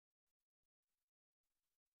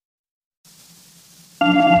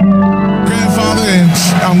grandfather, and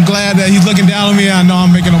I'm glad that he's looking down on me. I know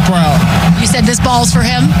I'm making him proud. You said this ball's for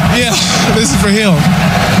him? Yeah, this is for him.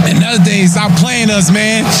 And another thing, stop playing us,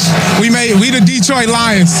 man. We the Detroit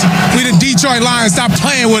Lions. We the Detroit Lions. Stop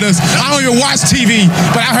playing with us. I don't even watch TV,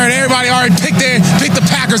 but I heard everybody already pick the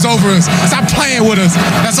Packers over us. Stop playing with us.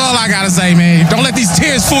 That's all I gotta say, man. Don't let these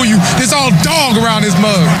tears fool you. There's all dog around this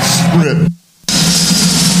mug. Rip.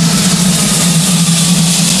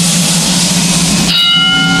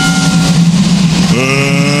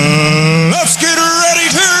 Let's get ready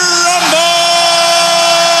to rumble!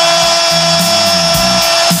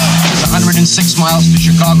 106 miles to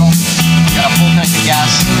Chicago. We got a full tank of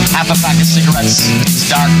gas, half a pack of cigarettes. It's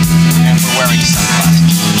dark, and we're wearing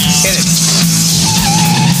sunglasses. Hit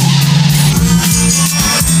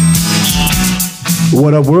it.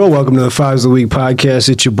 What up, world? Welcome to the Fives of the Week podcast.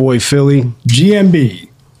 It's your boy, Philly. GMB.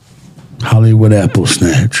 Hollywood Apple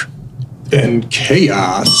Snatch. And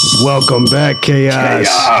Chaos. Welcome back,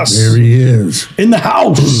 Chaos. There he is. In the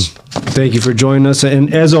house. Thank you for joining us.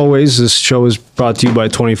 And as always, this show is brought to you by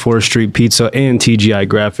 24th Street Pizza and TGI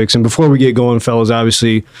Graphics. And before we get going, fellas,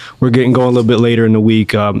 obviously, we're getting going a little bit later in the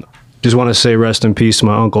week. Just want to say rest in peace to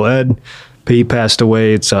my Uncle Ed. He passed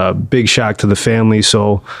away. It's a big shock to the family.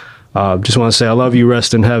 So just want to say I love you,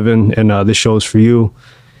 rest in heaven. And this show is for you.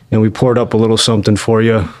 And we poured up a little something for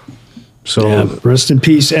you. So yeah, rest in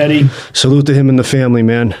peace, Eddie. Salute to him and the family,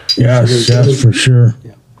 man. Yes, for sure.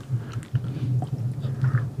 Yeah.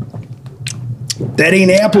 That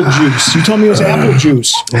ain't apple juice. You told me it was apple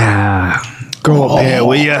juice. Grow up here,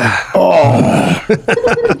 will ya?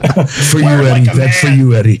 For you, Eddie. That's for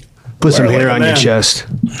you, Eddie. Put some hair on your chest.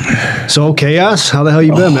 So, Chaos, how the hell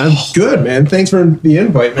you been, man? Good, man. Thanks for the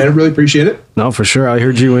invite, man. I really appreciate it. No, for sure. I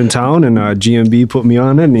heard you in town, and GMB put me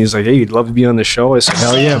on it, and he's like, hey, you'd love to be on the show. I said,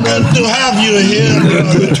 hell yeah, man. Good to have you here.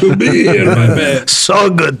 Good to be here, my man. So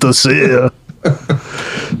good to see you.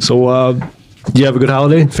 So, do you have a good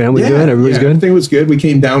holiday? Family good? Everybody's good? Everything was good. We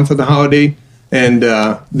came down for the holiday, and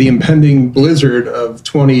the impending blizzard of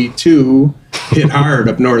 22 hit hard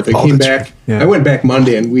up north. I came back. Yeah. I went back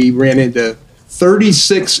Monday, and we ran into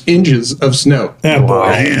 36 inches of snow.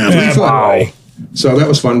 Wow. So that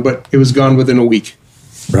was fun, but it was gone within a week.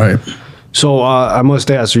 Right. So I must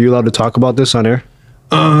ask, are you allowed to talk about this on air?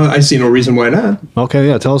 I see no reason why not. Okay,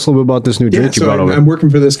 yeah. Tell us a little bit about this new drink you brought over. I'm working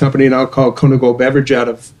for this company now called Conago Beverage out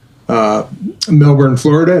of Melbourne,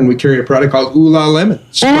 Florida, and we carry a product called Ooh La Lemon.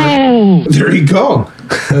 There you go.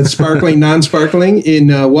 Sparkling, non-sparkling in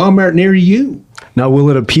Walmart near you. Now, will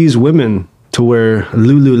it appease women to wear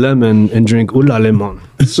Lululemon and drink Ooh La Lemon?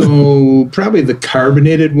 So probably the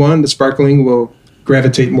carbonated one, the sparkling, will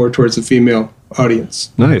gravitate more towards the female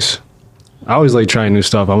audience. Nice. I always like trying new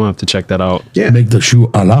stuff. I'm going to have to check that out. Yeah. Make the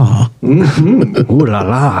shoe a la. Mm-hmm. Ooh la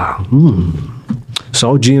la. Mm.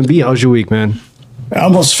 So, GMB, how's your week, man? I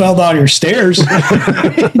almost fell down your stairs.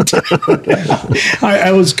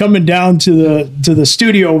 I was coming down to the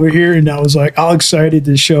studio over here, and I was like all excited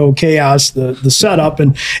to show Chaos the setup.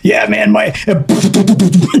 And yeah, man,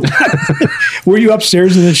 were you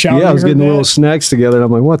upstairs in the shower? Yeah, I was getting little snacks together. And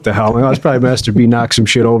I'm like, what the hell? I was probably Master B knocked some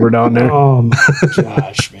shit over down there. Oh my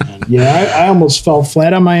gosh, man! Yeah, I almost fell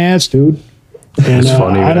flat on my ass, dude. And that's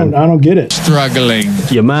funny. I don't get it. Struggling.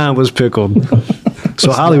 Your mind was pickled.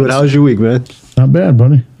 So Hollywood, how was your week, man? Not bad,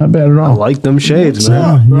 buddy. Not bad at all. I like them shades,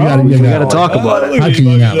 man. You gotta talk about it. How can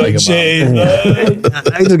you not like about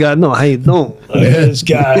I just gotta know how you doing. Look at this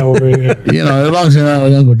guy over here. You know, as long as you're not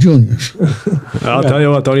like Uncle Junior's. I'll tell you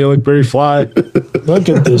what, don't you look very fly? Look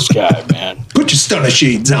at this guy, man. Put your stunner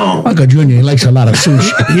shades on. Uncle Junior, he likes a lot of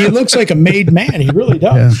sushi. He looks like a made man. He really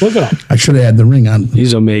does. Yeah. Look at him. I should have had the ring on.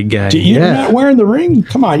 He's a made guy. You're not wearing the ring?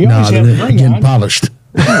 Come on, you always have the ring getting on. polished.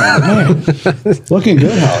 Oh, man. Looking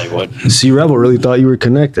good, Hollywood. C Rebel really thought you were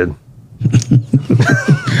connected. Did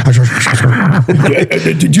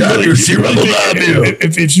you really see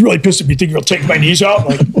if it's really pissed at me, think he'll take my knees out?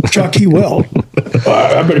 Like, Chuck, he will.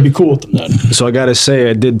 I better be cool with him then. So I got to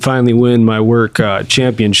say, I did finally win my work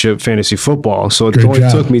championship fantasy football. So it only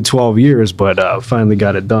took me 12 years, but finally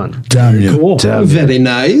got it done. Damn you. Cool. Very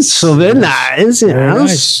nice. So very nice. Very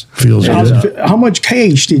nice. Feels good. How much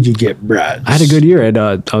cash did you get, Brad? I had a good year.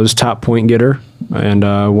 I was top point getter and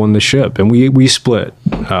won the ship. And we split.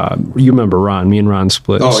 You remember Ron? Me and Ron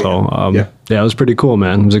split. Oh, so yeah. Yeah, it was pretty cool,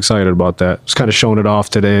 man. I was excited about that. I was kind of showing it off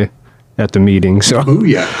today at the meeting. So Ooh,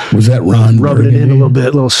 yeah. Was that Ron? rubbing it in a little bit,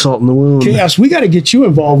 a little salt in the wound. Chaos, we got to get you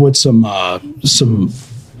involved with some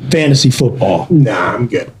fantasy football. Nah, I'm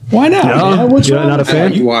good. Why not? No? man? What's You're wrong not a with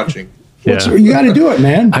fan? that? You watching? You got to do it,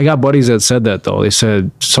 man. I got buddies that said that though. They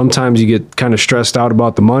said sometimes you get kind of stressed out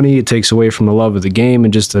about the money. It takes away from the love of the game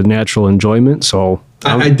and just the natural enjoyment. So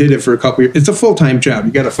I did it for a couple years. It's a full-time job.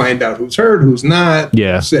 You got to find out who's hurt, who's not.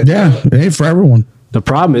 Yeah. Yeah, it ain't for everyone. The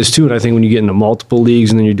problem is too, and I think when you get into multiple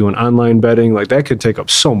leagues and then you're doing online betting, like that could take up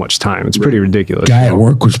so much time. It's pretty ridiculous. Guy at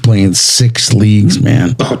work was playing 6 leagues,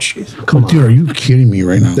 man. Oh, jeez. Come on. Dude, are you kidding me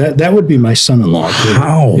right now? That would be my son-in-law. Dude.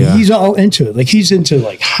 How? Yeah. He's all into it. Like he's into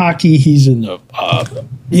like hockey. He's into,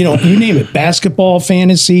 you name it, basketball,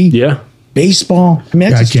 fantasy, Yeah. baseball. I mean,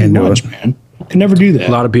 that's Yeah, I just too can't do much, it. man. I can never do that.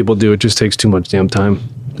 A lot of people do. It just takes too much damn time.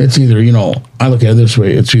 It's either, I look at it this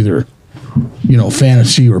way. It's either,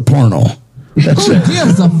 fantasy or porno. That's it.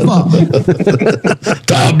 Gives a fuck.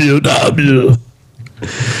 WW.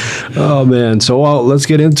 Oh man. So let's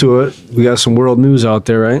get into it. We got some world news out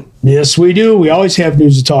there, right? Yes, we do. We always have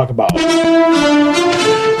news to talk about.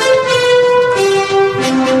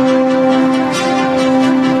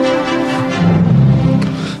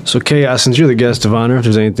 So Chaos, since you're the guest of honor, if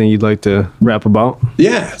there's anything you'd like to rap about.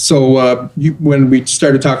 Yeah. So when we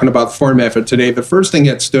started talking about the format for today, the first thing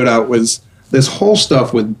that stood out was this whole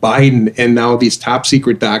stuff with Biden and now these top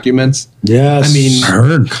secret documents. Yes. I mean,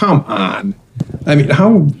 Heard. come on. I mean,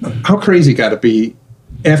 how crazy got it be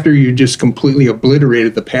after you just completely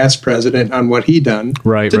obliterated the past president on what he done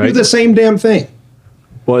Right, to do right. the same damn thing?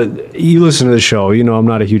 Well, you listen to the show. I'm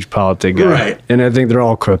not a huge politic guy. Right. And I think they're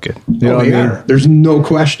all crooked. You know Oh, what they I mean? are. There's no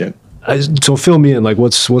question. So fill me in. Like,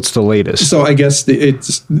 what's the latest? So I guess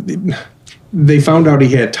they found out he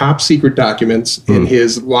had top secret documents in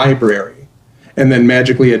his library. And then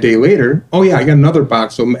magically a day later, I got another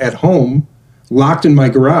box of them at home, locked in my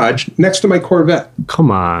garage next to my Corvette. Come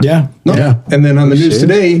on. Yeah. No. Yeah. And then on the news Shit.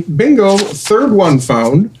 today, bingo, third one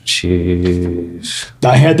found. Jeez.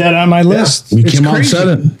 I had that on my list. We It's came out and crazy. said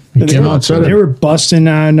it. We came out and said They it. were busting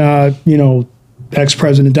on,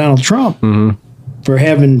 ex-president Donald Trump for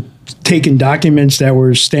having taken documents that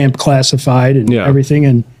were stamped classified and Yeah. everything.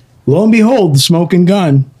 And lo and behold, the smoking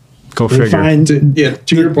gun. Go They figure. find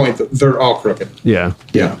To your point, they're all crooked. Yeah.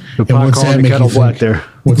 Yeah. The pot what's calling that the make kettle you black think?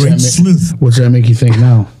 there. Great sleuth. What's that make you think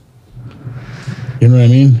now? You know what I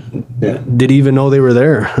mean? Did he even know they were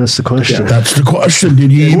there? That's the question. That's the question.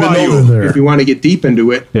 Did you even know they were there? If you want to get deep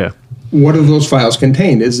into it, Yeah. what do those files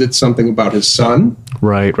contain? Is it something about his son?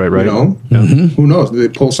 Right. You know? Who knows? Did they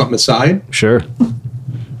pull something aside? Sure.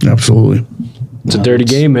 Absolutely. It's a dirty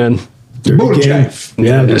game, man. Dirty game.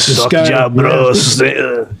 Yeah, this guy,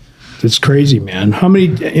 it's crazy, man. How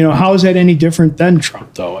is that any different than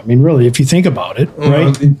Trump, though? I mean, really, if you think about it,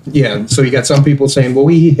 right? Yeah. So you got some people saying, well,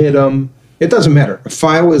 we hit him. It doesn't matter. A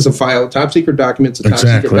file is a file. Top secret document's a top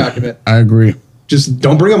secret Exactly. document. I agree. Just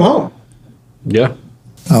don't bring them home. Yeah.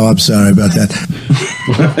 Oh, I'm sorry about that.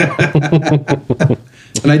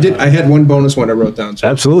 And I had one bonus one I wrote down. So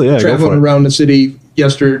Absolutely. Yeah. Go traveling for it. around the city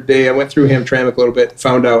yesterday, I went through Hamtramck a little bit,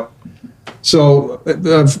 found out. So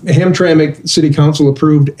Hamtramck City Council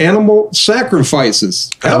approved animal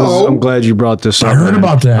sacrifices. Hello. I'm glad you brought this up. I heard man.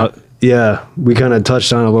 about that. Yeah, we kind of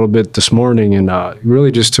touched on it a little bit this morning, and it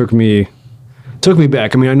really just took me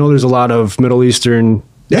back. I mean, I know there's a lot of Middle Eastern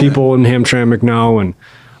people in Hamtramck now, and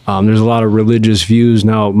there's a lot of religious views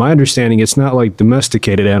now. My understanding, it's not like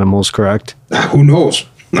domesticated animals, correct? Who knows?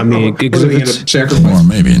 I mean, because if it's sacrifice. Or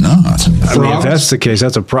maybe not. I mean, if that's the case,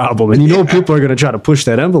 that's a problem. And people are going to try to push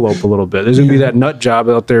that envelope a little bit. There's going to be that nut job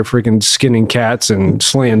out there freaking skinning cats and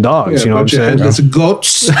slaying dogs. You know what I'm saying? It's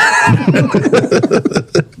goats.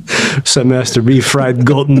 Some Master Beef fried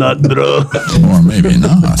goat nut, bro. Or maybe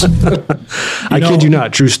not. I kid you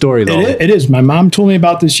not. True story, though. It is. My mom told me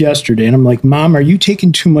about this yesterday, and I'm like, Mom, are you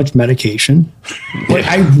taking too much medication? Like,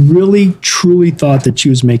 I really, truly thought that she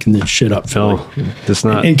was making this shit up, Philly. No, that's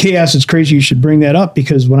not. And Chaos, it's crazy you should bring that up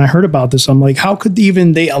because when I heard about this, I'm like, how could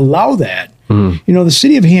even they allow that? The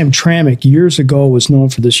city of Hamtramck years ago was known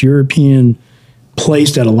for this European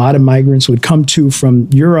place that a lot of migrants would come to from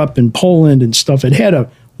Europe and Poland and stuff. It had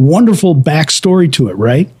a wonderful backstory to it,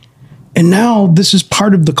 right? And now this is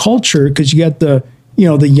part of the culture because you got the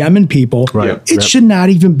Yemen people. Right. It Yep. should not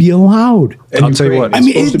even be allowed. And I'll tell you what. Ukraine is I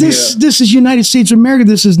mean, supposed to be this is United States of America.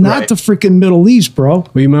 This is not Right. the freaking Middle East, bro. Well,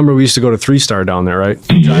 you remember we used to go to 3-Star down there, right?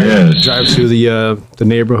 Drive through the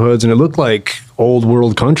neighborhoods, and it looked like old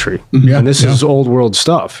world country. Yeah, And this yeah. is old world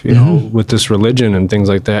stuff, you know, with this religion and things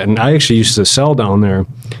like that. And I actually used to sell down there.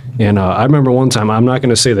 And I remember one time, I'm not going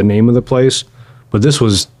to say the name of the place, but this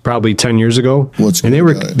was probably 10 years ago. And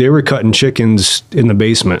they were cutting chickens in the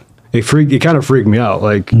basement. It kind of freaked me out.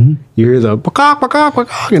 Like you hear the bakak, bakak,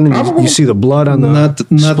 bakak, and then you see the blood on the Not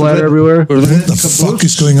splatter the- everywhere. What the fuck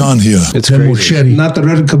is going on here? It's That crazy. machete. Not the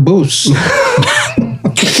red caboose.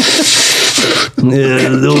 Yeah,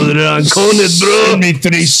 over there on Conant, bro. Send me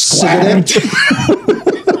 3 squats.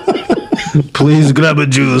 Please grab a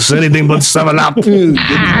juice. Anything but 7-Up.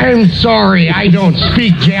 I'm sorry, I don't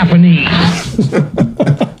speak Japanese.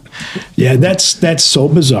 Yeah, that's so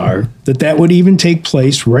bizarre that would even take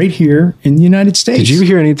place right here in the United States. Did you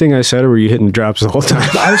hear anything I said, or were you hitting drops the whole time?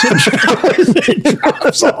 I was hitting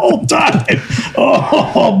drops the whole time.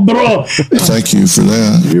 Oh, bro. Thank you for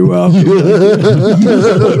that. You're welcome.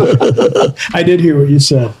 I did hear what you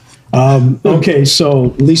said. Okay,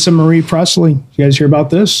 so Lisa Marie Presley. You guys hear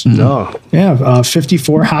about this? No. Yeah,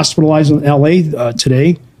 54 hospitalized in L.A.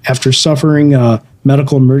 Today after suffering a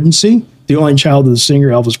medical emergency. The only child of the singer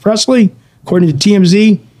Elvis Presley. According to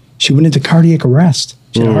TMZ, she went into cardiac arrest.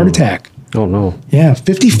 She had a heart attack. Oh, no. Yeah,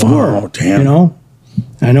 54. Wow, damn. You know?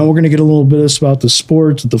 I know we're going to get a little bit of this about the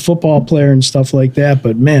sports, the football player and stuff like that,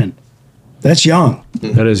 but man, that's young.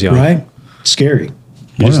 That is young. Right? Scary.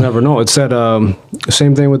 You just never know. It's that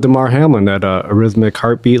same thing with Damar Hamlin, that arrhythmic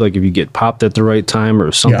heartbeat. Like if you get popped at the right time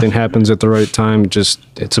or something happens at the right time,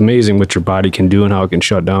 it's amazing what your body can do and how it can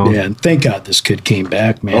shut down. Yeah, and thank God this kid came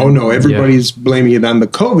back, man. Oh, no, everybody's blaming it on the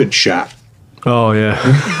COVID shot. Oh, yeah.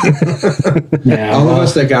 Yeah, All of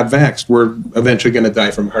us that got vaxxed, we're eventually going to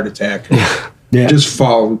die from a heart attack. yeah. Just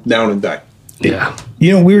fall down and die. Yeah.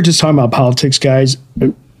 You know, we were just talking about politics, guys.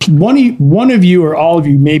 One of you or all of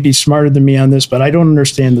you may be smarter than me on this, but I don't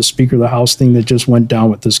understand the Speaker of the House thing that just went down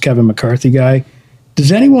with this Kevin McCarthy guy.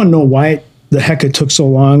 Does anyone know why the heck it took so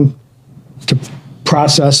long to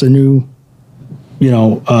process a new,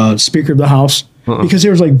 Speaker of the House? Because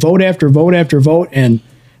there was like vote after vote after vote, and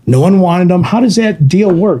no one wanted them. How does that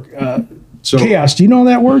deal work? Chaos, do you know how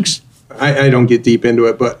that works? I don't get deep into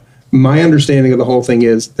it, but my understanding of the whole thing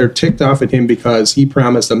is they're ticked off at him because he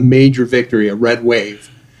promised a major victory, a red wave.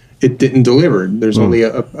 It didn't deliver. There's only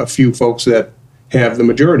a few folks that have the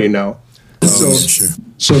majority now.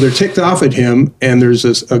 So they're ticked off at him, and there's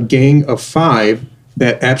a gang of 5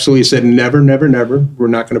 that absolutely said, never, never, never, we're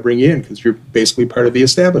not going to bring you in because you're basically part of the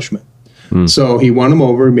establishment. So he won them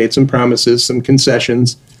over, made some promises, some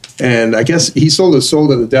concessions, and I guess he sold his soul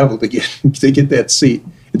to the devil to get that seat.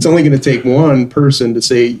 It's only going to take one person to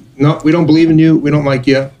say, no, we don't believe in you, we don't like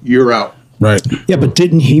you, you're out. Right. Yeah, but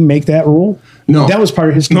didn't he make that rule? No. That was part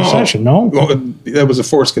of his concession, no? Well, that was a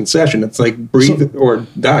forced concession. It's like breathe or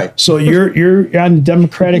die. So you're on the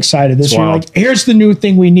Democratic side of this. You're like, here's the new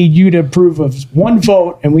thing we need you to approve of. One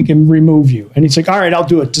vote and we can remove you. And he's like, all right, I'll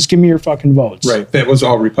do it. Just give me your fucking votes. Right. That was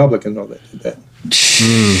all Republican, though, that did that.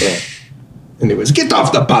 Yeah. Anyways, get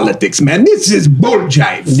off the politics, man. This is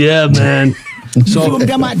bulljive. Yeah, man. So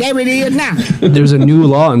There it is now. there's a new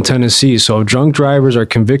law in Tennessee. So if drunk drivers are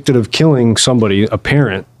convicted of killing somebody, a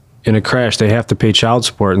parent, in a crash, they have to pay child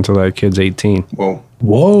support until that kid's 18.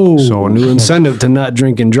 Whoa. So a new incentive to not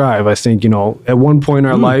drink and drive. I think, at one point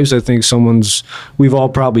in our lives, I think we've all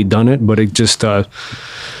probably done it, but it just,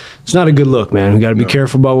 it's not a good look, man. We got to be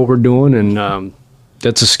careful about what we're doing, and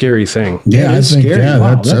that's a scary thing. Yeah, I think, scary.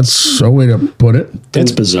 Wow, that's a way to put it.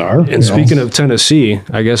 That's bizarre. And speaking of Tennessee,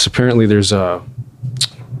 I guess apparently there was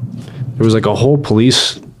like a whole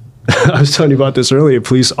police, I was telling you about this earlier,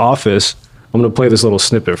 police office. I'm going to play this little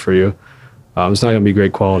snippet for you. It's not going to be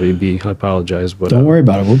great quality, B. I apologize. But Don't worry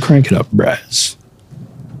about it. We'll crank it up, Braz.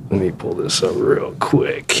 Let me pull this up real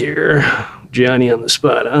quick here. Johnny on the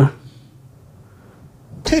spot, huh?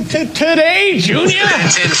 Today, Junior.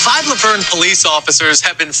 5 Laverne police officers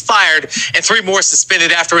have been fired and 3 more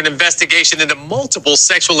suspended after an investigation into multiple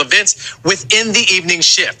sexual events within the evening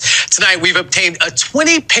shift. Tonight, we've obtained a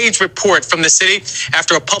 20-page report from the city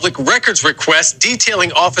after a public records request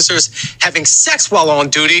detailing officers having sex while on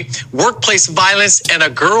duty, workplace violence, and a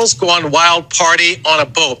girls gone wild party on a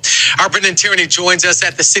boat. Our Brendan Tierney joins us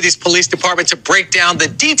at the city's police department to break down the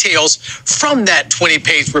details from that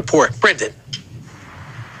 20-page report. Brendan.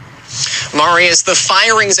 Marius, the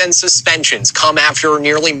firings and suspensions come after a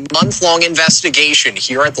nearly month-long investigation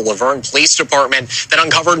here at the Laverne Police Department that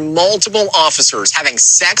uncovered multiple officers having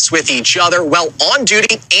sex with each other while on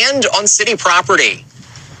duty and on city property.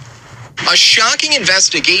 A shocking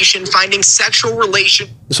investigation finding sexual relation.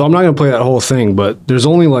 So I'm not going to play that whole thing, but there's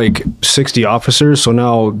only like 60 officers. So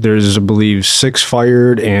now there's, I believe, 6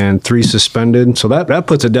 fired and 3 suspended. So that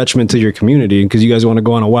puts a detriment to your community because you guys want to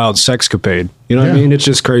go on a wild sexcapade. You know what I mean? It's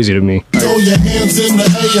just crazy to me. Throw your hands in the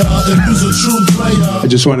air if you's a true player. I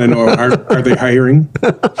just want to know, are they hiring?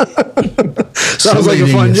 Sounds like a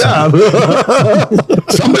fun job.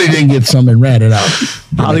 Somebody didn't get something ratted out.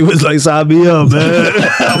 Hollywood's like, sign me up, man.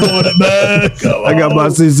 I want it back. I got my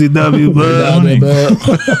CCW, man.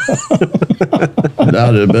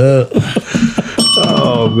 Down it, man.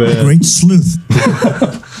 Oh, man. Great sleuth.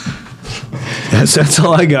 That's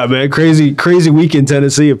all I got, man. Crazy week in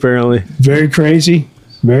Tennessee, apparently. Very crazy.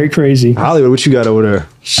 Very crazy. Hollywood, what you got over there?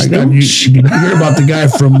 You hear about the guy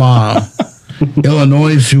from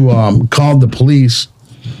Illinois who called the police.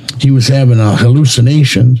 He was having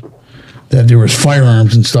hallucinations that there was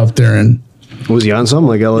firearms and stuff there, and was he on something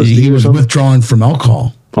like LSD? He or was something? withdrawing from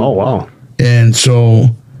alcohol. Oh wow! And so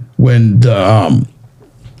when the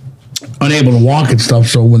unable to walk and stuff,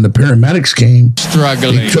 so when the paramedics came,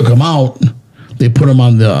 they took him out. They put him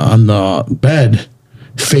on the bed,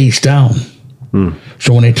 face down.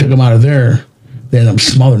 So when they took him out of there, they ended up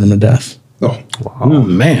smothering him to death. Oh, wow. Oh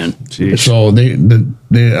man! Jeez. So they in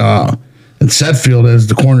Setfield, as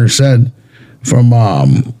the coroner said, from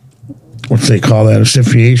what they call that,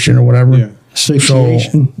 asphyxiation or whatever. Yeah.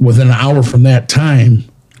 Asphyxiation. So within an hour from that time,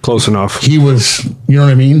 Close enough. he was, you know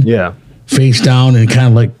what I mean? Yeah. Face down and kind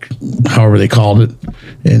of like, however they called it,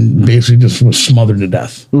 and basically just was smothered to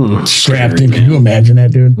death. Strapped in. Can you imagine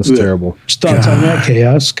that, dude? That's terrible. Just thoughts on that,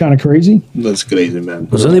 Chaos? Kind of crazy. That's crazy, man.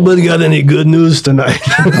 Has anybody got any good news tonight?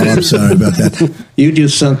 Oh, I'm sorry about that. You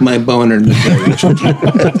just sunk my boner in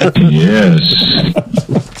the grave. Yes.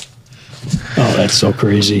 Oh, that's so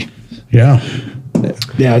crazy. Yeah.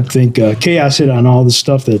 Yeah, I think Chaos hit on all the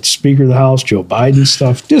stuff that Speaker of the House, Joe Biden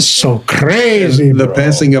stuff. Just so crazy. The bro.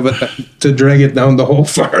 passing of it to drag it down the hole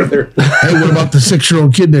farther. Hey, what about the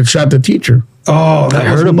 6-year-old kid that shot the teacher? Oh, that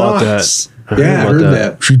I was heard about nuts. that. Yeah, I heard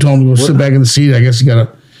that. She told him to go sit back in the seat. I guess he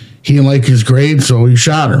didn't like his grade, so he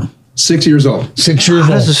shot her. 6 years old. 6 years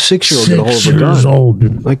How old. does a 6-year-old get a hold of a 6 years gun? old,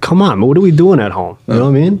 dude. Like, come on, what are we doing at home? You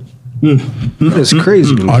know what I mean? It's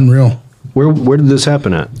crazy. Unreal. Where did this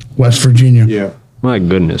happen at? West Virginia. Yeah. My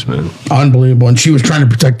goodness, man. Unbelievable. And she was trying to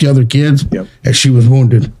protect the other kids Yep. as she was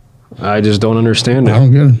wounded. I just don't understand I it.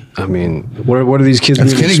 don't get it. I mean, what are these kids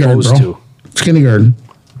That's being kindergarten, exposed bro. to? It's kindergarten.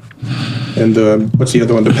 And what's the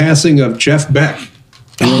other one? The passing of Jeff Beck,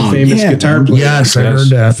 famous yeah. guitar player. Yes, I heard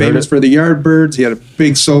that. Famous for the Yardbirds. He had a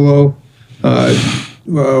big solo.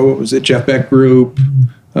 What was it? Jeff Beck Group.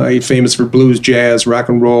 He's famous for blues, jazz, rock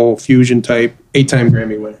and roll, fusion type. 8-time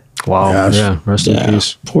Grammy winner. Wow. Yes. Yeah. Rest in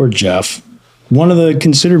peace. Poor Jeff.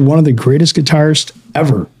 Considered one of the greatest guitarists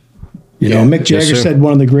ever. You know, Mick Jagger sir. said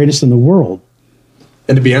one of the greatest in the world.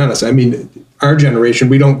 And to be honest, I mean, our generation,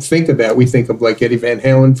 we don't think of that. We think of like Eddie Van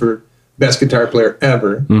Halen for best guitar player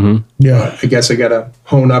ever. Yeah. I guess I got to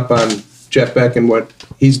hone up on Jeff Beck and what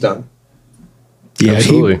he's done. Yeah,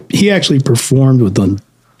 Absolutely. he actually performed with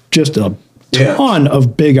just a ton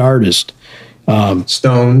of big artists.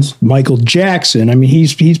 Stones. Michael Jackson. I mean,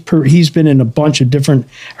 he's been in a bunch of different.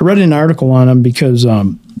 I read an article on him because,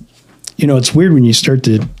 you know, it's weird when you start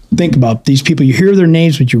to think about these people. You hear their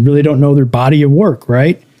names, but you really don't know their body of work,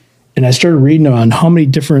 right? And I started reading on how many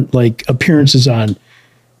different like appearances on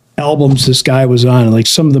albums this guy was on, like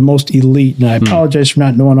some of the most elite. And I apologize for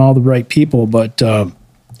not knowing all the right people, but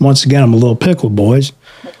once again, I'm a little pickled, boys.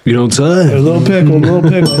 You don't say. A little pickle.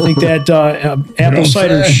 I think that apple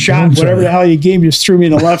cider shot, whatever the hell you gave, just threw me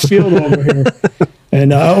in the left field over here.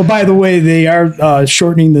 And oh, by the way, they are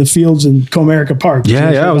shortening the fields in Comerica Park.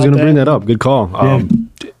 Yeah, I was going to bring that up. Good call.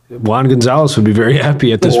 Juan Gonzalez would be very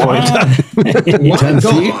happy at this point.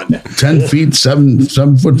 10 feet,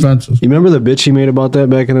 7 foot fences. You remember the bitch he made about that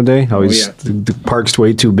back in the day? How the park's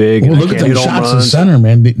way too big. Well, and look I at can't the hit home shots in runs. center,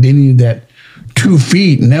 man. They needed that 2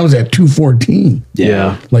 feet, and that was at 214.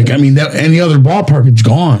 Yeah. Like, I mean, any other ballpark, it's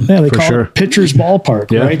gone. Yeah, they For call sure. it pitcher's ballpark,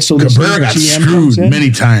 Yeah. right? So Cabrera got screwed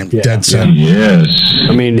many times. Dead center. Yes.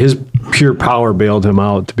 I mean, his pure power bailed him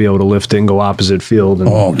out to be able to lift and go opposite field. And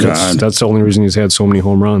Oh, God. That's the only reason he's had so many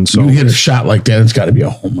home runs. So You hit a shot like that, it's got to be a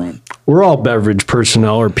home run. we're all beverage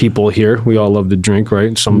personnel or people here. We all love to drink, right?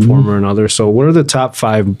 In some form or another. So what are the top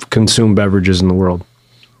 5 consumed beverages in the world?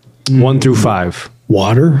 1 through 5.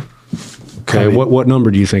 Water. Okay. What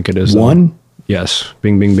number do you think it is? though? 1. Yes.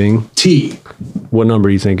 Bing, bing, bing. Tea. What number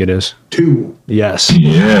do you think it is? 2. Yes.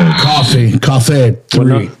 Yes. Coffee at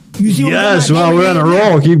 3. Yes. Well, we're on a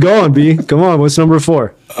roll. Keep going, B. Come on. What's number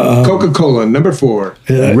 4? Coca-Cola, number 4.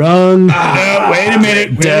 Run. Wait a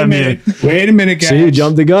minute, guys. See, you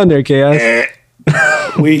jumped the gun there, Chaos.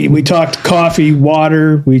 We talked coffee,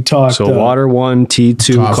 water. We talked So water 1, tea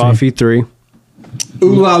 2, coffee 3.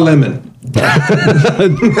 Ooh La Lemon.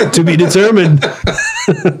 To be determined.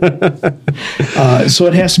 So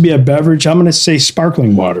it has to be a beverage. I'm going to say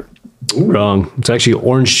sparkling water. Wrong. It's actually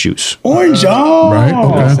orange juice. Orange. Oh, Right,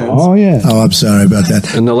 okay. Oh, yeah. Oh, I'm sorry about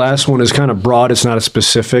that. And the last one is kind of broad. It's not a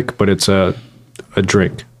specific, but it's a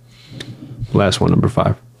drink. Last one, number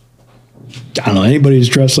 5. I don't know. Anybody who's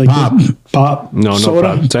dressed like Pop. this. Pop. No soda.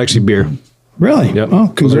 problem. It's actually beer. Really? Yep. Oh,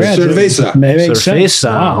 congrats. Cerveza. Makes sense.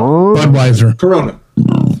 Cerveza. Wow. Budweiser. Corona.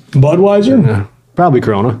 Budweiser? Probably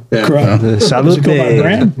Corona. Yeah. Salute.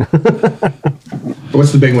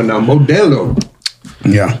 What's the big one now? Modelo.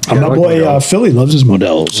 Yeah. My boy Philly loves his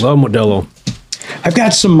Modelos. Love Modelo. I've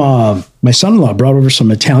got some, my son-in-law brought over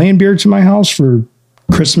some Italian beer to my house for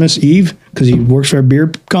Christmas Eve because he works for a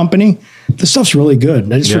beer company. The stuff's really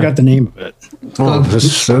good. I just forgot the name of it. Oh,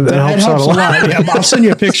 that helps out a lot. Yeah, I'll send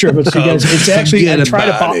you a picture of it so you guys. It's actually I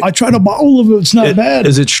tried a bottle of it. It's not bad.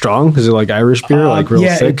 Is it strong? Is it like Irish beer, like real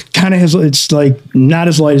thick? It kind of has. It's like not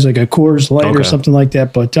as light as like a Coors Light or something like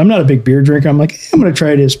that. But I'm not a big beer drinker. I'm like, I'm going to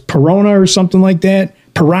try this Perona or something like that.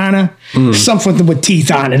 Piranha, something with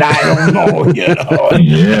teeth on it. I don't know. You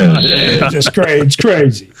know, it's just crazy. It's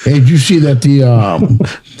crazy. Hey, did you see that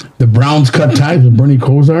the Browns cut ties with Bernie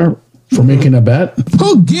Kosar for making a bet?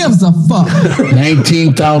 Who gives a fuck?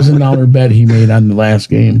 $19,000 bet he made on the last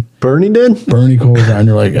game. Bernie did? Bernie Kosar, and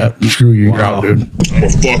they're like, screw you, you're out, dude. I'm a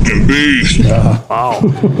fucking beast. Yeah. Wow.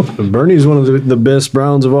 Bernie's one of the best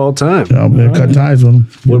Browns of all time. Yeah, they cut ties with him.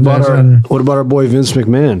 What about our boy Vince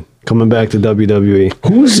McMahon coming back to WWE?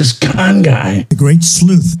 Who is this con guy? The great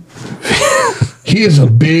sleuth. He is a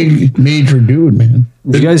big, major dude, man.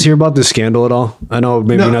 Did you guys hear about this scandal at all? I know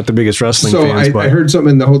maybe not the biggest wrestling fans, but I heard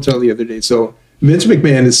something in the hotel the other day. So Vince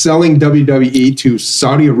McMahon is selling WWE to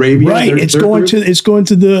Saudi Arabia. Right, it's going to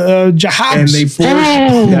the jihad, and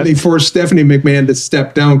they forced Stephanie McMahon to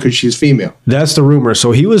step down because she's female. That's the rumor.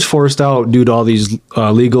 So he was forced out due to all these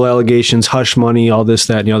legal allegations, hush money, all this,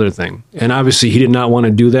 that, and the other thing. And obviously he did not want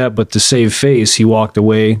to do that, but to save face, he walked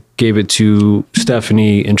away, gave it to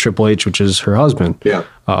Stephanie and Triple H, which is her husband,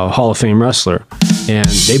 Hall of Fame wrestler. And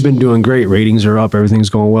they've been doing great. Ratings are up. Everything's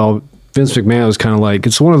going well. Vince McMahon was kind of like,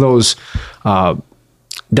 it's one of those die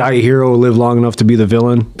a hero, live long enough to be the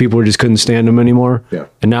villain. People just couldn't stand him anymore. Yeah.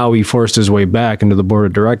 And now he forced his way back into the board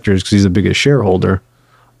of directors because he's the biggest shareholder.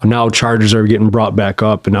 And now charges are getting brought back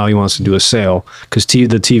up, and now he wants to do a sale because the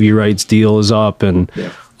TV rights deal is up and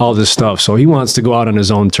all this stuff. So he wants to go out on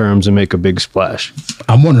his own terms and make a big splash.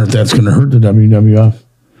 I'm wondering if that's going to hurt the WWF.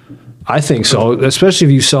 I think so, especially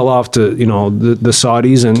if you sell off to, the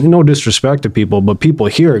Saudis, and no disrespect to people, but people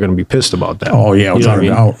here are going to be pissed about that. Oh, yeah, without a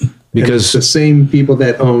doubt. Because the same people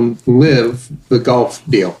that own Live, the golf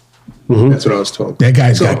deal. That's what I was told. That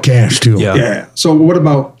guy's got cash, too. Yeah. So what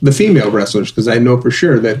about the female wrestlers? Because I know for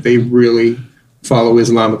sure that they really follow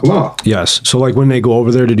Islamic law. Yes. So like when they go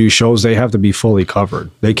over there to do shows, they have to be fully covered.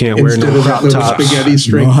 They can't wear no crop tops. Spaghetti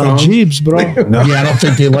string jeeps, bro. No. Yeah, I don't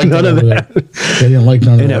think they like none of that. They didn't like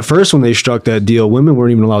none of that. And at first when they struck that deal, women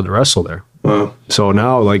weren't even allowed to wrestle there. Wow. So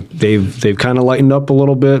now like they've kind of lightened up a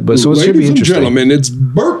little bit, but so it should be interesting. Ladies and gentlemen, it's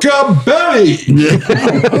Burka Betty.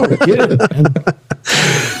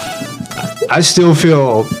 I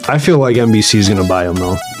feel like NBC is going to buy them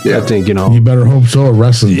though. Yeah. I think, You better hope so.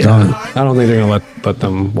 Wrestling's done. I don't think they're going to let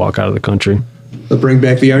them walk out of the country. They'll bring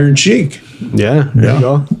back the Iron Sheik. Yeah. There you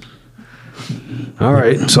go. All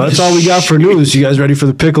right. So that's all we got for news. You guys ready for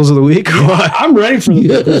the pickles of the week? Yeah, I'm ready for the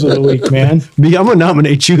pickles of the week, man. I'm going to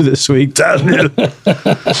nominate you this week. How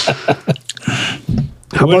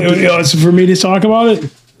about it's for me to talk about it?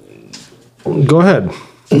 Go ahead.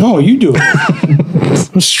 No, you do it.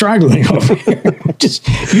 I'm struggling over here.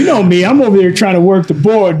 You know me. I'm over there trying to work the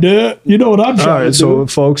board, dude. You know what I'm trying to do. All right, so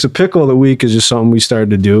folks, a pickle of the week is just something we started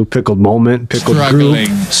to do. Pickled moment, pickled group,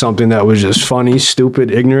 something that was just funny, stupid,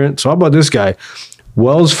 ignorant. So how about this guy?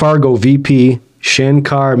 Wells Fargo VP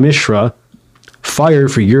Shankar Mishra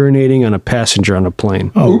fired for urinating on a passenger on a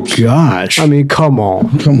plane. Oh, gosh. I mean, come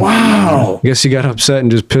on. Wow. I guess he got upset and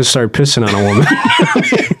just started pissing on a woman.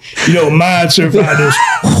 You don't mind, sir, if I just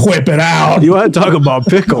whip it out. You want to talk about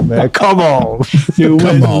pickle, man? Come on.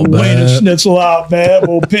 Come on, man. Wait a schnitzel out, man.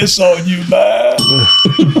 We'll piss on you, man.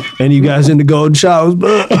 And you guys into golden showers,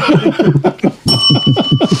 but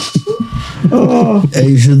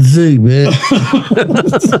Asian thing, man.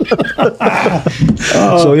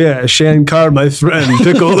 So yeah, Shankar, my friend,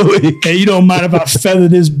 pickle of the week. Hey, you don't mind if I feather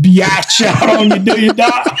this biatch out on you, do you,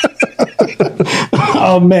 Doc?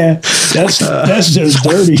 Oh man, that's just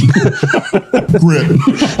dirty.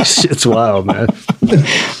 Shit's wild, man.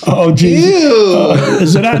 Oh geez.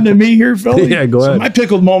 Is it on to me here, Philly? Yeah, go ahead. So my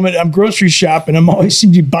pickled moment, I'm grocery shopping. I'm always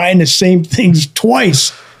seem to be buying the same things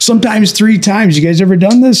twice, sometimes 3 times. You guys ever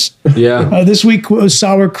done this? Yeah. This week was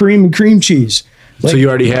sour cream and cream cheese. So you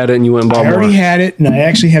already had it and you went and bought more? I already had it, and I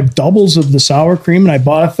actually have doubles of the sour cream, and I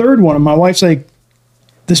bought a third one. And my wife's like,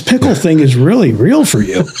 this pickle thing is really real for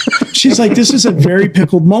you. She's like, this is a very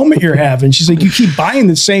pickled moment you're having. She's like, you keep buying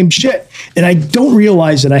the same shit. And I don't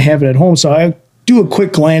realize that I have it at home. So I do a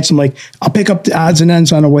quick glance. I'm like, I'll pick up the odds and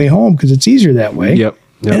ends on the way home because it's easier that way. Yep.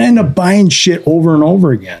 And I end up buying shit over and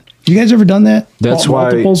over again. You guys ever done that? That's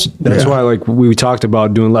Multiples? why like we talked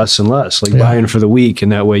about doing less and less, like buying for the week,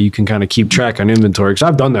 and that way you can kind of keep track on inventory. Because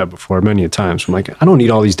I've done that before many a times. I'm like, I don't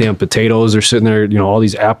need all these damn potatoes. They're sitting there, all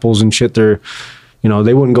these apples and shit. They're,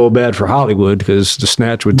 they wouldn't go bad for Hollywood because the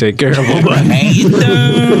Snatch would take care of them.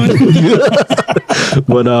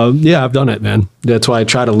 But yeah, I've done it, man. That's why I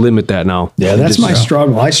try to limit that now. Yeah, that's my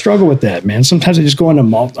struggle. I struggle with that, man. Sometimes I just go into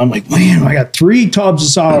malt. I'm like, man, I got 3 tubs of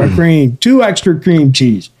sour cream, 2 extra cream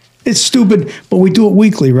cheese. It's stupid, but we do it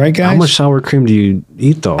weekly, right, guys? How much sour cream do you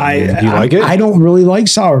eat, though? Do you like it? I don't really like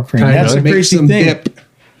sour cream. That's the crazy thing. Dip.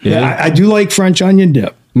 Yeah, I do like French onion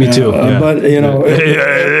dip. Me too. But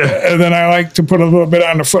and then I like to put a little bit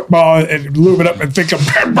on the football and lube it up and think of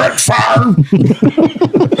Brett Favre.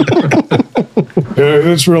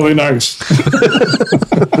 It's really nice.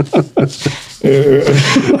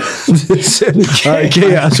 All right,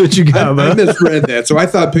 Chaos, what you got, man? I misread that. So I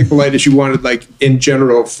thought pickleitis you wanted like in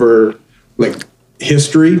general for like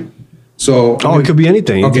history. So it could be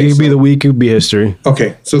anything. Okay, it could be the week. It could be history.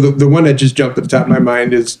 Okay, so the one that just jumped at the top of my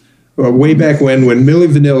mind is way back when Milli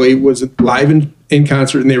Vanilli was live in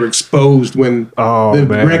concert and they were exposed when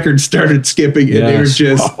the record started skipping and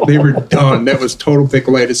they were done. That was total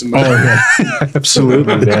pickleitis in my mind.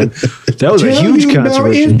 Absolutely, man. That was a huge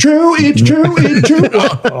controversy. It's true.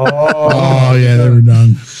 Oh yeah, they were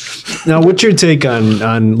done. Now, what's your take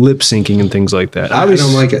on lip syncing and things like that? I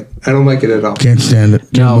don't like it. I don't like it at all. Can't stand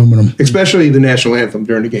it. Aluminum. Especially the national anthem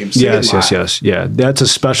during the game. Yes. Yeah, that's a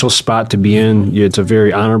special spot to be in. It's a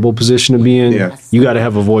very honorable position to be in. Yeah. You got to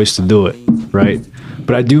have a voice to do it, right?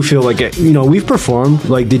 But I do feel like, we've performed.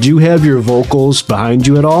 Like, did you have your vocals behind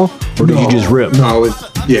you at all? Or did you just rip? No, it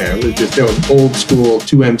was just old school,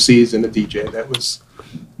 2 MCs and a DJ. That was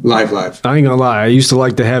live. I ain't gonna lie. I used to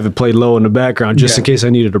like to have it played low in the background just in case I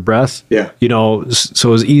needed a breath. Yeah. So it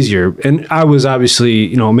was easier. And I was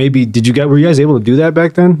obviously, maybe, were you guys able to do that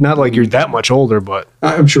back then? Not like you're that much older, but.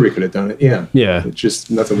 I'm sure we could have done it. Yeah. Yeah. It's just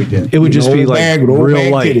nothing we did. It would just be like real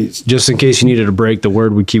light. Just in case you needed a break, the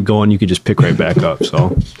word would keep going. You could just pick right back up.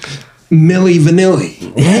 So. Milli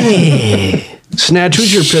Vanilli. Hey. Snatch,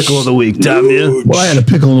 who's your pickle of the week, Tommy? Well, I had a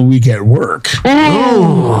pickle of the week at work.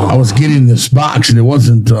 Oh. I was getting this box, and it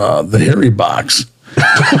wasn't the hairy box.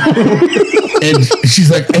 And she's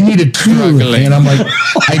like, I need a crew. And I'm like,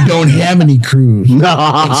 I don't have any crews. And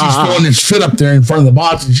she's throwing this fit up there in front of the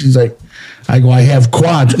box, and she's like, I have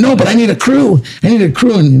quads. No, but I need a crew. And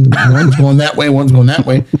one's going that way, one's going that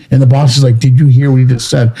way. And the boss is like, did you hear what he just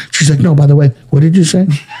said? She's like, no, by the way, what did you say?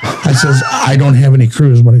 I says, I don't have any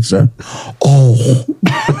crews, is what I said. Oh.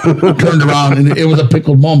 Turned around, and it was a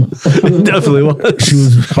pickled moment. It definitely was. She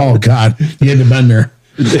was, oh, God. You had to been there.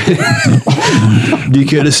 Do you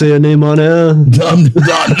care to say a name on air?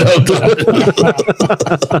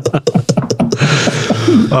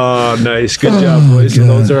 Oh, nice. Good job, boys. So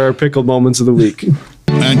those are our pickled moments of the week.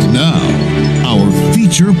 And now, our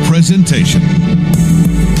feature presentation.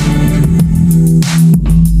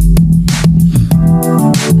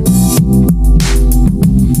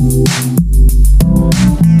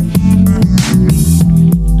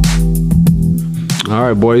 All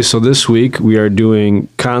right, boys. So this week we are doing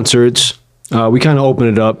concerts. We kind of open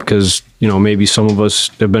it up because, maybe some of us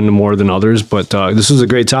have been to more than others, but this is a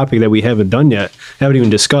great topic that we haven't done yet, haven't even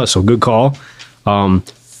discussed. So good call.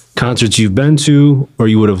 Concerts you've been to or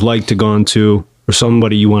you would have liked to gone to or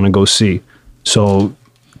somebody you want to go see. So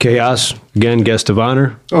Chaos, again, guest of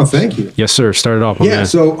honor. Oh, thank you. Yes, sir. Start it off. Man.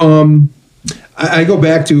 So I go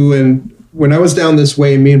back to when I was down this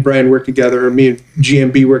way, me and Brian worked together, or me and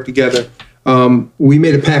GMB worked together. We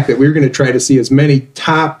made a pact that we were going to try to see as many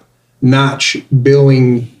top-notch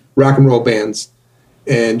billing rock and roll bands,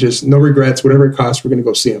 and just no regrets, whatever it costs, we're going to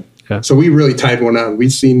go see them. Yeah. So we really tied one on.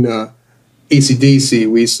 We've seen AC/DC,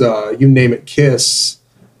 we saw, you name it, Kiss,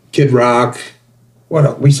 Kid Rock. What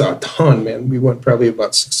else? We saw a ton, man. We went probably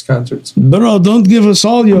about 6 concerts. Bro, don't give us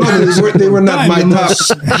all your. No, they were not my top.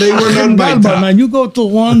 They were not my top. Man, you go to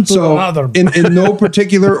one to another. In no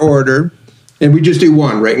particular order. And we just do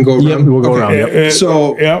one, right? And go around. Yep, we'll go around. Yep.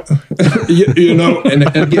 So, and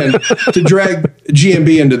again, to drag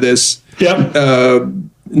GMB into this,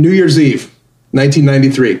 New Year's Eve,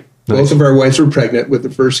 1993. Nice. Both of our wives were pregnant with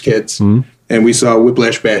the first kids, and we saw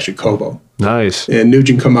Whiplash Bash at Cobo. Nice. And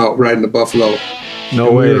Nugent come out riding the Buffalo.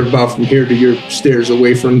 No way. We were about from here to your stairs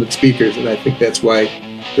away from the speakers, and I think that's why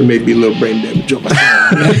there may be a little brain damage on my hand.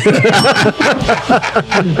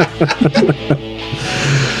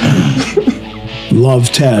 Love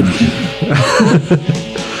Ted.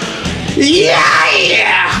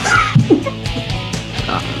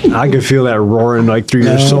 I can feel that roaring like through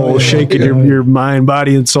your soul, shaking your mind,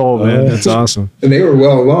 body, and soul, man. That's awesome. And they were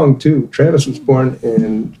well along too. Travis was born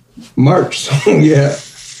in March, so yeah.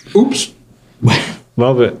 Oops.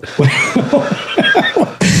 Love it.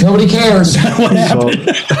 Nobody cares. What happened?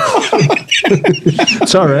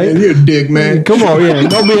 It's all right. Man, you're a dick, man. Come on, yeah.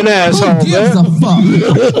 Don't be an asshole, Who gives man. a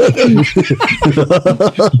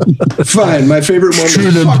fuck? Fine, my favorite one. True,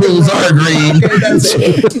 the pools are green. Okay, that's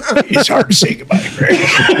it. It's hard to say goodbye, Greg.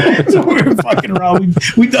 So we're fucking around.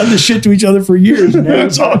 We've done this shit to each other for years, man.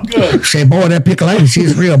 It's all good. Say, boy, that pickle,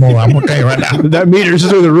 she's real, boy. I'm going to tell you right now. That meter's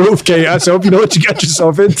through the roof, Chaos. I hope you know what you got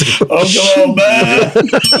yourself into. Oh, come on, man.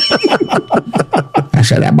 I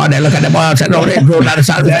said, that boy, look at that boy. I said, no, they drove down the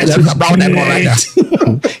side of the face. There's something wrong with that boy right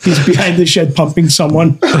there. He's behind the shed pumping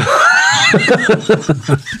someone.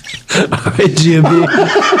 Jimmy.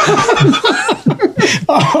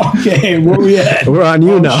 Okay, where we at? We're on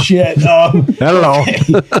you now. Shit. Hello.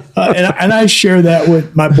 And I share that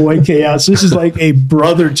with my boy Chaos. This is like a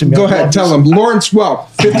brother to me. Go ahead, tell him. Lawrence Welk,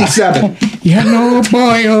 57. You know,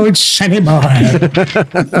 boy, oh, sunny boy.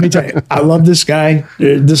 Let me tell you, I love this guy.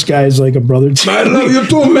 This guy is like a brother to me. I love you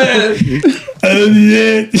too, man.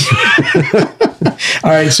 All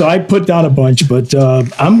right, so I put down a bunch, but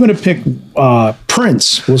I'm going to pick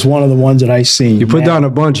Prince was one of the ones that I seen. You put down a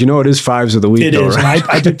bunch. You know it is fives of the week, It though, is. right?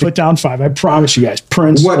 I did put down 5. I promise you guys.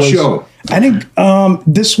 Prince. What show? I think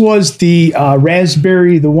this was the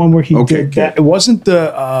Raspberry, the one where he did that. It wasn't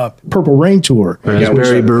the Purple Rain tour.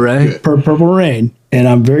 Raspberry Beret. Purple Rain. And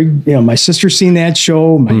I'm very, my sister's seen that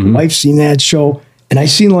show. My wife's seen that show. And I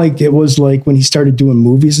seen like, it was like when he started doing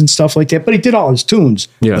movies and stuff like that, but he did all his tunes.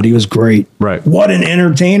 Yeah. But he was great. Right. What an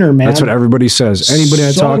entertainer, man. That's what everybody says. Anybody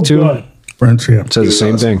I So talk to good. Prince, yeah. says the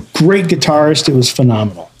same thing. Great guitarist. It was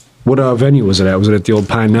phenomenal. What venue was it at? Was it at the old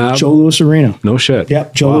Pine Knob? Joe Louis Arena. No shit.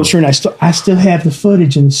 Yep, Joe Louis Arena. I still have the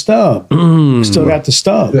footage and the stub. Still got the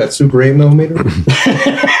stub. That Super 8mm?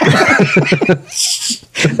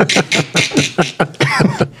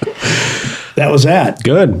 That was that.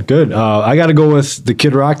 Good. I got to go with the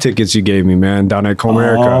Kid Rock tickets you gave me, man, down at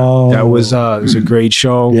Comerica. Oh. That was it was a great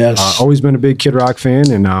show. Yes. Always been a big Kid Rock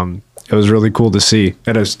fan, and it was really cool to see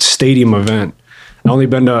at a stadium event. I only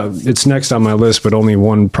been to, it's next on my list, but only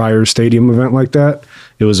one prior stadium event like that.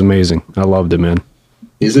 It was amazing. I loved it, man.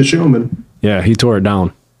 He's a showman. Yeah, he tore it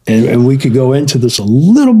down. And we could go into this a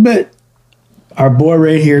little bit. Our boy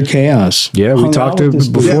right here, Chaos. Yeah, we talked to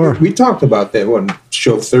him before. Yeah, we talked about that one,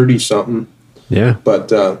 show 30-something. Yeah.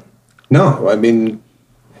 But no, I mean,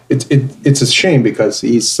 it's a shame because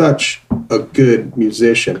he's such a good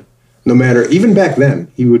musician. No matter, even back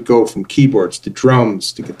then, he would go from keyboards to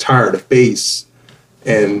drums to guitar to bass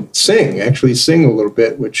and actually sing a little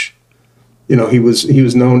bit, which, he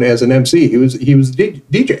was known as an MC. He was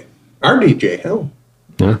DJ, our DJ, hell.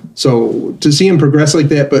 Yeah. So to see him progress like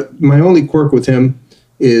that, but my only quirk with him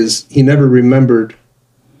is he never remembered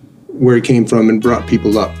where he came from and brought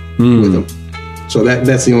people up with him. So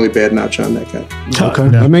that's the only bad notch on that guy. Okay.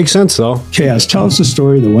 That makes sense, though. Chaos, tell us the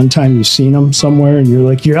story the one time you seen him somewhere and you're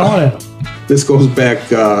like, you're yelling at him. This goes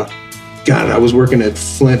back, I was working at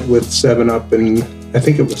Flint with 7-Up, and I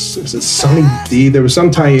think it was Sonny D. There was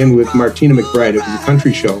some tie-in with Martina McBride. It was a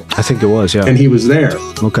country show. I think it was, yeah. And he was there.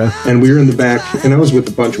 Okay. And we were in the back, and I was with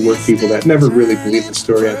a bunch of work people that never really believed the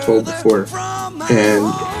story I told before. And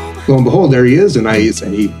lo and behold, there he is, and I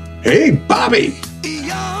say, "Hey, Bobby."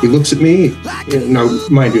 He looks at me. Now,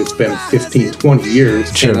 mind you, it's been 15, 20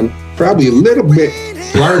 years, Sure. and I'm probably a little bit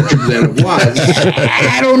larger than it was.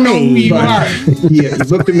 I don't know who you are. He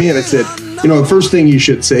looked at me and I said, the first thing you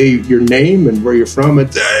should say your name and where you're from.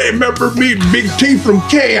 It's, hey, remember me, Big T from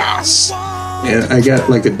Chaos. And I got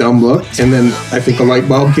like a dumb look, and then I think a light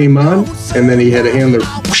bulb came on, and then he had a handler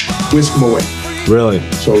whisk him away. Really?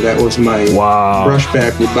 So that was my brush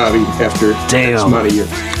back with Bobby after X amount of years.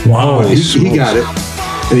 Wow. He got it.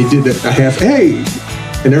 And he did that a half, hey,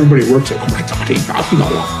 and everybody works like, oh my God, he got no.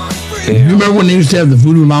 You remember when they used to have the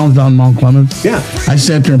Voodoo Lounge down in Mount Clemens? Yeah. I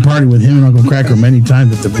sat there and partied with him and Uncle Cracker many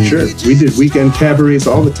times at the Voodoo. Sure. We did weekend cabarets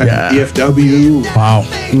all the time. Yeah. DFW. Wow.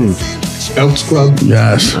 Elks Club.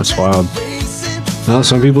 Yes. That's wild. Well,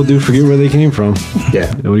 some people do forget where they came from.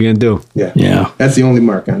 Yeah. What are you going to do? Yeah. Yeah. That's the only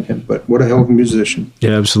mark on him. But what a hell of a musician.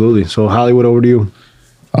 Yeah, absolutely. So, Hollywood, over to you.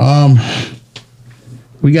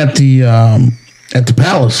 We got the, at the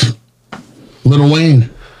Palace, Lil Wayne,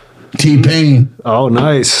 T-Pain. Oh,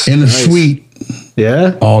 nice. In the Nice. suite.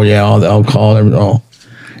 Yeah? Oh, yeah, all the alcohol, all.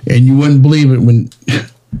 And you wouldn't believe it when,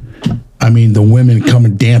 the women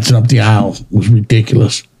coming dancing up the aisle was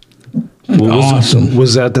ridiculous. Awesome.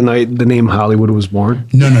 Was that the night the name Hollywood was born?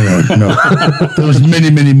 No. That was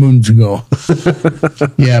many moons ago.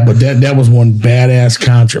 Yeah, but that was one badass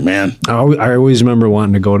concert, man. I always remember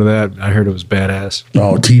wanting to go to that. I heard it was badass.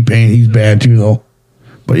 Oh, T-Pain, he's bad too, though.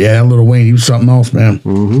 But yeah, Lil Wayne, he was something else, man.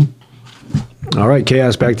 Mm-hmm. All right,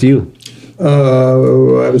 Chaos, back to you.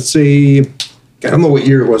 I would say, I don't know what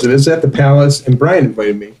year it was. It was at the Palace, and Brian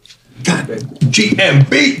invited me. God,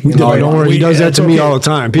 GMB. No, don't worry. He does that to me all the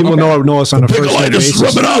time. People know us on a first name basis.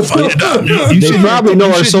 Rub it off. They probably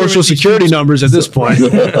know our social security numbers at this point.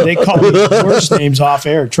 They call me worst names off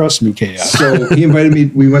air. Trust me, Chaos. So he invited me.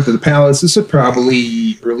 We went to the Palace. This is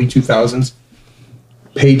probably early 2000s.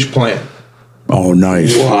 Page Plant. Oh,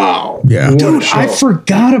 nice. Wow. Yeah. Dude, I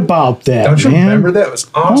forgot about that, Don't you man. remember that? It was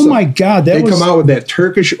awesome. Oh, my God. They come out with that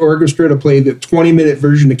Turkish orchestra to play the 20-minute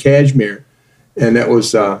version of Kashmir. And that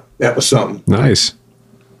was something. Nice.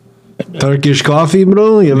 Turkish coffee,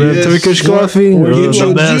 bro? You ever had Turkish coffee? Were you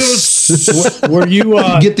the best. Were you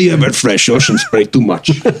Get the Everfresh Ocean Spray too much.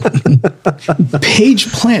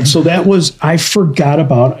 Page Plant? So that was, I forgot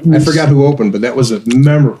about. I forgot who opened, but that was a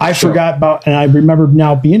memorable show. Forgot about, and I remember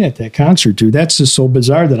now being at that concert, dude. That's just so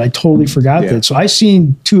bizarre that I totally forgot that. So I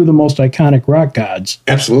seen two of the most iconic rock gods.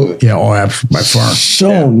 Absolutely. Yeah, by far.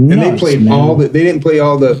 So nuts, and they played man. they didn't play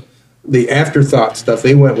all the afterthought stuff.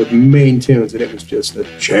 They went with main tunes, and it was just a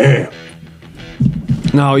jam.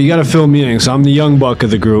 No, you got to fill me in. So I'm the young buck of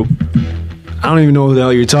the group. I don't even know who the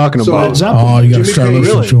hell you're talking So, about. Led Zeppelin. Oh, you got to Jimmy start Page.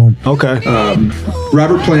 listening to him. Okay.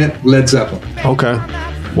 Robert Plant, Led Zeppelin. Okay.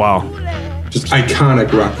 Wow. Just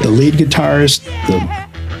iconic rock. The lead guitarist,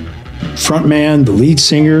 the front man, the lead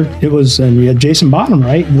singer. It was, and we had Jason Bonham,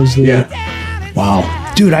 right? Was the wow.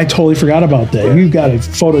 Dude, I totally forgot about that. You've got a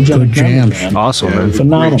photogenic jam. man. Awesome, man.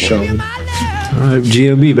 Phenomenal. Great show. All right,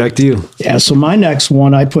 GMB, back to you. Yeah, so my next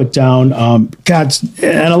one I put down, God,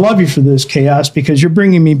 and I love you for this, Chaos, because you're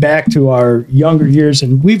bringing me back to our younger years,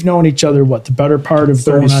 and we've known each other, the better part of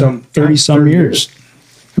 30-some years.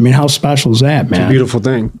 I mean, how special is that, man? It's a beautiful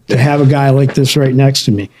thing. To have a guy like this right next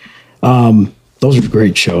to me. Those are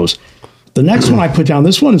great shows. The next one I put down,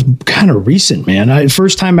 this one is kind of recent, man.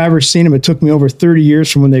 First time I ever seen them, it took me over 30 years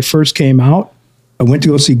from when they first came out. I went to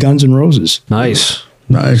go see Guns N' Roses. Nice.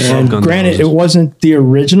 And granted, it wasn't the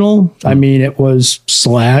original. I mean, it was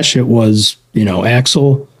Slash, it was,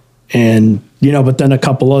 Axl, and, but then a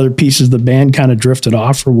couple other pieces of the band kind of drifted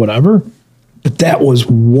off or whatever. But that was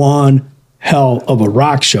one hell of a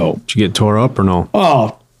rock show. Did you get tore up or no?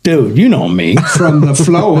 Oh, dude, you know me. From the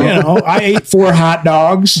flow. I ate 4 hot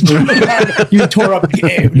dogs. You tore up.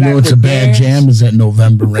 It's a bad jam is that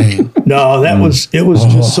November Rain. No, it was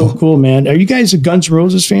just so cool, man. Are you guys a Guns N'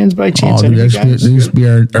 Roses fans by chance? Dude, they used to be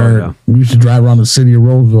we used to drive around the city of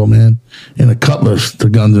Roseville, man, in a Cutlass to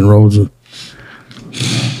Guns N' Roses.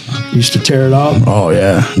 Used to tear it up. Oh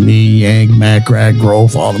yeah, me, Yank, Mac, Rag,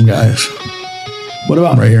 Growth, all them guys. What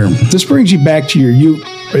about right here? This brings you back to your youth,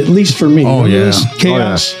 at least for me. Oh yeah,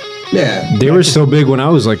 Chaos. Yeah, they were so big when I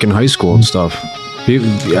was like in high school and stuff.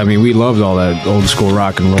 I mean, we loved all that old school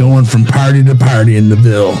rock and roll. Going from party to party in the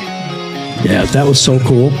Ville. Yeah, that was so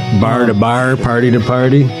cool. Bar to bar, party to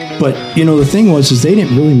party. But the thing was they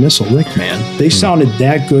didn't really miss a lick, man. They sounded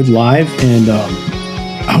that good live, and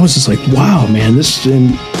I was just like, wow, man. This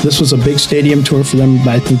was a big stadium tour for them.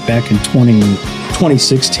 I think back in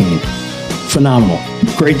 2016. Phenomenal,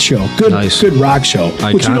 great show, good rock show,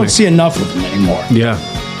 Iconic. Which you don't see enough of them anymore. Yeah.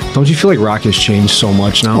 Don't you feel like rock has changed so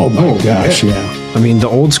much now? Oh my gosh, yeah. I mean, the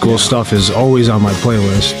old school stuff is always on my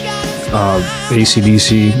playlist.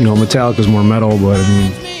 AC/DC, Metallica's more metal, but I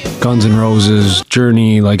mean, Guns N' Roses,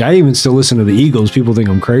 Journey. Like, I even still listen to the Eagles. People think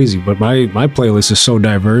I'm crazy, but my playlist is so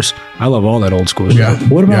diverse. I love all that old school stuff.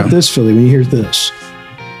 What about this, Philly? When you hear this,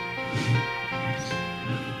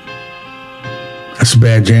 that's a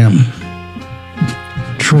bad jam.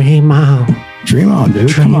 Dream on,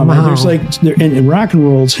 dude. Come on, man. There's in rock and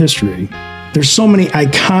roll's history, there's so many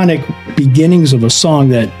iconic beginnings of a song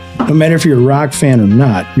that no matter if you're a rock fan or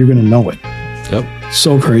not, you're going to know it. Yep.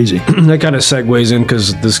 So crazy. That kind of segues in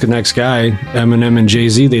because this next guy, Eminem and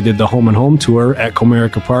Jay-Z, they did the Home and Home tour at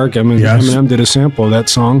Comerica Park. Eminem did a sample of that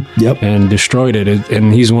song and destroyed it.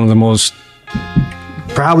 And he's one of the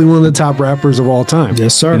probably one of the top rappers of all time.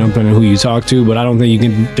 Yes, sir. Depending on who you talk to, but I don't think you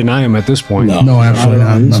can deny him at this point. No, absolutely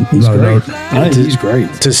not. He's great. He's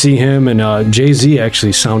great. To see him and Jay-Z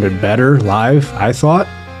actually sounded better live, I thought.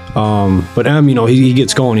 But M, he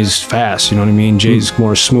gets going. He's fast. You know what I mean? Jay's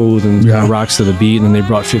more smooth and rocks to the beat. And then they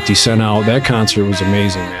brought 50 Cent out. That concert was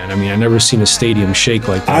amazing, man. I mean, I never seen a stadium shake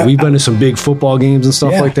like that. We've been to some big football games and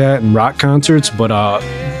stuff like that and rock concerts, but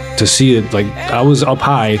to see it, like I was up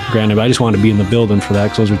high, granted, but I just wanted to be in the building for that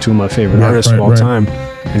because those are two of my favorite artists of all time.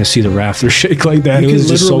 And to see the rafters shake like that, it was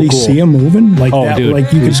just so cool. You could literally see them moving like that. Dude,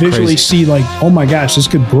 like you could visually see, like, oh my gosh, this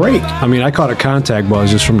could break. I mean, I caught a contact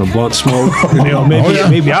buzz just from the blunt smoke. You know,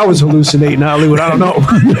 maybe I was hallucinating Hollywood. I don't know.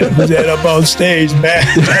 Was that up on stage, man?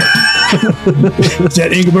 Is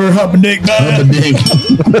that Ingber Humperdinck?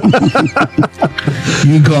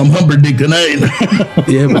 You can call him Humperdinck tonight.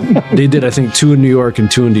 Yeah, but they did, I think, 2 in New York and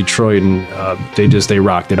 2 in Detroit, and they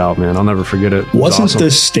rocked it out, man. I'll never forget it. Wasn't awesome. The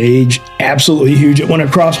stage absolutely huge? It went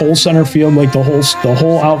across whole center field, like the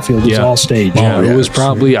whole outfield was all stage. Yeah, it was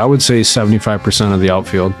probably, I would say, 75% of the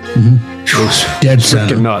outfield. Mm-hmm. It was dead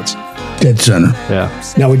center. Nuts. Dead center. Yeah.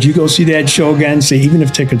 Now, would you go see that show again? Say, even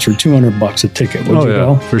if tickets were $200 a ticket, would you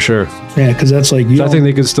go? For sure. Yeah, because that's like I think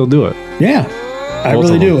they could still do it. Yeah, I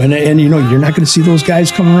really do. And you know, you're not going to see those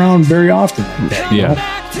guys come around very often like that. Yeah.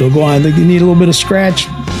 They'll go on. They need a little bit of scratch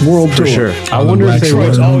world for tour. Sure. I wonder if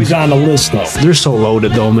Detroit's always on the list though. They're so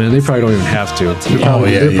loaded though, man. They probably don't even have to.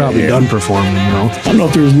 They're probably done performing. You know. I don't know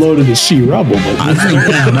if they're as loaded as C Rebel, but I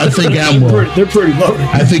think they're pretty loaded.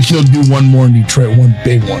 I think he'll do one more in Detroit, one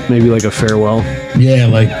big one. Maybe like a farewell. Yeah,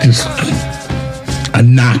 like just a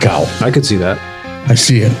knockout. I could see that. I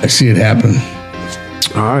see it happen.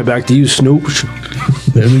 All right, back to you, Snoop.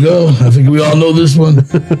 There we go. I think we all know this one.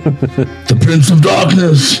 The Prince of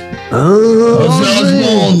Darkness.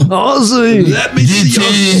 Ozzy. Let me see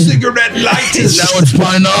your cigarette lighters. Now it's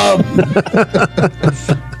fine up.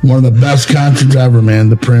 One of the best concerts ever, man.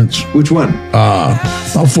 The Prince. Which one?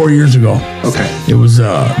 About 4 years ago. Okay. It was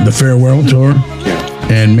the farewell tour.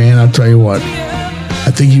 Yeah. And man, I'll tell you what.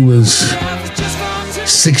 I think he was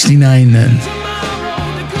 69 then.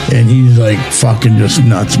 And he's like fucking just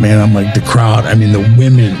nuts, man. I'm like the crowd. I mean, the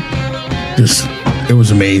women, just it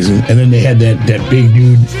was amazing. And then they had that big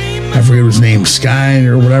dude, I forget his name, Sky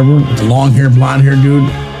or whatever, the long hair, blonde hair dude.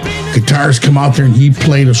 Guitars come out there and he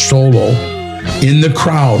played a solo in the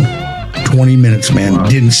crowd, 20 minutes, man. Wow.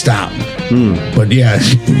 Didn't stop. But yeah,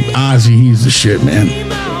 Ozzy, he's the shit, man.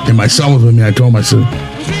 And my son was with me. I told him, I said,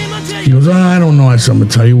 he goes, I don't know. I said, I'm going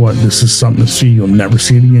to tell you what, this is something to see. You'll never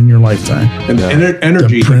see it again in your lifetime. And the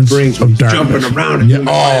energy he brings when he's jumping around. Yeah.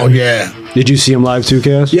 Oh, yeah. Did you see him live too,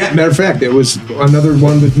 Cass? Yeah, matter of fact, it was another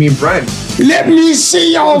one with me and Brian. Let me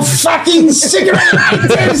see your fucking cigarette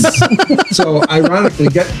lighters. So, ironically,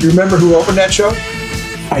 you remember who opened that show?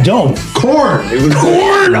 I don't. Korn. It was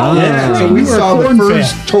Korn. Yeah. So we saw the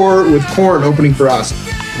first tour with Korn opening for us.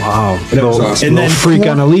 Wow. That was awesome. And then Freak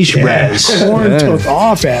on a Leash, Raz. Korn took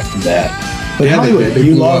off after that. But Hollywood,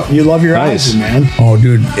 you love your eyes, man. Oh,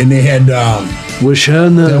 dude. And they had that one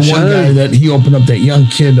guy that he opened up, that young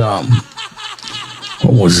kid.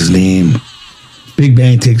 What was his name? Big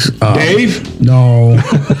Bang takes Dave? No.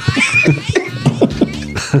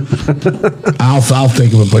 I'll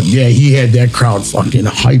think of it, but yeah, he had that crowd fucking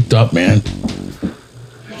hyped up, man.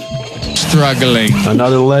 Struggling.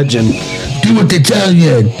 Another legend. Do what they tell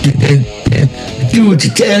you. Do what you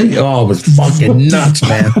tell you. Oh, it was fucking nuts,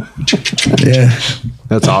 man. Yeah.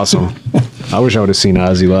 That's awesome. I wish I would have seen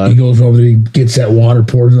Ozzy live. He goes over there, he gets that water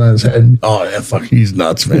poured on his head. Oh, yeah, fuck, he's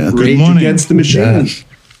nuts, man. Rage Against the Machine.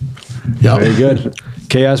 Yeah. Very good.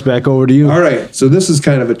 Chaos, back over to you. All right. So this is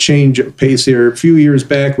kind of a change of pace here. A few years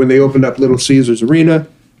back when they opened up Little Caesars Arena,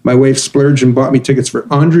 my wife splurged and bought me tickets for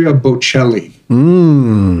Andrea Bocelli.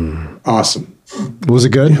 Awesome. Was it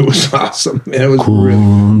good? It was awesome. And it was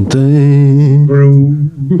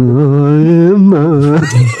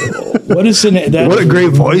What is the name? What a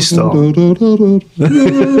great voice, though.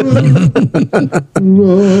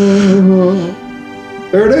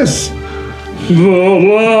 There it is.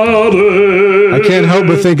 I can't help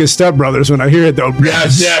but think of Step Brothers when I hear it, though.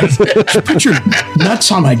 Yes. Put your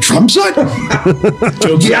nuts on my drum set?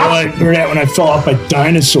 Jokes heard that when I fell off my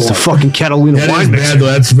dinosaur. It's a fucking Catalina That wine is mixer. bad, though.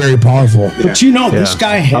 That's very powerful. But you know, this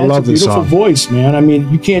guy has a beautiful voice, man. I mean,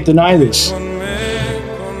 you can't deny this.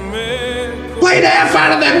 Play the F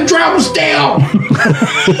out of them drums, Dale.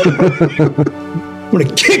 I'm going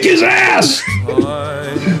to kick his ass.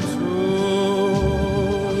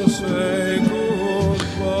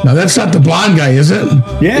 Now, that's not the blonde guy, is it?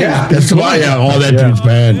 Yeah. That's the blonde. Yeah, oh, that dude's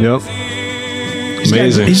bad. Yep.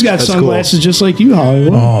 Amazing. He's got That's sunglasses just like you,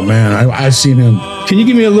 Hollywood. Oh, man. I've seen him. Can you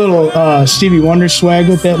give me a little Stevie Wonder swag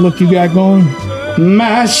with that look you got going?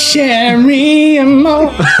 My Sherry and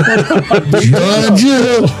more.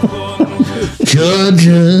 Georgia.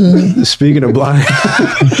 Georgia. Speaking of blind,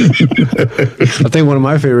 I think one of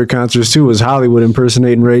my favorite concerts too was Hollywood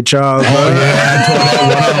impersonating Ray Charles. Oh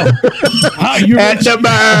yeah, At the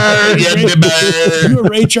bar. You a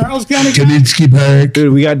Ray Charles kind of guy? Kanitsky Park.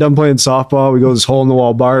 Dude, we got done playing softball. We go to this hole in the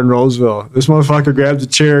wall bar in Roseville. This motherfucker grabs a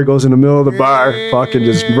chair, goes in the middle of the bar, fucking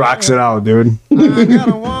just rocks it out, dude.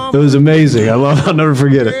 It was amazing. I'll never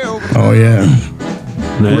forget it. Oh yeah.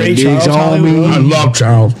 Ray Charles, I love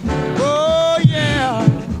Charles.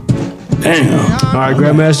 Damn. All right,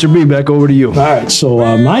 Grandmaster B, back over to you. All right, so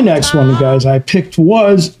my next one, guys, I picked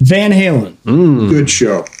was Van Halen. Good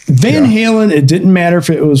show. Van Halen, it didn't matter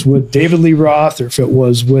if it was with David Lee Roth or if it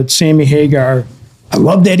was with Sammy Hagar. I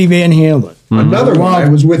loved Eddie Van Halen. Another one. I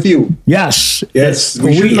was with you. Yes. Yes.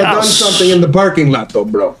 We should have done something in the parking lot, though,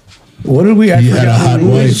 bro. What did we? I You had a hot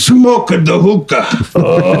wife. Smoke the hookah.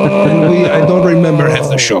 I don't remember half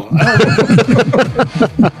the show.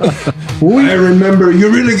 I remember you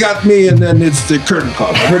really got me, and then it's the curtain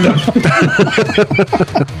call. We're done.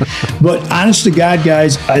 But honest to God,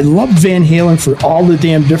 guys, I loved Van Halen for all the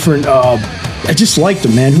damn different. I just liked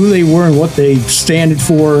them, man. Who they were and what they standed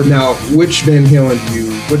for. Now, which Van Halen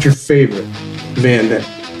what's your favorite Van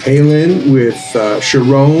Halen with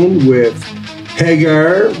Sharon, with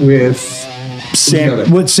Hagar, with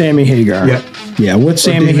Sammy Hagar? Yeah, with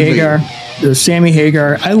Sammy Hagar. Sammy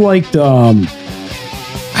Hagar. I liked.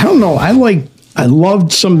 I don't know. I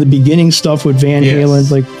loved some of the beginning stuff with Van Halen,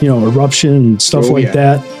 like Eruption and stuff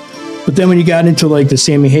that. But then when you got into like the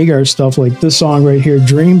Sammy Hagar stuff, like this song right here,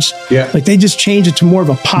 Dreams, like they just changed it to more of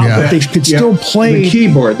a pop, but they could still play the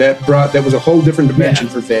keyboard. That was a whole different dimension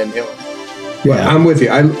for Van Halen. But I'm with you.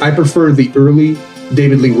 I prefer the early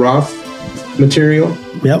David Lee Roth material.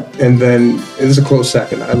 Yep. And then it is a close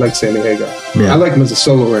second. I like Sammy Hagar. I like him as a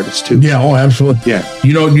solo artist too. Yeah, oh, absolutely. Yeah.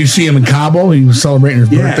 You see him in Cabo? He was celebrating his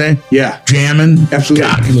birthday. Yeah. Jamming. Absolutely.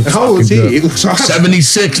 God, he looks How old is he? good. He looks awesome.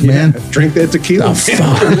 76, man. Drink that tequila.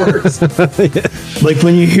 Like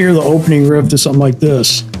when you hear the opening riff to something like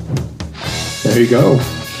this. There you go.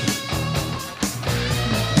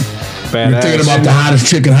 Badass. You're thinking about the hottest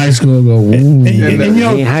chick in high school. And go, ooh. And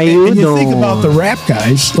how you and you doing? think about the rap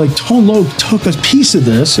guys, like Tone Loc took a piece of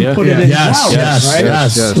this and put it in Wild, right?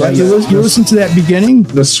 Right? You listen to that beginning.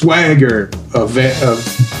 The swagger of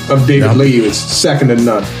David Lee was second to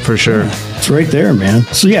none. For sure. It's right there, man.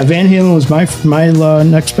 So yeah, Van Halen was my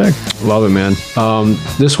next pick. Love it, man.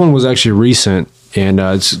 This one was actually recent, and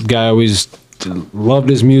this guy always loved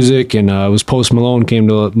his music, and it was Post Malone came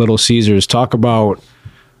to Little Caesars. Talk about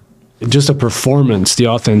just a performance, the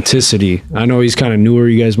authenticity. I know he's kind of newer.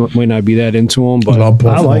 You guys might not be that into him, but I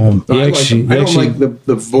like him. I don't like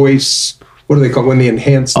the voice. What do they call it when they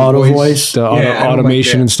enhance the voice? The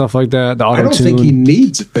automation and stuff like that. The I don't think he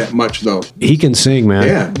needs it that much though. He can sing, man.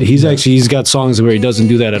 Yeah. He's got songs where he doesn't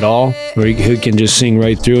do that at all, where he can just sing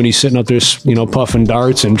right through, and he's sitting up there, puffing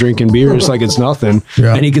darts and drinking beers like it's nothing,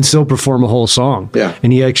 and he can still perform a whole song. Yeah.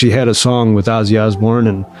 And he actually had a song with Ozzy Osbourne,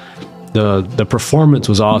 and the performance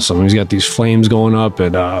was awesome. He's got these flames going up,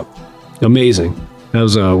 and amazing. That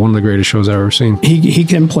was one of the greatest shows I've ever seen. He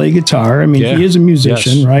can play guitar. I mean, he is a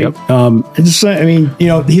musician, right? Yep.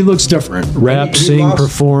 He looks different. Rap, sing,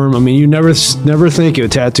 perform. I mean, you never think of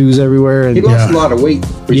tattoos everywhere. And he lost a lot of weight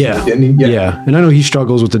recently, didn't he? Yeah. And I know he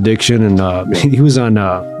struggles with addiction, and he was on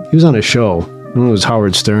a show. I don't know, it was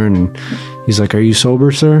Howard Stern, and he's like, "Are you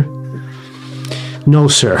sober, sir?" No,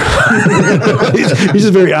 sir. he's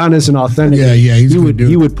just very honest and authentic. Yeah,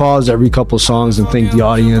 He would pause every couple of songs and thank the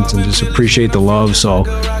audience and just appreciate the love. So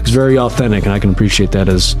he's very authentic, and I can appreciate that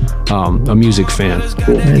as a music fan.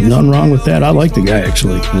 Ain't nothing wrong with that. I like the guy,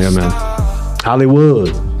 actually. Yeah, man.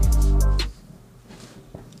 Hollywood.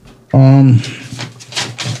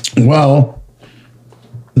 Well,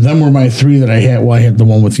 them were my three that I had. Well, I had the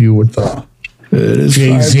one with you with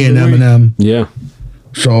Jay-Z and Eminem. Yeah.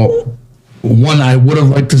 So one I would have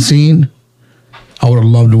liked to seen. I would have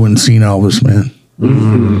loved to went and seen Elvis, man.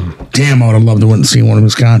 Mm-hmm. Damn, I would have loved to went and seen one of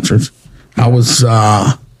his concerts. I was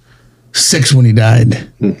 6 when he died.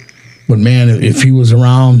 But man, if he was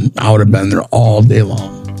around, I would have been there all day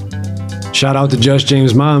long. Shout out to Just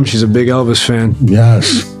James' mom. She's a big Elvis fan.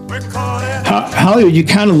 Yes. Hollywood, you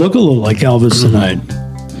kind of look a little like Elvis tonight.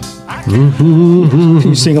 Can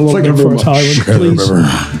you sing a little bit for us, Hollywood, please?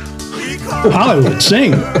 Hollywood,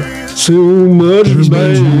 sing. Too much,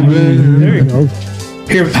 baby. There you go.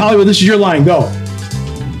 Here, Hollywood, this is your line. Go.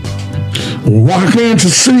 Why can't you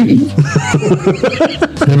see?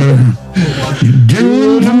 You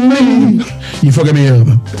do to me. You fucking me up.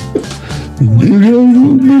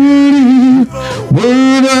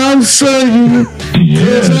 What I'm saying,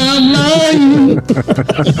 yes, I'm lying.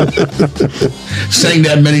 Sang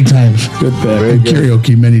that many times. Good bet.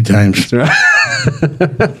 Karaoke many times.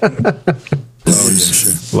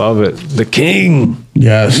 Love it. The King.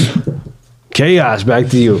 Yes. Chaos, back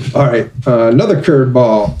to you. All right, another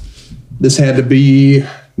curveball. This had to be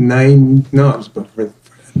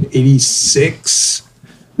 86.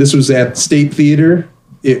 This was at State Theater.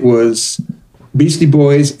 It was Beastie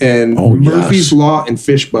Boys and Murphy's Law and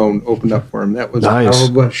Fishbone opened up for him. That was nice. a hell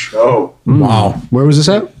of a show. Wow. Where was this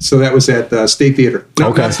at? So that was at State Theater. No,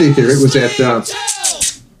 Okay. not State Theater. It was at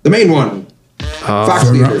the main one,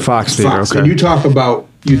 Fox Theater. Fox Theater. Okay. And you talk about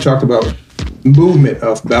movement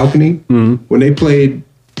of balcony when they played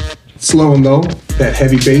Slow and Low, that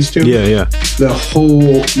heavy bass tune. Yeah. The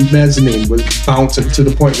whole mezzanine was bouncing to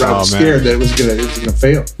the point where I was scared that it was gonna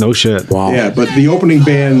fail. No shit. Wow. Yeah, but the opening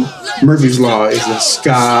band, Murphy's Law, is a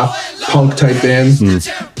ska punk type band.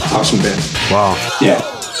 Awesome band. Wow. Yeah.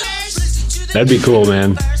 That'd be cool,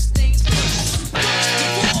 man.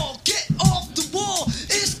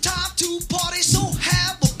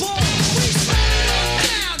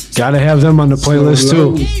 Gotta have them on the playlist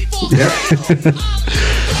too. Yep.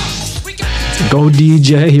 Go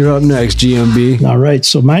DJ. You're up next, GMB. All right.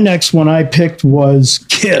 So my next one I picked was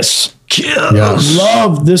Kiss. Yes.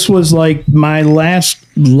 Love. This was like my last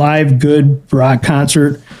live good rock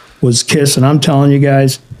concert was Kiss, and I'm telling you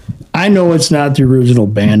guys, I know it's not the original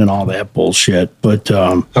band and all that bullshit, but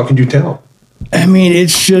how can you tell? I mean,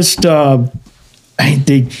 it's just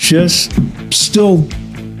they just still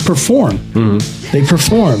perform. They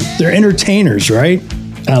perform. They're entertainers, right?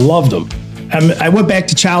 And I loved them. I went back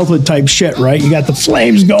to childhood type shit, right? You got the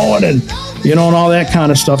flames going and and all that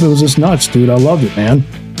kind of stuff. It was just nuts, dude. I loved it, man.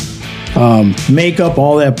 Makeup,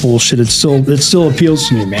 all that bullshit. It still appeals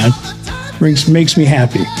to me, man. Makes me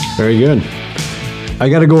happy. Very good. I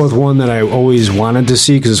got to go with one that I always wanted to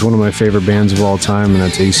see because it's one of my favorite bands of all time, and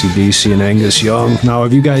that's AC/DC and Angus Young. Now,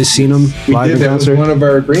 have you guys seen them live in That concert? was one of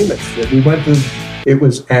our agreements. That we went to. It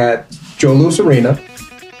was at Joe Louis Arena.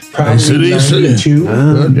 Probably 92.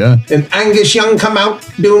 Yeah. And Angus Young come out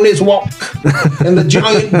doing his walk, and the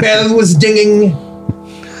giant bell was dinging.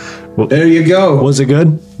 Well, there you go. Was it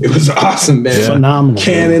good? It was awesome, man. Yeah. Phenomenal.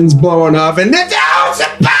 Cannons blowing off, and the house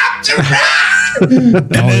about to run. And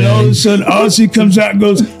then all of a sudden, Ozzy comes out and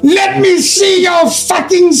goes, "Let me see your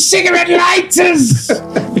fucking cigarette lighters."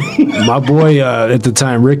 My boy at the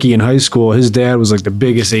time, Ricky, in high school, his dad was like the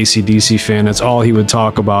biggest AC/DC fan. That's all he would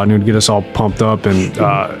talk about, and he would get us all pumped up. And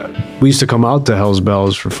we used to come out to Hell's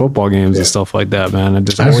Bells for football games and stuff like that, man. I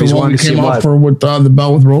just That's always the one wanted that to see came him out live. for with the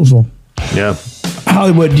bell with Roswell. Yeah.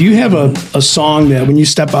 Hollywood, do you have a song that when you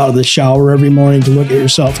step out of the shower every morning to look at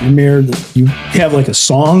yourself in the mirror, that you have like a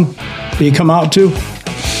song that you come out to?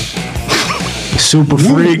 Super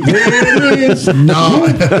freak. There it is. No.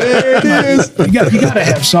 There it is. You got to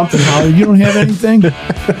have something, Hollywood. You don't have anything?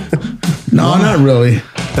 No, not really.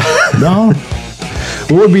 No?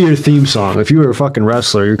 What would be your theme song? If you were a fucking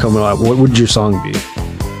wrestler, you're coming out, what would your song be?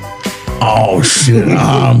 Oh shit.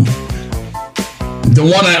 The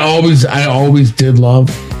one I always did love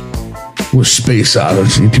was Space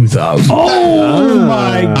Odyssey 2000. Oh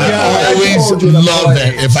my God. I always loved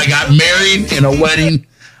that. If I got married in a wedding,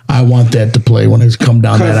 I want that to play when it's come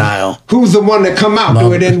down that aisle. Who's the one that come out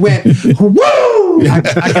to it and went, woo!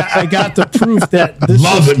 I got the proof that this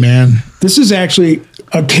Love it, man. This is actually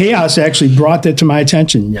Chaos actually brought that to my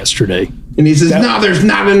attention yesterday. And he says, no, there's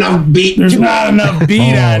not enough beat. There's not enough beat on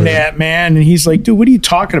yeah. that, man. And he's like, dude, what are you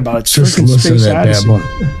talking about? It's Just freaking listen to Space that Odyssey. bad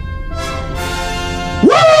boy.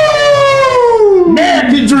 Woo!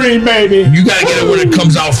 American Dream, baby. You gotta get it when it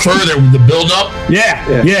comes out further with the build up. Yeah.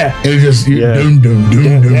 And it just doom doom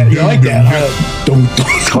doom doom. You like that? Dum, dum.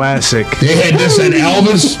 Classic. They had this at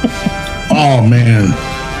Elvis. Oh man.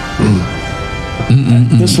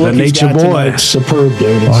 This look he's Nature got Boy. tonight's superb,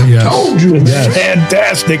 dude. Oh yes. Told you, Yes.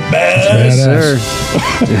 fantastic, man. Yes, sir.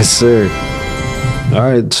 Yes, sir. All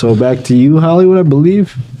right, so back to you, Hollywood, I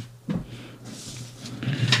believe.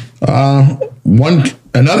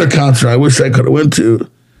 Another concert I wish I could have went to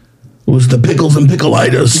was the Pickles and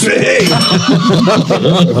Pickleitis.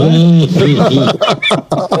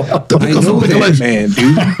 The Pickles and Pickleitis. Man,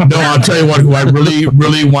 dude. No, I'll tell you what, who I really,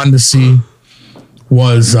 really wanted to see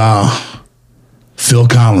was Phil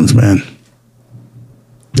Collins, man.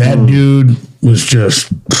 That dude was just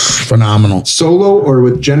phenomenal. Solo or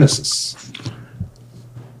with Genesis?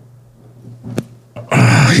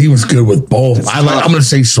 He was good with both. I'm going to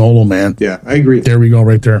say solo, man. Yeah, I agree. There we go,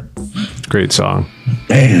 right there. Great song.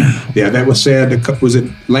 Man. Yeah, that was sad. Was it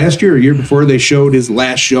last year or year before they showed his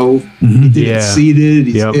last show? Mm-hmm. He didn't get seated.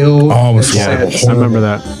 He's ill. Oh, it was That's horrible. I remember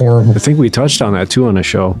that. Horrible. I think we touched on that too on the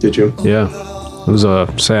show. Did you? Yeah. It was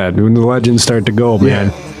sad. When the legends start to go,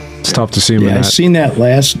 man, it's tough to see him in Yeah, I that. seen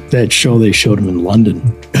that show they showed him in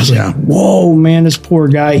London. I was like, whoa, man, this poor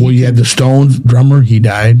guy. Well, you had the Stones drummer. He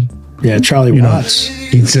died. Yeah, Charlie Watts.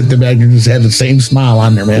 He'd sit there back and just had the same smile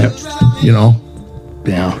on there, man. You know?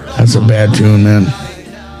 Yeah. That's a bad tune, man.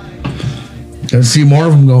 Gotta see more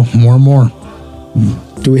of them go. More and more.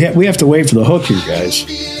 Do we have to wait for the hook here, guys?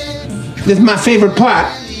 This is my favorite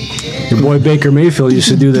part. Your boy Baker Mayfield used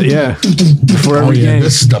to do that, yeah. Before every game.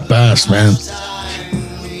 This is the best, man.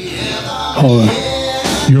 Oh,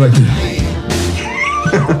 you're like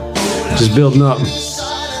just building up.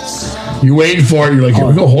 You're waiting for it. You're like, here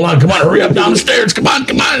we go. Hold on. Come on. Hurry up down the stairs. Come on.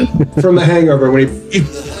 From The Hangover, when he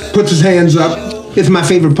puts his hands up, it's my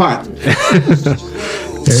favorite part.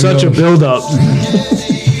 Such a build up.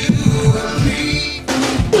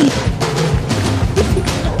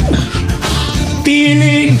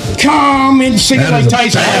 feeling calm and sing it like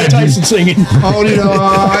Tyson. Tyson singing. Hold it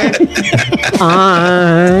on.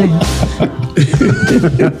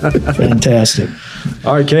 Fantastic.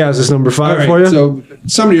 All right, Chaos is number 5 for you. So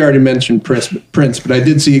somebody already mentioned Prince, but I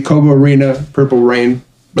did see Cobo Arena, Purple Rain.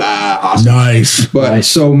 Blah, awesome. Nice. But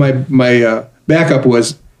so my backup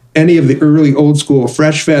was any of the early old school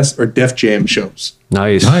Fresh Fest or Def Jam shows.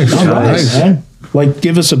 Nice. Man. Like,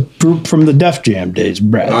 give us a group from the Def Jam days,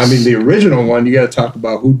 Brad. I mean, the original one, you got to talk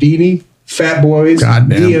about Houdini, Fat Boys,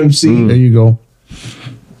 Goddamn. DMC. There you go.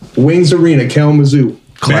 Wings Arena, Kalamazoo.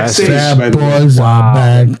 Classic. Backstage, by the way. Boys are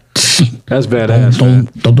back. That's badass, man.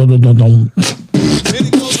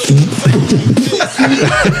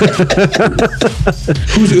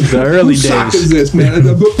 The early Whose sock days. is this, man?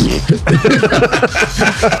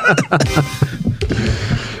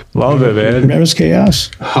 Love it, man. Remember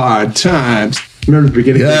Chaos? Hard times. Remember the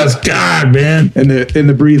beginning? Yes, God, man. And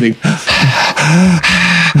the breathing.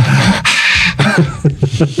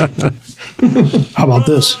 How about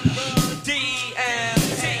this?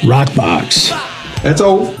 Rockbox. That's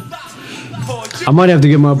old. I might have to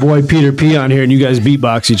get my boy Peter P on here and you guys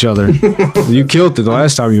beatbox each other. You killed it the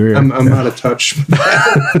last time you were here. I'm out of touch.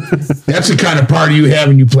 That's the kind of party you have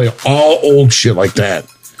when you play all old shit like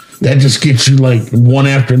that. That just gets you like one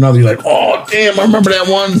after another. You're like, oh, damn, I remember that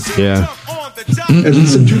one. Yeah. And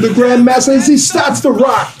listen to the Grandmaster as he starts to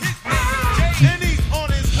rock.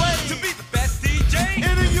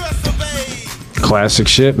 Classic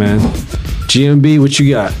shit, man. GMB, what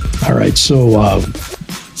you got? All right, so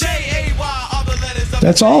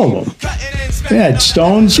that's all of them. Yeah,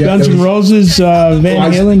 Stones, Guns N' Roses, Van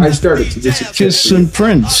Halen. I started to get Kiss and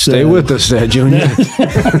Prince. Stay with us there, Junior.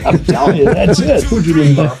 I'm telling you, that's it. Who'd you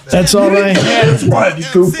leave off? That's all I had. That's right, you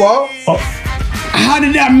goofball. How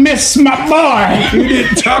did I miss my boy? You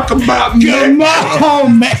didn't talk about me. Come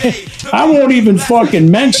on, man. I won't even fucking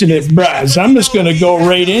mention it, Braz. I'm just going to go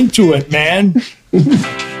right into it, man.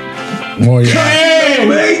 Oh, yeah.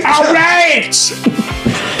 Hey, all right.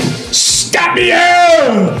 Stop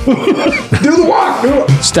here. Do the walk.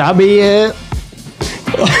 Stop it.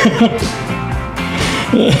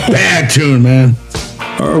 Bad tune, man.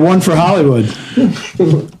 Or one for Hollywood.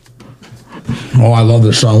 Oh, I love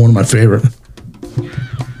this song. One of my favorite.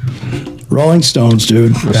 Rolling Stones,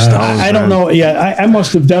 dude. I don't know. Yeah, I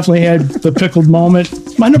must have definitely had the pickled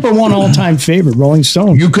moment. My number one all-time favorite, Rolling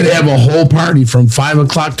Stones. You could have a whole party from 5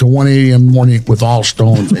 o'clock to 1 a.m. in the morning with all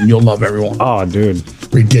Stones, and you'll love everyone. Oh, dude.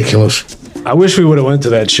 Ridiculous. I wish we would have went to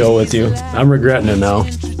that show with you. I'm regretting it now.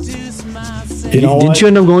 You know Didn't you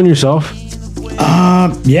end up going yourself?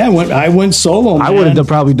 Yeah, I went solo, man. I would have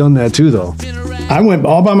probably done that too, though. I went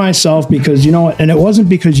all by myself because, you know, and it wasn't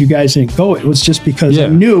because you guys didn't go. It was just because I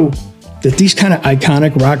knew that these kind of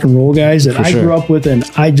iconic rock and roll guys that I grew up with and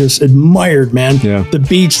I just admired, man. Yeah. The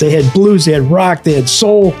beats, they had blues, they had rock, they had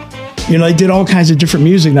soul. You know, they did all kinds of different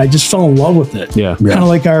music and I just fell in love with it. Yeah. Kind of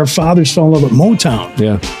like our fathers fell in love with Motown.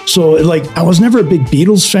 Yeah. So, like, I was never a big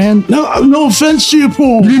Beatles fan. No offense to you,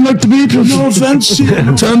 Paul. You didn't like the Beatles? No offense to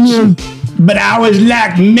you. But I was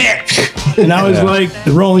like Mick. And I was like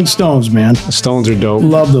the Rolling Stones, man. The Stones are dope.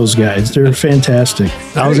 Love those guys. They're fantastic.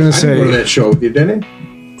 I was going to I didn't go to say, that show with you, didn't I?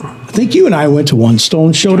 I think you and I went to one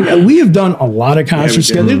Stone show together. We have done a lot of concerts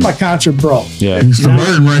together. This is my concert bro. Yeah, Mr.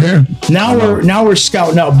 Burton right here. Now we're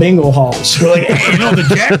scouting out bingo halls. We're like, hey, you know the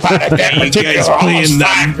jackpot at that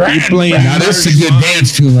particular Now this is a good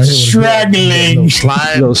dance tune right here. Struggling.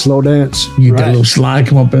 Little slow dance. You get that little slide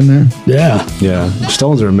come up in there. Yeah. Yeah.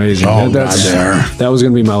 Stones are amazing. Oh, that was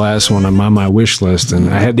going to be my last one on my wish list. And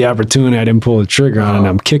I had the opportunity. I didn't pull the trigger on it. And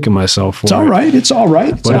I'm kicking myself for it. It's all right. It's all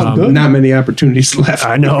right. It's all good. Not many opportunities left.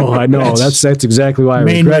 I know. That's exactly why I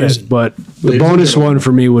regret it. But the bonus one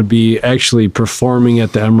for me would be actually performing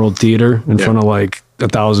at the Emerald Theater in front of like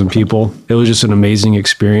 1,000 people. It was just an amazing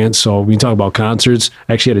experience. So when you talk about concerts,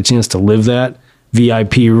 I actually had a chance to live that.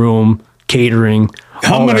 VIP room, catering.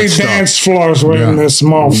 How many dance floors were in this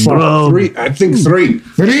motherfucker? Three. I think three.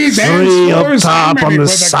 Three dance floors up top on the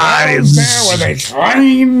sides. There were they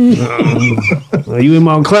clean? You in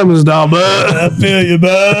Mount Clemens now, bud. I feel you,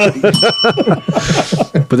 bud.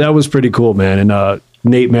 But that was pretty cool, man. And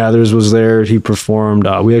Nate Mathers was there. He performed.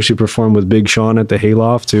 We actually performed with Big Sean at the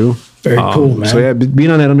Hayloft too. Very cool, man. So yeah, being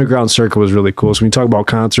on that underground circuit was really cool. So when you talk about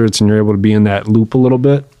concerts and you're able to be in that loop a little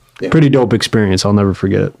bit, pretty dope experience. I'll never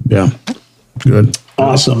forget it. Yeah. Good.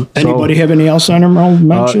 Awesome. Anybody have any else honorable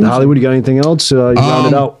mentions? Hollywood, you got anything else? You round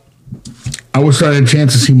it out. I wish I had a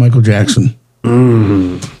chance to see Michael Jackson.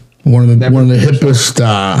 One of the hippest.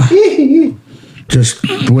 Just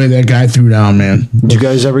the way that guy threw down, man. Did you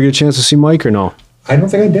guys ever get a chance to see Mike or no? I don't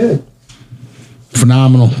think I did.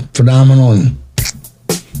 Phenomenal, and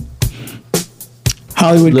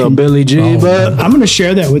Hollywood. Little Billy G, but I'm going to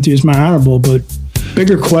share that with you as my honorable. But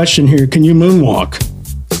bigger question here: can you moonwalk?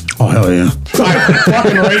 Oh hell yeah!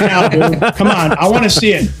 Fucking right now, dude. Come on, I want to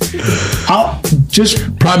see it. I'll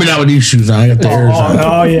just probably not with these shoes on. I got the airs on.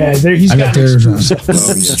 Oh yeah, I got the airs on.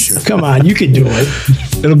 Oh yeah, sure. Come on, you can do it.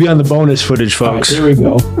 It'll be on the bonus footage, folks. Right, here we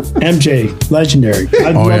go. MJ, legendary.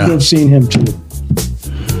 I'd love to have seen him too.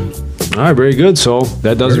 All right, very good. So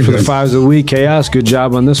that does it for the fives of the week. Chaos, good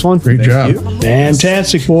job on this one. Great job.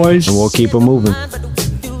 Fantastic, boys. And we'll keep them moving.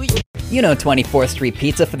 You know 24th Street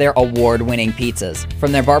Pizza for their award-winning pizzas.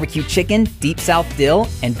 From their barbecue chicken, deep south dill,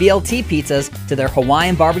 and BLT pizzas to their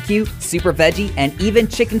Hawaiian barbecue, super veggie, and even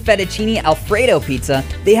chicken fettuccine Alfredo pizza,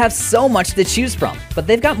 they have so much to choose from. But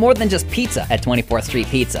they've got more than just pizza at 24th Street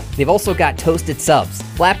Pizza. They've also got toasted subs,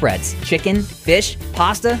 flatbreads, chicken, fish,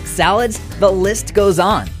 pasta, salads, the list goes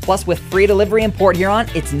on. Plus, with free delivery in Port Huron,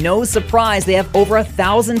 it's no surprise they have over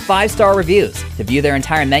 1,000 5-star reviews. To view their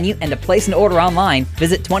entire menu and to place an order online,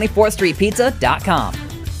 visit 24thstreetpizza.com.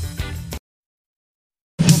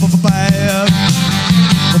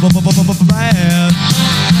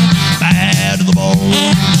 Bad to the bone.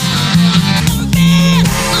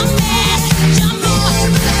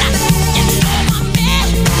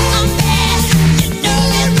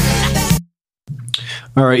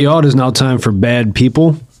 All right, y'all, it is now time for Bad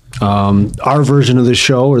People, our version of the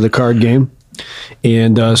show or the card game.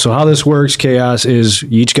 And so how this works, Chaos, is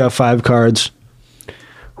you each got 5 cards.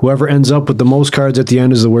 Whoever ends up with the most cards at the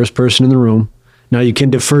end is the worst person in the room. Now, you can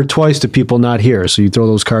defer twice to people not here, so you throw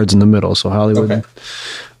those cards in the middle. So Hollywood,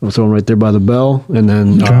 we'll throw them right there by the bell. And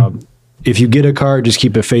then if you get a card, just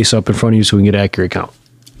keep it face up in front of you so we can get accurate count.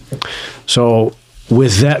 So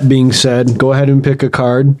with that being said, go ahead and pick a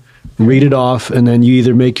card. Read it off, and then you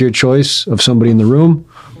either make your choice of somebody in the room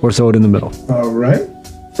or throw it in the middle. All right.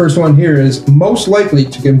 First one here is most likely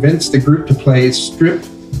to convince the group to play strip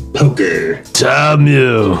poker.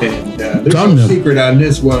 Tamu. And there's no secret on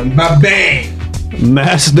this one. Bang!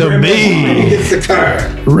 Master B gets the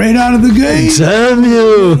card. Right out of the gate.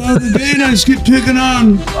 Tamu. Right out of the gate, I just get picking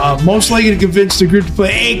on. Most likely to convince the group to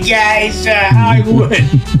play, hey guys, Hollywood,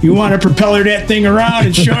 you want to propeller that thing around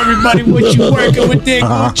and show everybody what you're working with there,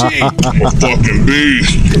 Gucci? I'm a fucking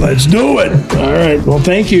beast. Let's do it. All right. Well,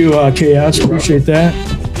 thank you, Chaos. Appreciate that.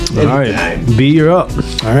 All right. B, you're up.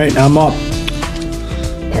 All right. I'm up.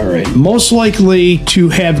 All right. Most likely to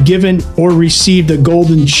have given or received a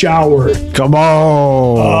golden shower. Come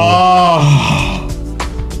on. Oh.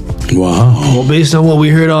 Wow. Well, based on what we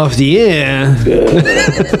heard off the air.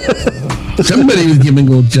 Somebody was giving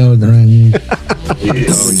gold showers around here.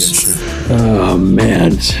 Oh,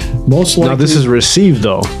 man. Most likely. Now, this is received,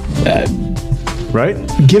 though. Right?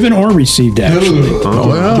 Given or received, actually.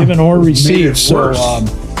 Oh, yeah. Given or received. So,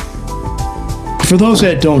 for those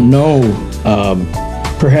that don't know,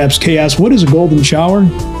 perhaps Chaos, what is a golden shower?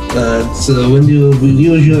 It's when you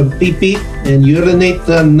use your pee-pee and urinate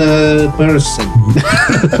on a person.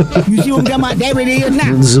 You see what my David is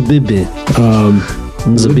now? Zabibi.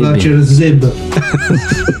 What about your zib?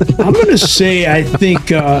 I'm going to say, I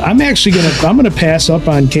think, I'm going to pass up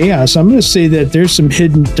on Chaos. I'm going to say that there's some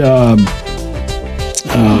hidden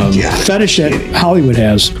fetish that Hollywood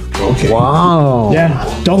has. Okay. Wow. Yeah.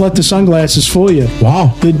 Don't let the sunglasses fool you.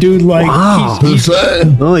 Wow. The dude like. Wow.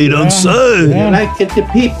 No, you don't say. Yeah. Like it the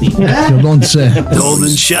pee-pee. You don't say.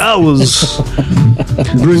 Golden showers.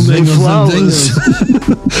 Bring me flowers.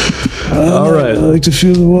 All right. I like to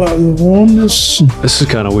feel the warmness. This is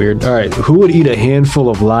kind of weird. All right. Who would eat a handful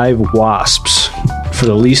of live wasps for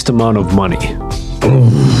the least amount of money?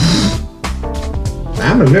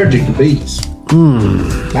 I'm allergic to bees.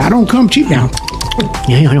 I don't come cheap now.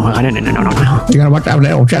 Yeah, no. You gotta watch out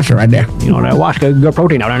that old Chester right there. You know, that wash got good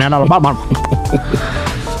protein out there.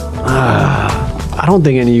 I don't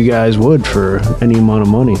think any of you guys would for any amount of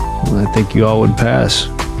money. I think you all would pass.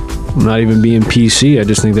 I'm not even being PC. I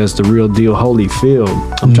just think that's the real deal Holyfield.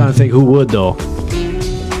 I'm trying to think who would, though.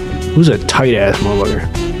 Who's a tight ass motherfucker?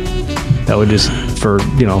 That would just, for,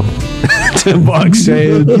 you know, $10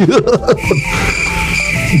 saying.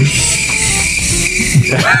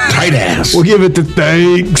 Tight ass. We'll give it to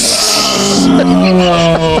Thanks.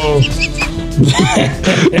 Oh.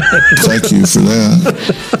 Thank you for that.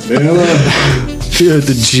 Here at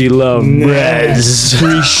the G-Love Reds.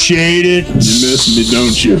 Appreciate it. You miss me,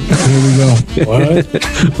 don't you? Here we go. What?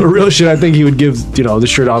 For real shit, I think he would give, you know, the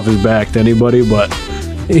shirt off his back to anybody, but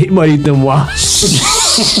he might eat them wasps.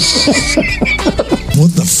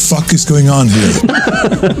 What the fuck is going on here?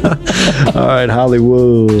 All right,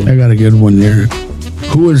 Hollywood. I got a good one here.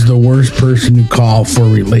 Who is the worst person to call for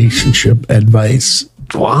relationship advice?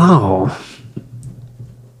 Wow.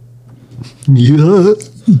 Yeah.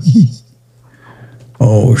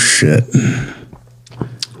 Oh, shit.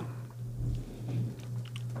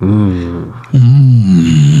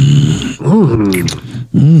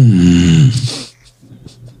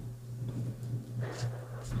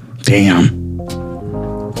 Damn.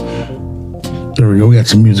 There we go. We got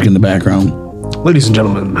some music in the background. Ladies and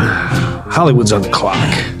gentlemen, Hollywood's on the clock.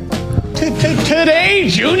 Today,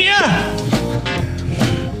 Junior.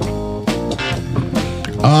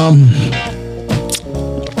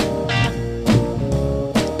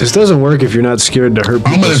 This doesn't work if you're not scared to hurt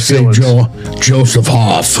people's I'm going to say feelings. Joseph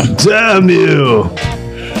Hoff. Damn you.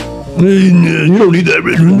 You don't need that.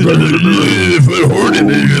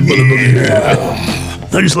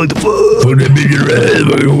 I just like the fun.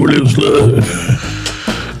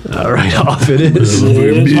 All right, off it is.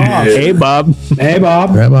 Hey, Bob. Hey, Bob.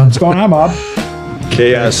 Hey, Bob. What's going on, Bob?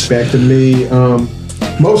 Chaos. Back to me.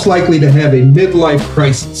 Most likely to have a midlife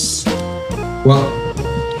crisis. Well,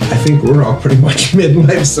 I think we're all pretty much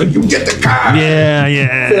midlife, so you get the car.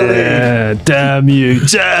 Yeah. Damn you.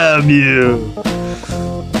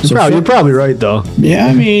 You're probably right, though. Yeah,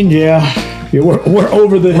 I mean, yeah, we're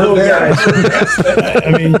over the hill, guys.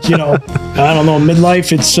 I mean, you know, I don't know,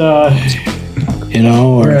 midlife. It's you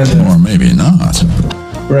know, Or maybe not.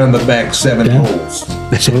 We're on the back 7 holes.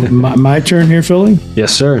 So my turn here, Philly.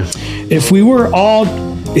 Yes, sir. If we were all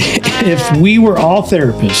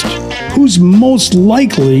therapists, who's most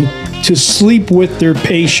likely to sleep with their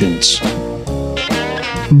patients?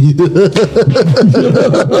 You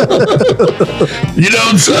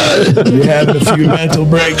don't say. You're having a few mental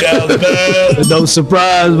breakdowns, man. No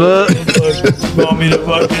surprise, bud. Call me the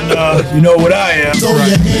fucking, you know what I am. Throw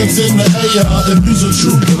your hands in the air and use a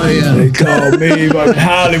true player. They call me fucking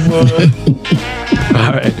Hollywood.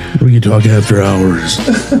 All right. We can talk after hours.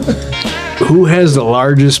 Who has the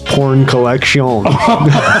largest porn collection?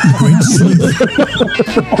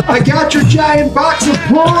 I got your giant box of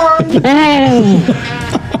porn.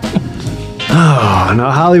 Oh, no,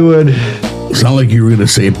 Hollywood. Sound like you were going to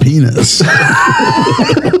say penis.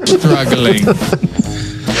 Struggling.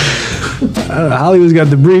 Hollywood's got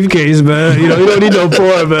the briefcase, man. You know, you don't need no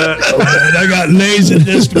porn, man. Oh, man, I got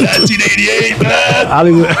Laserdisc from 1988, man.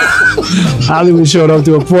 Hollywood showed up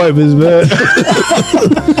to appointments, man.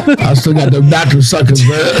 I still got them doctor suckers,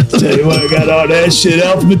 man. Tell you what, I got all that shit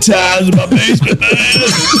alphabetized in my basement,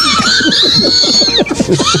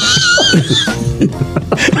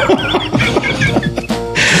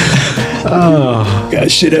 Oh,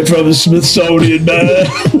 got shit in from the Smithsonian, man.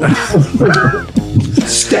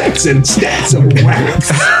 Stacks and stacks of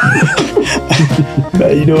wax.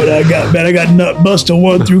 Man, you know what I got, man? I got Nutbuster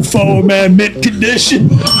 1 through 4, man, mint condition.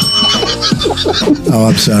 Oh,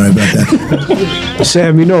 I'm sorry about that.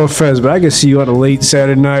 Sam, you no offense, but I can see you on a late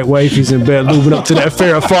Saturday night, wifey's in bed, moving up to that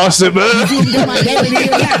Farrah Fawcett, man.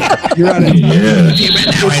 You're on a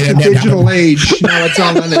digital age. Now it's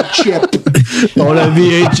all on a chip. On that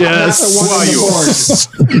VHS.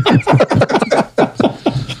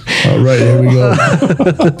 All right, here we go.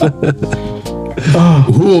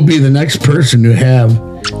 Who will be the next person to have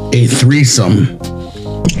a threesome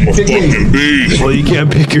I'm a fucking beast. Well, you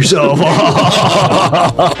can't pick yourself.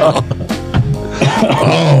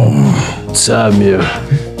 Samuel.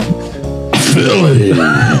 Philly. He's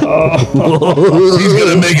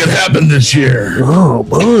gonna make it happen this year. Oh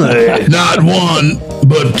boy! Not one,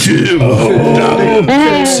 but two.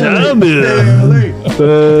 Samuel.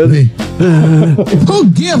 Who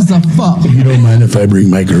gives a fuck? You don't mind if I bring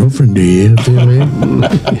my girlfriend, do you, Philly?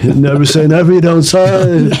 Never say never. You don't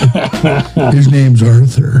say. His name's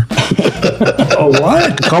Arthur. Oh,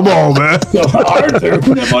 what? Come on, man. Arthur?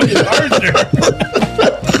 Who the fuck is Arthur?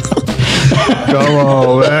 Come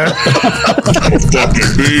on, man. I'm a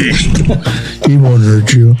fucking beast. He won't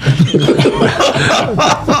hurt you.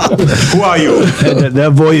 Who are you?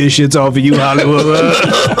 That voyage shit's off of you, Hollywood.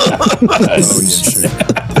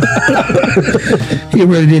 He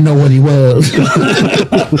really didn't know what he was.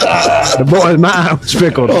 The boy, my eye was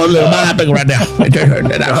pickled. Oh, look, my eye pickled right now. All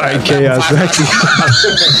right, chaos. Back to you.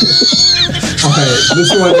 Okay,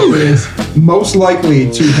 this one is most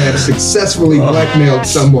likely to have successfully blackmailed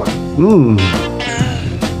someone. I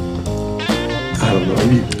don't know.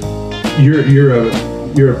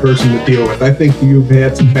 You're a person to deal with. I think you've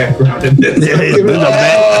had some background in this.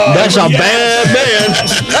 That's a bad man.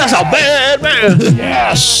 That's a bad man.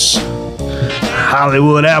 Yes.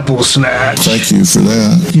 Hollywood apple snatch. Thank you for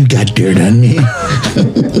that. You got dirt on me.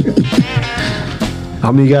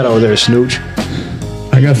 How many you got over there, Snooch?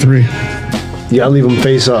 I got 3. You gotta leave them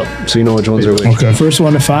face up so you know which ones are which. Okay. First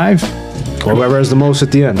one to 5. Or whoever has the most at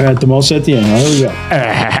the end. At the most at the end. There we go.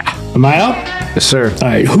 Am I up? Yes, sir. All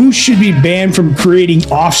right. Who should be banned from creating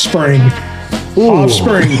offspring?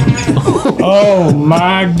 Offspring. Oh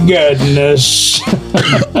my goodness.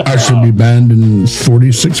 I should be banned in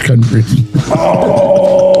 46 countries.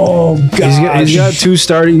 Oh God. He's got 2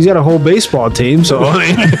 starting. He's got a whole baseball team. So I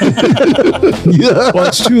mean, yeah. Well,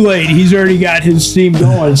 it's too late. He's already got his team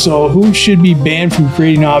going. So who should be banned from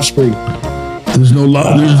creating offspring? There's no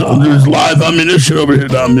there's live ammunition over here,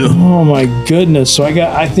 Daniel. Oh my goodness! So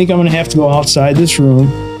I think I'm gonna have to go outside this room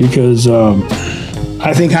because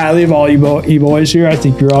I think highly of all you boys here. I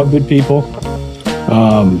think you're all good people.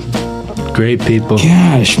 Great people.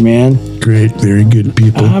 Gosh, man. Great, very good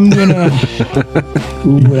people. I'm gonna.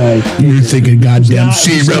 Who would I? You're thinking goddamn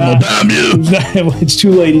sea rebel, damn you. It's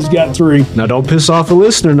too late. He's got 3. Now don't piss off a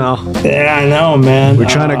listener now. Yeah, I know, man. We're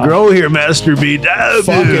trying to grow here, Master B. Damn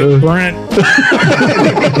fuck you. it, Brent.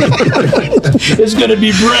 It's gonna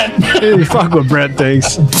be Brent. Hey, fuck what Brent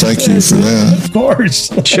thinks. Thank you for that. Of course.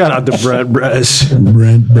 Shout out to Brent Brez.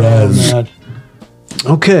 Brent Brez.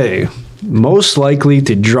 Oh, Okay. Most likely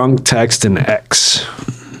to drunk text an ex.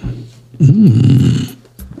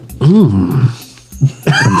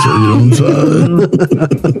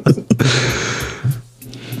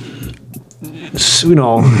 So, you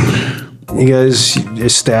know, you guys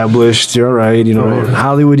established, you're all right. You know,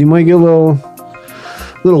 Hollywood, you might get a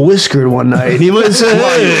little whiskered one night. You might say,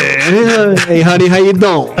 hey, honey, how you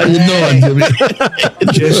doing? How you doing, Jimmy?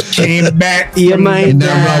 just came back. You mind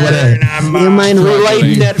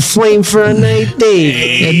relighting that flame for a night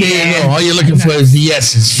day? And there you go. All you're looking for is the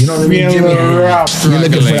yeses. You know what I mean, Jimmy? You're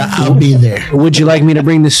looking for the I'll be there. Would you like me to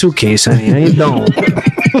bring the suitcase, honey? How you doing?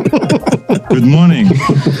 Good morning.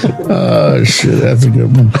 Oh, shit. That's a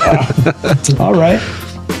good one. All right.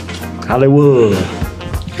 Hollywood.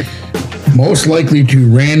 Most likely to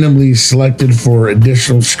randomly selected for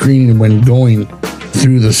additional screening when going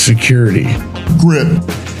through the security. Grip.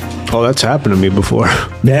 Oh, that's happened to me before.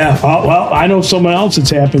 Yeah. Oh, well, I know someone else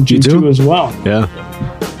it's happened to too as well. Yeah.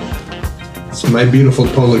 It's my beautiful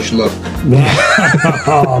Polish look.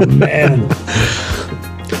 Oh, man.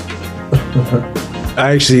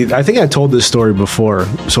 I think I told this story before.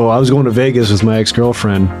 So I was going to Vegas with my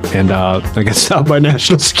ex-girlfriend, and I got stopped by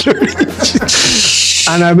National Security.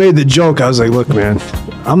 And I made the joke. I was like, look, man,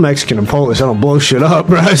 I'm Mexican and Polish. I don't blow shit up.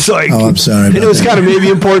 But I was like, Oh, I'm sorry. and it was kind of maybe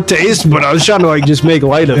in poor taste, but I was trying to like just make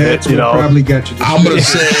light of That's it, you what know. probably got you. I'm gonna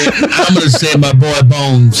say my boy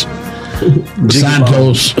Bones.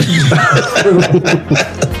 Santos.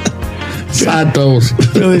 Santos.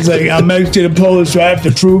 Billy's like, I'm Mexican and Polish, so I have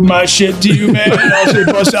to prove my shit to you, man. And also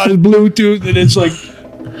he busts out his Bluetooth, and it's like,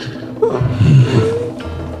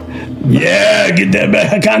 yeah, get that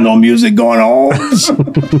back. I got no music going on.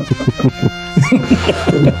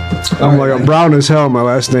 I'm like, I'm brown as hell. My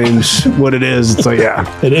last name's what it is. It's like, yeah.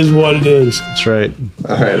 It is what it is. That's right.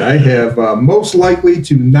 All right, I have most likely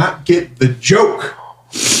to not get the joke.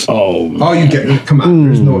 Oh, you get, come on,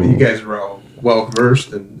 there's no, you guys are all well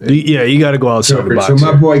versed and Yeah, you got to go outside the box. So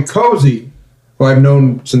my here. boy Cozy, who I've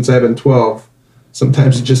known since I've been 12,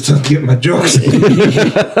 Sometimes he just doesn't get my jokes.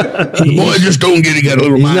 The boy just don't get it. Got a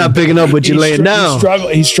little He's mind. not picking up what you're laying down.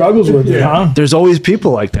 He struggles with it, huh? There's always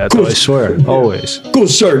people like that, though. I swear, always. Go,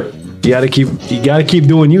 sir. You gotta keep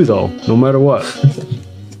doing you, though, no matter what.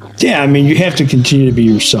 Yeah, I mean, you have to continue to be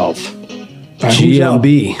yourself. Right,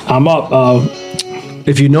 GMB. I'm up.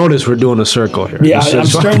 If you notice, we're doing a circle here. Yeah, I'm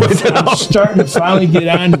starting to finally get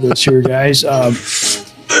onto this here, guys.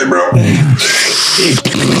 Hey, bro.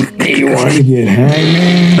 You want to get hanged,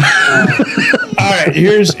 man? All right,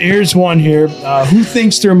 here's one here. Who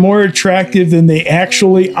thinks they're more attractive than they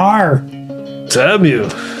actually are? Damn you.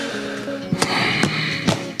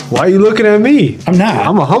 Why are you looking at me? I'm not.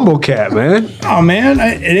 I'm a humble cat, man. Oh, man.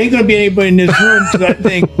 It ain't going to be anybody in this room because I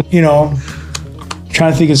think,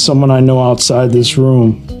 trying to think of someone I know outside this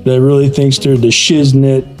room that really thinks they're the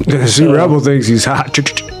shiznit. See, Rebel thinks he's hot.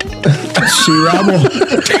 See, Rebel?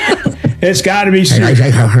 It's got to be.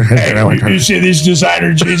 Hey, you see these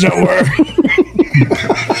designer jeans I wear?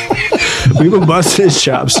 We've been busting his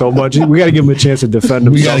chops so much. We got to give him a chance to defend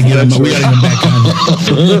himself. We got to get him back on.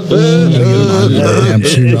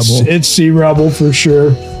 It's C-Rebel for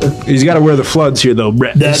sure. He's got to wear the floods here, though,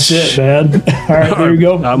 Brett. That's it, man. All right, there you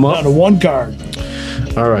go. I'm up. Down to one card.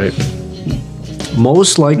 All right.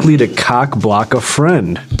 Most likely to cock block a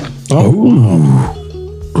friend.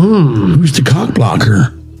 Who's the cock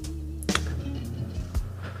blocker?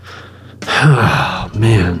 Oh,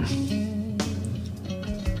 man.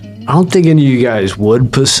 I don't think any of you guys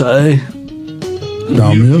would, per se.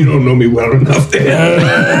 No, you don't know me well enough there.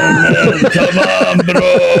 Come on,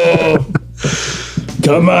 bro.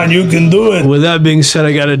 Come on, you can do it. With that being said,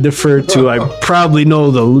 I got to defer to I probably know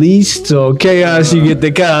the least. So, Chaos, you get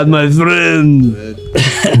the card, my friend.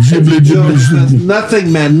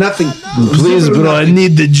 Nothing, man. Nothing. Please, bro, I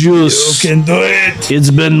need the juice. You can do it. It's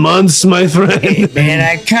been months, my friend. Hey, man,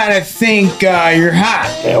 I kind of think you're hot.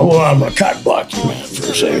 Yeah, well, I'm going to cock block you, man,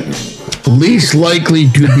 for a second. Least likely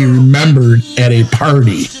to be remembered at a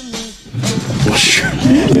party.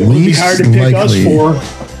 It would be hard to pick us for.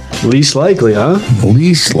 Least likely, huh?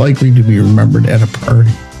 Least likely to be remembered at a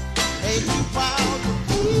party.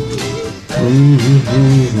 I'm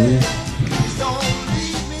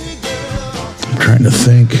trying to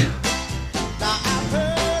think.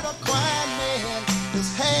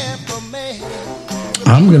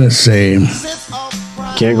 I'm gonna say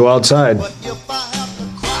can't go outside.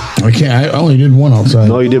 I can't. I only did one outside.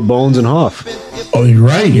 No, you did Bones and Huff. Oh, you're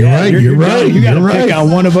right. You're right. You're right. You got to pick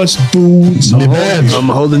on one of us dudes. I'm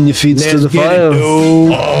holding your feet to the fire.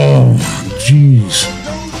 Oh, jeez.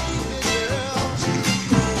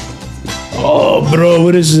 Oh, bro,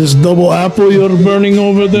 what is this double apple you're burning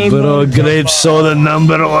over there? Bro, grape soda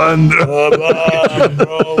 #1,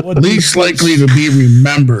 bro. Least likely to be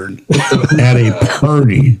remembered at a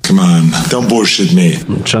party. Come on, don't bullshit me.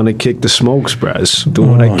 I'm trying to kick the smoke spreads. Do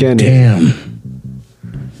what I can. Damn.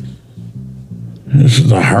 This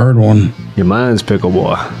is a hard one. Your mind's pickle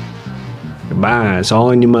boy. Your mind's all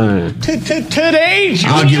in your mind. Today,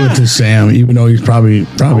 I'll give it to Sam, even though he's probably.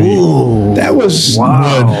 Ooh, that was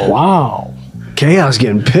wow. Good. Wow. Chaos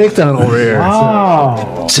getting picked on over here.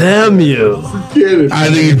 Wow. Damn you. I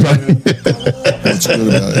think he's probably. That's good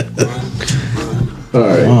about it. All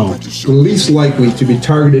right. Wow. Least likely to be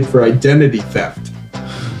targeted for identity theft.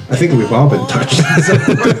 I think we've all been touched.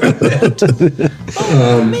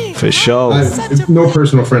 For sure. No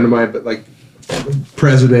personal friend of mine, but like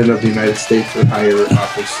president of the United States or higher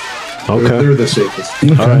office. Okay. They're the safest.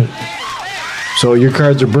 All right. So your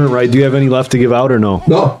cards are burnt, right? Do you have any left to give out or no?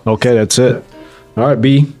 No. Okay, that's it. All right,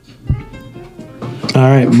 B. All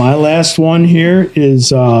right, my last one here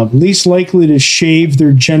is least likely to shave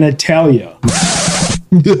their genitalia.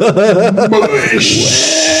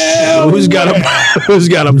 Who's got a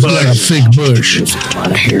fake bush? There's a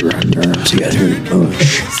lot of hair on their arms. You got hair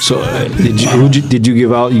bush. So did you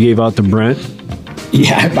give out? You gave out to Brent.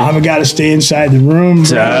 Yeah, I've got to stay inside the room.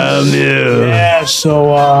 Damn you. Yeah,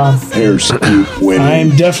 so I am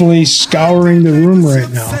definitely scouring the room right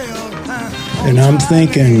now. And I'm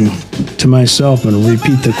thinking to myself, and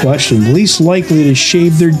repeat the question, least likely to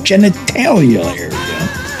shave their genitalia area.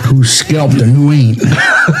 Who's scalped and who ain't?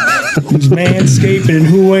 Who's manscaping and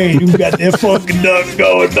who ain't? Who got that fucking duck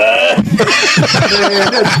going, man?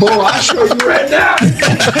 Man, that's bull. I'll show you right now. Go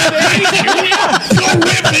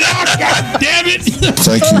whip it out, goddammit.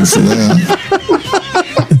 Thank you for that.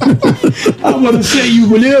 I'm going to say you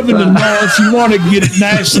live in the north. You want to get it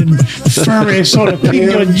nice and furry, sort of pick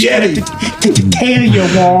your genitalia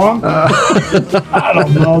long. I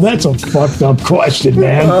don't know. That's a fucked up question,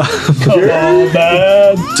 man. Come on,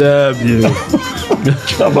 man. Damn you.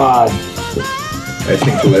 Come on. All right. Come on. So, did you? Who'd you? Did you give out? You gave out to Brent? Yeah, I've got to stay inside the room right now. And I'm thinking to myself and repeat the question, least likely to shave their genitalia area. Damn you. I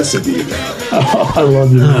think less of you now. Oh, I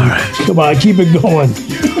love you. All right. Come on, keep it going.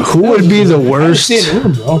 Who would be the worst?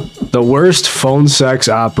 Bro. The worst phone sex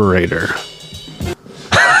operator.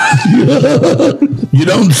 You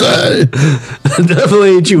don't say.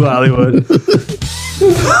 Definitely ain't you, Hollywood.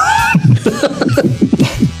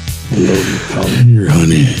 Here,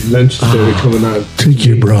 honey. Lunch started coming on. Take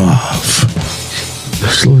your bra off.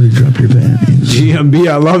 Slowly drop your panties. GMB,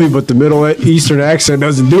 I love you, but the Middle Eastern accent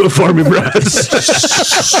doesn't do it for me, bro.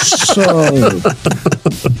 So,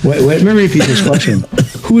 wait, let me repeat this question.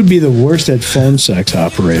 Who would be the worst at phone sex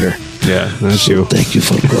operator? Yeah, that's you. Thank you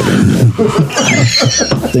for calling.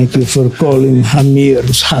 Thank you for calling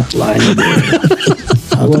Hamir's hotline.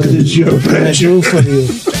 What is your pleasure for you?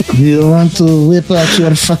 Do you want to whip out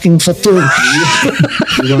your fucking fatouche?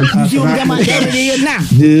 Do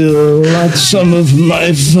you want some of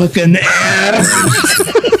my fucking ass?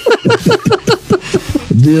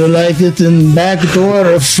 Do you like it in back door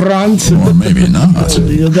or front? Or maybe not.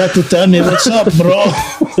 You got to tell me what's up, bro.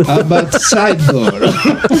 How about side door?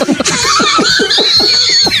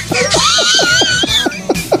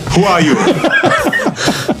 Who are you?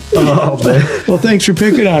 Oh, man. Well, thanks for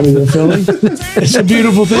picking on me, Philly. It's a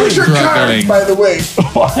beautiful thing. Where's your card, by the way?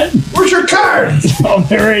 What? Where's your card? Oh,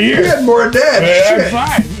 they're right here. You had more than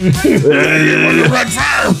that.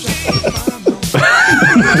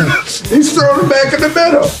 He's throwing it back in the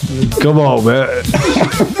middle. Come on, man.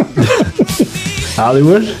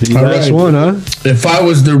 Hollywood, you guys won, huh? If I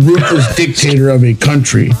was the ruthless dictator of a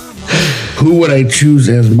country, who would I choose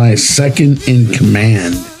as my second in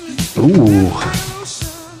command? Ooh.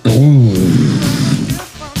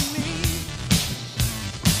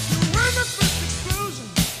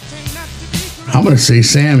 I'm going to say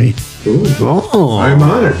Sammy. Oh. I'm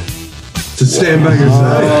honored to stand by your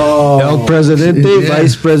side. El Presidente,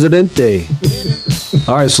 Vice Presidente.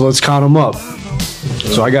 All right, so let's count them up.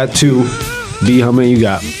 So I got 2. B, how many you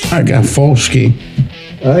got? I got Folsky.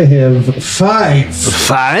 I have 5.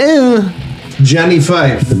 5? Johnny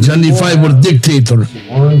 5. Johnny 5 was dictator.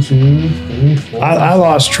 1, 2, 3, 4. I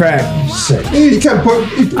lost track. 6. You can't put.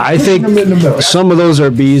 I think them in the middle. some of those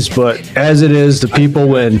are B's, but as it is, the people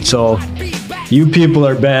win. So you people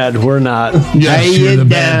are bad. We're not. Yes, you're the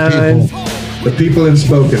bad people. The people in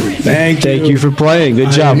Spoken. Thank you for playing.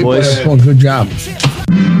 Good job, boys. Oh, good job.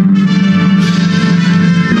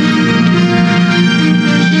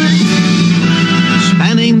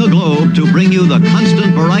 Spanning the globe to bring you the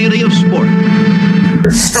constant variety of sport.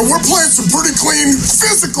 And we're playing some pretty clean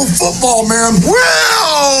physical football, man.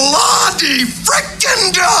 Well, Lottie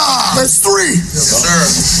frickin' duh! That's 3. Yes,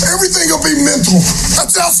 sir. Everything will be mental.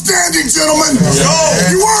 That's outstanding, gentlemen.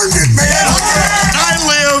 You earned it, man. I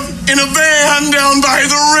live in a van down by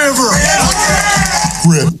the river.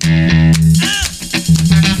 Rip.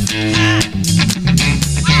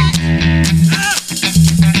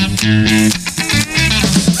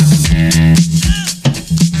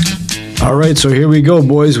 All right, so here we go,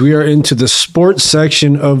 boys. We are into the sports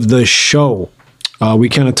section of the show. We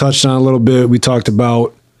kind of touched on a little bit. We talked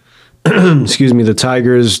about, excuse me, the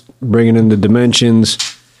Tigers bringing in the dimensions.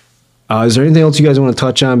 Is there anything else you guys want to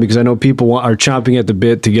touch on? Because I know people are chomping at the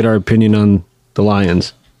bit to get our opinion on the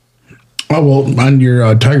Lions. Oh, well, on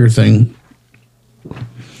your Tiger thing,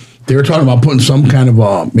 they were talking about putting some kind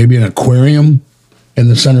of maybe an aquarium in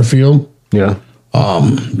the center field. Yeah.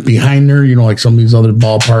 Behind there, you know, like some of these other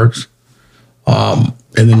ballparks.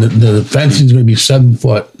 And then the fencing is going to be 7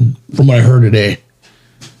 foot, from what I heard today.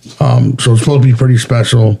 So it's supposed to be pretty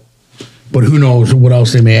special, but who knows what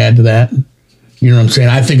else they may add to that? You know what I'm saying?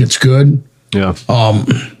 I think it's good. Yeah.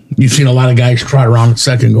 You've seen a lot of guys trot around at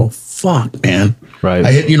second and go, "Fuck, man!" Right.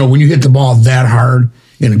 When you hit the ball that hard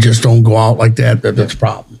and it just don't go out like that, that's a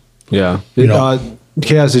problem. Yeah.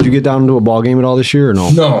 Chaos, did you get down to a ball game at all this year or no?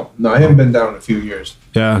 No, I haven't been down in a few years.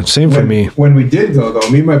 Yeah, same for me. When we did go, though,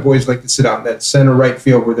 me and my boys like to sit out in that center right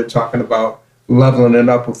field where they're talking about leveling it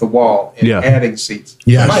up with the wall and adding seats.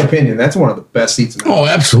 Yes. In my opinion, that's one of the best seats in the Oh,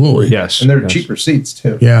 absolutely. Yes. And they're cheaper seats,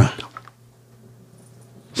 too. Yeah.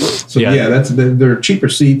 So, they're cheaper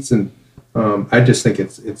seats, and I just think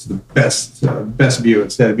it's the best view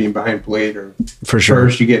instead of being behind plate or for sure.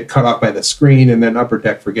 First, you get cut off by the screen, and then upper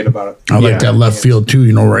deck, forget about it. I like that left field,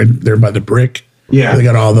 too, right there by the brick. Yeah. They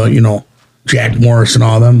got all the, Jack Morris and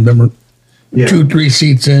all them. Them were 2-3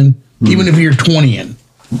 seats in. Even if you're 20 in,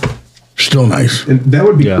 still nice. And that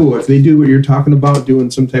would be cool if they do what you're talking about, doing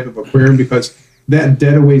some type of aquarium, because that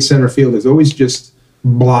dead away center field is always just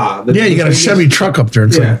blah. You got a Chevy truck up there.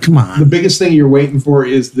 It's like, come on. The biggest thing you're waiting for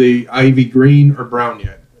is the ivy green or brown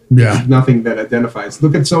yet. Yeah. There's nothing that identifies.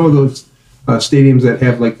 Look at some of those stadiums that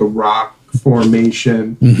have like the rock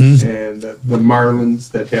formation, and the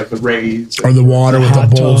Marlins that have the Rays, or the water with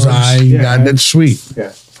the bullseye. Yeah, that's sweet.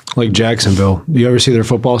 Yeah. Like Jacksonville. Do you ever see their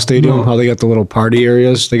football stadium? No. How they got the little party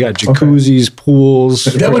areas? They got jacuzzis, pools.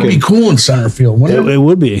 That would be cool in center field, wouldn't it? It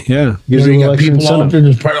would be, yeah. You got people out there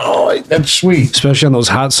just that's sweet. Especially on those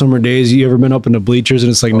hot summer days. You ever been up in the bleachers and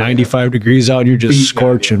it's like 95 degrees out and you're just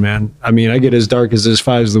scorching, man. I mean, I get as dark as this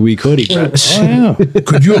 5's the week hoodie.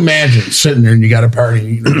 Could you imagine sitting there and you got a party,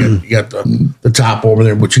 you got the top over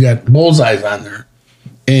there, but you got bullseyes on there,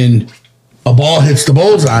 and a ball hits the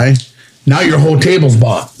bullseye. Now your whole table's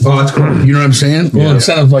bought. Oh, that's cool. You know what I'm saying? Well,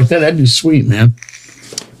 incentives like that'd be sweet, man.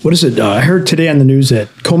 What is it? I heard today on the news that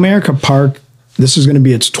Comerica Park, this is going to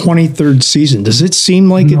be its 23rd season. Does it seem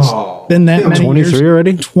like it's been that many 23 years?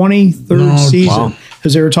 Already? 23rd season.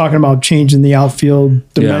 Because they were talking about changing the outfield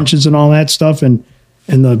dimensions and all that stuff. And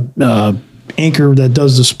the anchor that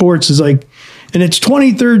does the sports is like, in its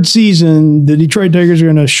 23rd season, the Detroit Tigers are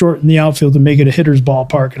going to shorten the outfield to make it a hitter's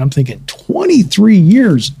ballpark. And I'm thinking, 23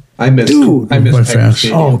 years. I miss fast.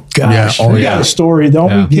 Oh gosh, we got a story,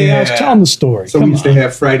 don't we? Chaos, tell them the story. So we used to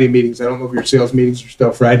have Friday meetings. I don't know if your sales meetings are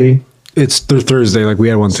still Friday. It's Thursday, like we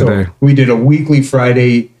had one today. We did a weekly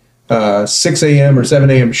Friday, 6 a.m. or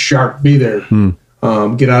 7 a.m. sharp. Be there,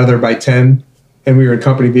 get out of there by 10. And we were in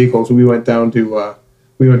company vehicles. We went down to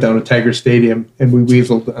Tiger Stadium and we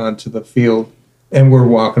weaseled onto the field. And we're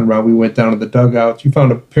walking around. We went down to the dugouts. You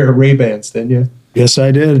found a pair of Ray-Bans, didn't you? Yes,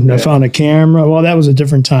 I did. And I found a camera. Well, that was a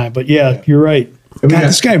different time. But yeah, you're right. God,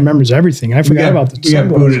 this guy remembers everything. I forgot about the We got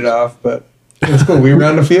booted off, but it was cool. We were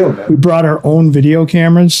on the field, man. We brought our own video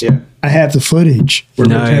cameras. Yeah. I have the footage. We're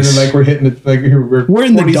pretending like we're hitting it. Like we're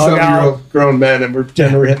in the dugout. Grown men, and we're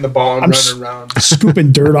pretending we're hitting the ball and running around,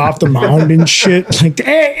 scooping dirt off the mound and shit. Like,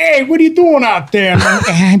 hey, what are you doing out there?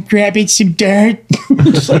 I'm grabbing some dirt.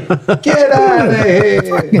 Like, get out of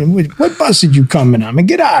here! What bus did you come in on? I mean,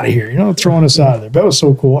 get out of here! You know, throwing us out of there. That was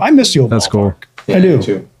so cool. I miss the old. That's cool. I do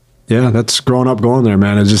too. Yeah, that's growing up going there,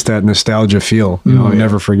 man. It's just that nostalgia feel. You know, I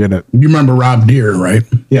never forget it. You remember Rob Deere, right?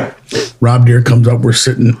 Yeah. Rob Deere comes up. We're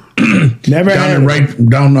sitting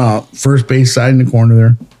down first base side in the corner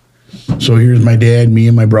there. So here's my dad, me,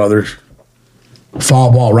 and my brothers.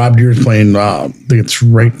 Foul ball. Rob Deere's playing. I think it's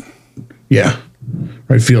right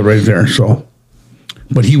field right there. So,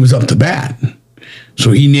 but he was up to bat.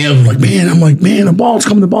 So he nails him like, man. I'm like, man, the ball's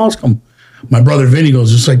coming. My brother Vinny goes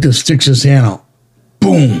just like this, sticks his hand out.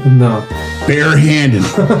 Boom. No. Barehanded.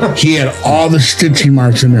 He had all the stitching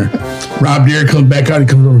marks in there. Rob Deere comes back out. He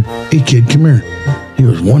comes over. Hey, kid, come here. He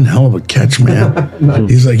goes, one hell of a catch, man. Nice.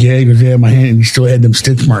 He's like, yeah. He goes, yeah, my hand. And he still had them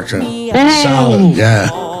stitch marks in it. Solid. Yeah.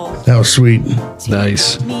 That was sweet.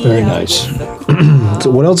 Nice. Very nice. So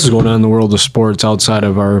what else is going on in the world of sports outside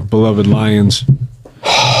of our beloved Lions?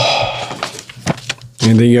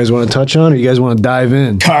 Anything you guys want to touch on, or you guys want to dive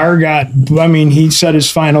in? Carr he said his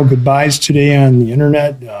final goodbyes today on the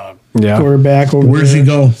internet. Quarterback over Where's he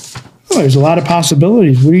go? Oh, there's a lot of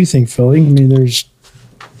possibilities. What do you think, Philly? I mean,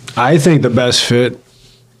 I think the best fit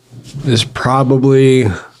is probably,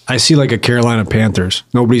 I see like a Carolina Panthers.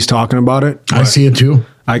 Nobody's talking about it. I see it too.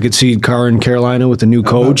 I could see Carr in Carolina with a new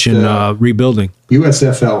coach and rebuilding.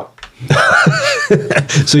 USFL.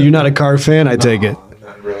 So you're not a Carr fan, I take it.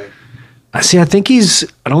 Not really. I don't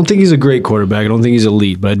think he's a great quarterback. I don't think he's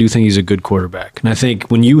elite, but I do think he's a good quarterback. And I think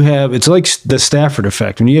when you have, it's like the Stafford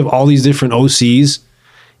effect. When you have all these different OCs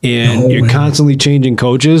and you're constantly changing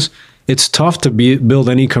coaches, it's tough to build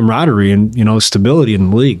any camaraderie and, stability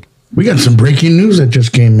in the league. We got some breaking news that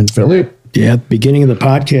just came in, Philly. Yeah, at the beginning of the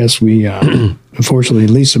podcast, we, unfortunately,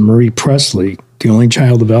 Lisa Marie Presley, the only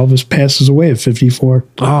child of Elvis, passes away at 54.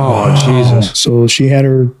 Oh, Jesus. So she had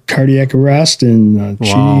her cardiac arrest, and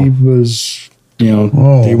she was,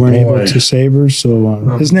 they weren't able to save her.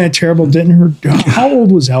 So isn't that terrible? Didn't her? How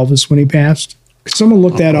old was Elvis when he passed? Could someone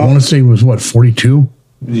look that up? I want to say he was, 42?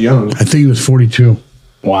 Young. I think he was 42.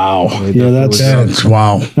 Wow. Yeah, that's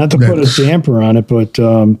wow. Not to put a damper on it, but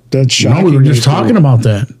that's shocking. No, we were just talking about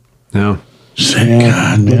that. Yeah. Thank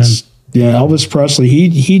God, man. Elvis Presley,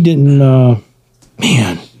 he didn't, man.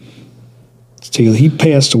 He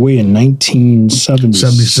passed away in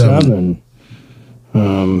 1977.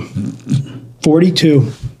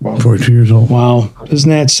 42. Wow. 42 years old. Wow.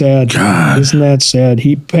 Isn't that sad? God. Isn't that sad?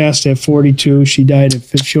 He passed at 42. She died at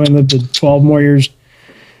 50. She only lived 12 more years.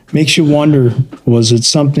 Makes you wonder, was it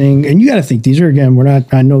something? And you got to think, these are, again,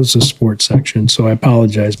 I know it's a sports section, so I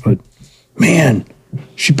apologize, but man,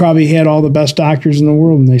 she probably had all the best doctors in the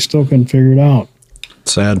world and they still couldn't figure it out.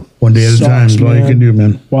 Sad. One day at a time is all you can do,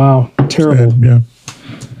 man. Wow. Terrible. Sad, yeah.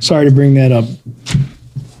 Sorry to bring that up.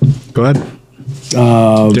 Go ahead.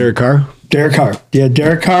 Derek Carr? Derek Carr. Yeah,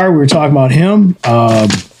 Derek Carr. We were talking about him.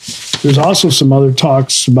 There's also some other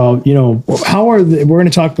talks about, how are we're going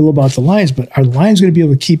to talk a little about the Lions, but are the Lions going to be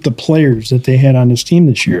able to keep the players that they had on this team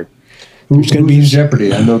this year? Who's going to be in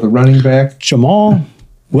jeopardy? I know the running back. Jamal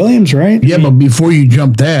Williams, right? Yeah, but before you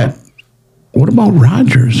jump that, what about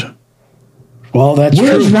Rodgers? Well, that's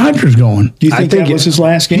Where's true. Rodgers going? Do you think that was his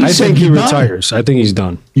last game? I think he retires. I think he's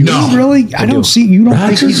done. No, really? I don't see. You don't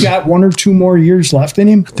think he's got 1 or 2 more years left in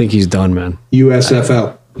him? I think he's done, man.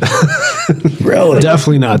 USFL. Really?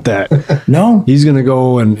 Definitely not that. No. He's going to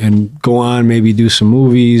go and go on, maybe do some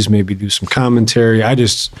movies, maybe do some commentary. I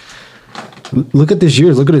just look at this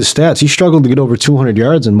year. Look at his stats. He struggled to get over 200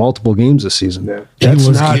 yards in multiple games this season. Yeah. That's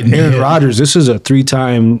not Aaron Rodgers. This is a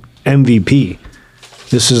 3-time MVP.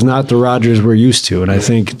 This is not the Rodgers we're used to, and I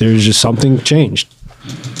think there's just something changed.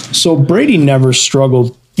 So Brady never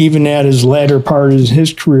struggled, even at his latter part of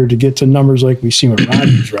his career, to get to numbers like we see with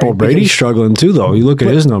Rodgers, right? Well, Brady's struggling too, though. You look at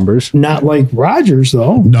his numbers. Not like Rodgers,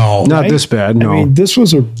 though. No. Not this bad, no. I mean, this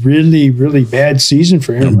was a really, really bad season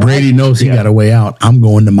for him. Brady knows he got a way out. I'm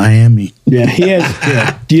going to Miami. Yeah, he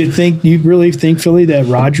has. Do you really think, Philly, that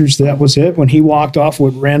Rodgers, that was it? When he walked off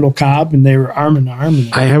with Randall Cobb and they were arm in arm?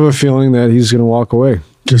 I have a feeling that he's going to walk away.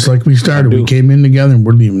 Just like we started. We came in together and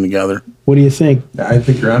we're leaving together. What do you think? I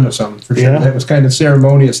think you're onto something for sure. Yeah. That was kind of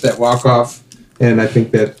ceremonious, that walk off, and I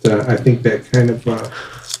think that kind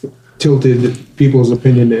of tilted people's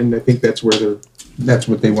opinion, and I think that's what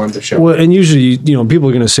they wanted to show. Well, and usually, people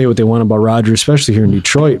are going to say what they want about Rodgers, especially here in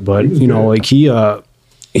Detroit. But like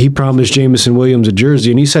he promised Jameson Williams a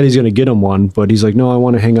jersey, and he said he's going to get him one, but he's like, no, I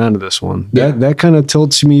want to hang on to this one. Yeah. That kind of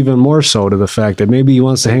tilts me even more so to the fact that maybe he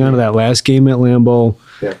wants to hang on to that last game at Lambeau.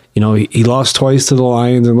 Yeah. He lost twice to the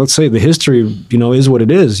Lions, and let's say the history, is what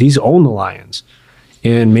it is. He's owned the Lions,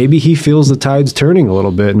 and maybe he feels the tide's turning a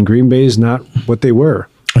little bit, and Green Bay is not what they were.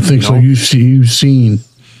 I think so. You've seen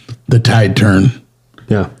the tide turn.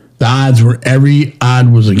 Yeah. The odds every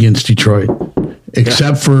odd was against Detroit,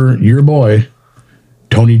 except for your boy,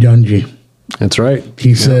 Tony Dungy. That's right.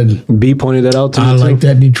 He said, B pointed that out to me. I like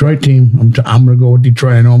that Detroit team. I'm going to go with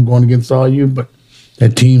Detroit. I know I'm going against all you, but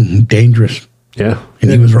that team, dangerous. Yeah. And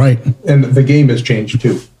he was right. And the game has changed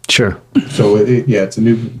too. Sure. So, it's a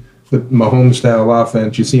new Mahomes style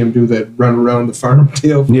offense. You see him do that run around the farm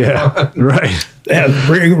tail. Yeah, right. Yeah,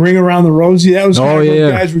 ring around the rosy. That was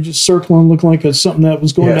guys were just circling, looking like something that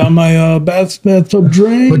was going down my bathtub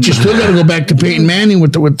drain. But you still got to go back to Peyton Manning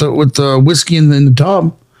with the whiskey in the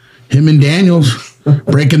tub. Him and Daniels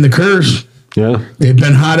breaking the curse. Yeah, they've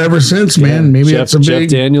been hot ever since, man. Maybe that's a big Jeff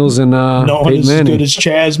Daniels and no one Peyton is as Manning. good as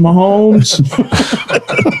Chaz Mahomes.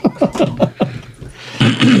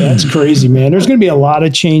 That's crazy, man. There's going to be a lot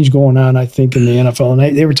of change going on, I think, in the NFL.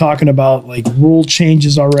 And they were talking about like rule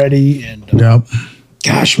changes already. And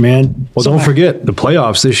gosh, man. Well, don't forget the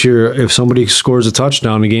playoffs this year. If somebody scores a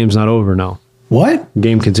touchdown, the game's not over now. What?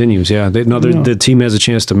 Game continues. Yeah, the team has a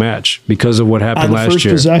chance to match because of what happened on the last first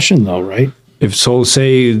year. Possession, though, right? If so,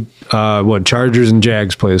 say Chargers and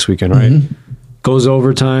Jags play this weekend, right? Mm-hmm. Goes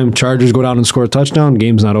overtime. Chargers go down and score a touchdown.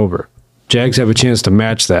 Game's not over. Jags have a chance to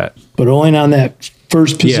match that, but only on that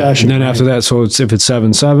first possession. Yeah, and then after that, so if it's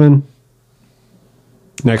 7-7,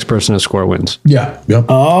 next person to score wins. Yeah. Yep.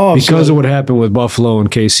 Oh, because of what happened with Buffalo and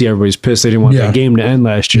KC, everybody's pissed. They didn't want that game to end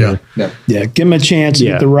last year. Yeah. Give them a chance to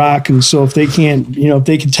get the rock. And so if they can't, if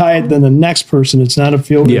they can tie it, then the next person, it's not a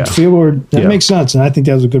field goal. That makes sense. And I think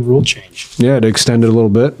that was a good rule change. Yeah, to extend it a little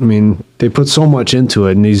bit. I mean, they put so much into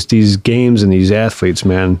it, and these games and these athletes,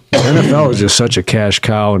 man. The NFL is just such a cash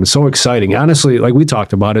cow, and it's so exciting. Honestly, like we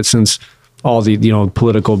talked about it since all the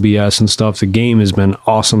political BS and stuff. The game has been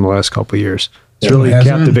awesome the last couple of years. It's really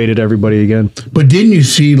captivated everybody again. But didn't you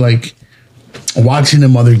see, like, watching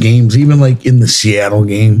them other games, even like in the Seattle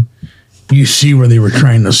game, you see where they were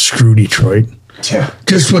trying to screw Detroit? Yeah.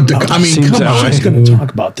 Just what come on. I was going to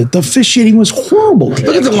talk about that. The officiating was horrible.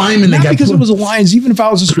 Look at the lineman. Not because it was the Lions. Even if I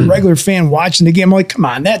was just a regular fan watching the game, I'm like, come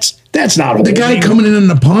on, that's not the guy coming in on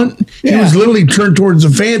the punt. He was literally turned towards the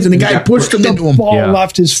fans, and the guy pushed him into him. The ball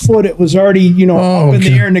left his foot. It was already up in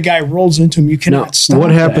the air, and the guy rolls into him. You cannot stop. What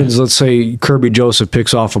happens? Let's say Kirby Joseph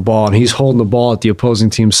picks off a ball, and he's holding the ball at the opposing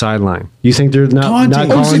team's sideline. You think they're not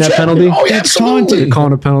calling that penalty? Oh, yeah, absolutely. They're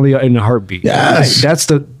calling a penalty in a heartbeat. Yes. That's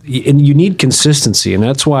and you need consistency, and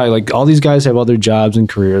that's why like all these guys have other jobs and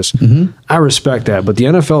careers. Mm-hmm. I respect that, but the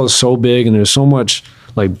NFL is so big, and there's so much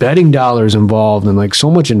like betting dollars involved, and like so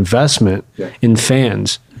much investment in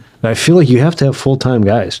fans that I feel like you have to have full-time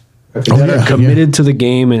guys that are committed to the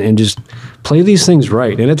game and just play these things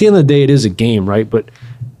right. And at the end of the day, it is a game, right? But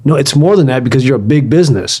no, it's more than that because you're a big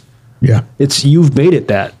business. Yeah, you've made it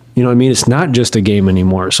that. You know what I mean? It's not just a game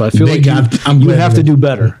anymore. So I feel They like you have to do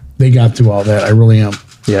better. They got through all that. I really am.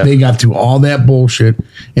 Yeah. They got through all that bullshit.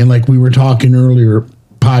 And like we were talking earlier,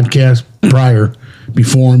 podcast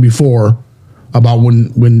before, about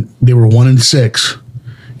when they were 1-6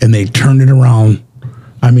 and they turned it around.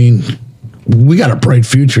 I mean, we got a bright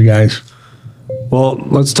future, guys. Well,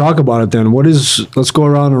 let's talk about it then. Let's go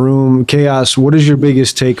around the room. Chaos, what is your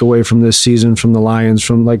biggest takeaway from this season from the Lions?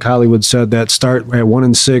 From, like Hollywood said, that start at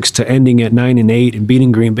 1-6 to ending at 9-8 and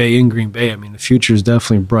beating Green Bay in Green Bay. I mean, the future is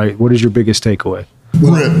definitely bright. What is your biggest takeaway?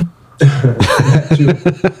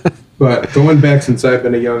 But going back since I've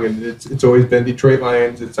been a youngin', it's always been Detroit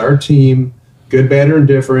Lions. It's our team, good, bad, or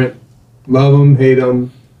indifferent. Love them, hate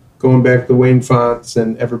them. Going back to Wayne Fonts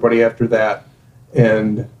and everybody after that.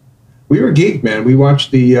 And we were geeked, man. We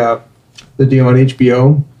watched the deal on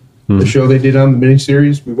HBO, the show they did on the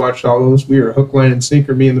miniseries. We watched all those. We were hook, line, and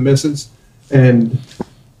sinker, me and the missus. And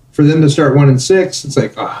for them to start 1-6, it's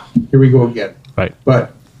like, here we go again. Right.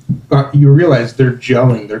 But you realize they're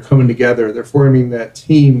gelling. They're coming together. They're forming that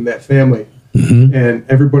team, that family. Mm-hmm. And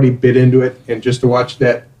everybody bit into it. And just to watch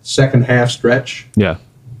that second half stretch, yeah,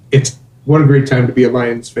 it's what a great time to be a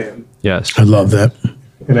Lions fan. Yes. I love that.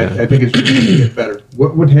 And I think it's going to get better.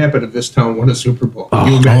 What would happen if this town won a Super Bowl?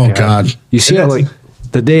 Oh, God. You see how, like,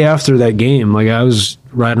 the day after that game, like, I was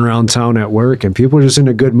riding around town at work, and people are just in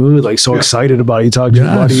a good mood, like, so excited about it. You talk to your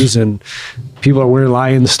buddies, and people are wearing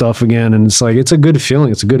Lions stuff again, and it's like, it's a good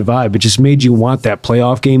feeling. It's a good vibe. It just made you want that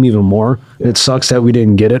playoff game even more. It sucks that we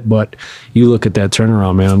didn't get it, but you look at that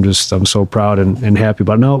turnaround, man. I'm so proud and happy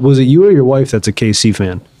about it. Now, was it you or your wife that's a KC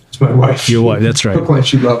fan? It's my wife. Your wife, that's right. Look like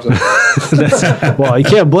she loves them. Well, you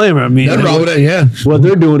can't blame her. I mean, what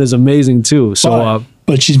they're doing is amazing too. So,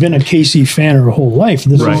 but she's been a KC fan her whole life.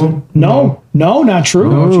 This Right. is no, not true.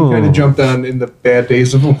 No, she kind of jumped on in the bad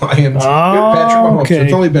days of the Lions. Patrick Mahomes. okay.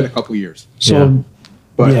 It's only been a couple years. So,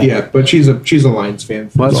 But she's a Lions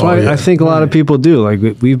fan. Well, that's why I think a lot of people do. Like,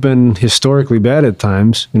 we've been historically bad at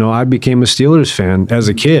times. You know, I became a Steelers fan as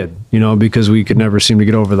a kid, you know, because we could never seem to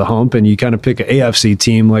get over the hump. And you kind of pick an AFC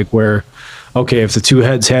team, like, where, okay, if the two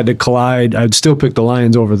heads had to collide, I'd still pick the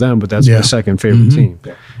Lions over them, but that's my second favorite team.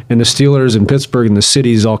 And the Steelers and Pittsburgh and the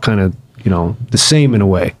cities all kind of, you know, the same in a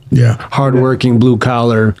way. Yeah. Hardworking, blue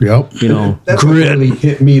collar, you know, That's what really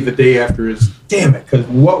hit me the day after is, damn it, because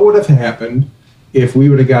what would have happened if we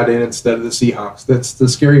would have got in instead of the Seahawks? That's the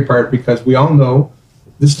scary part, because we all know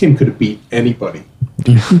this team could have beat anybody.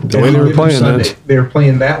 The way they were playing that. They were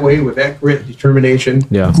playing that way with that grit, determination.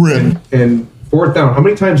 Yeah. Grit. And fourth down. How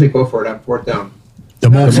many times they go for it on fourth down? The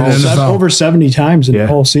most in the NFL. Over 70 times in the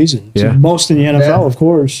whole season. So most in the NFL, of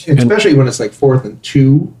course. Especially when it's like 4th and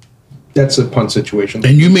 2. That's a punt situation.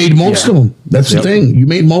 And you made most of them. That's the thing. You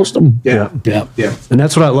made most of them. Yeah. And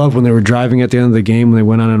that's what I love when they were driving at the end of the game, when they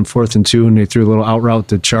went on 4th and 2 and they threw a little out route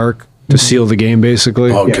to Chark to seal the game,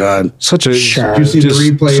 basically. Oh, God. Such a... Did you see the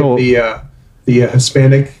replay of the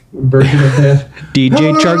Hispanic version of that?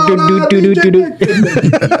 DJ Chark,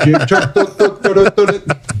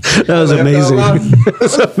 That was amazing.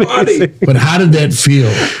 That's amazing. But how did that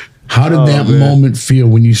feel? How did that moment feel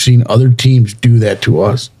when you seen other teams do that to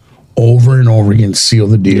us over and over again, seal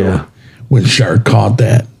the deal? When Shark caught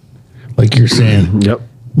that, like you're saying,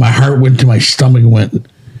 my heart went to my stomach and went,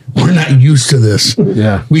 we're not used to this.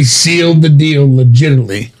 Yeah. We sealed the deal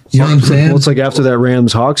legitimately. You know what I'm saying? Well, it's like after that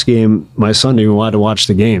Rams-Hawks game, my son didn't even want to watch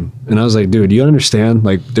the game. And I was like, dude, you understand?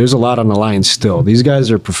 Like, there's a lot on the line still. These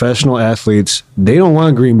guys are professional athletes. They don't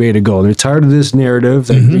want Green Bay to go. They're tired of this narrative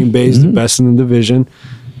that Green Bay is the best in the division.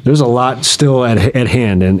 There's a lot still at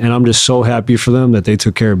hand, and I'm just so happy for them that they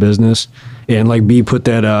took care of business. And like B put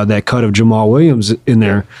that cut of Jamal Williams in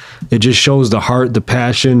there, it just shows the heart, the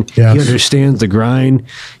passion. Yes. He understands the grind.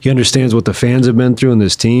 He understands what the fans have been through in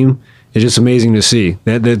this team. It's just amazing to see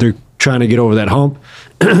that they're trying to get over that hump.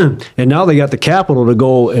 And now they got the capital to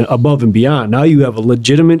go above and beyond. Now you have a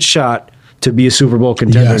legitimate shot to be a Super Bowl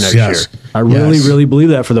contender next year. I really believe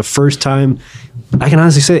that for the first time. I can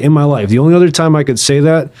honestly say it in my life. The only other time I could say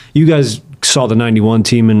that, you guys saw the 91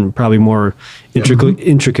 team and probably more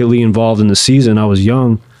intricately involved in the season. I was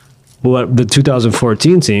young. But the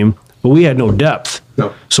 2014 team, but we had no depth.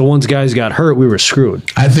 No. So once guys got hurt, we were screwed.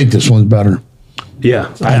 I think this one's better.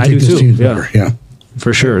 Yeah, I do think this too. team's better. Yeah.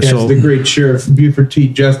 For sure. As So the great Sheriff Buford T.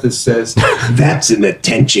 Justice says, that's an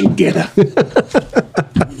attention getter.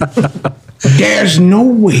 There's no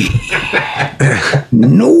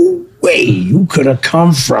way you could have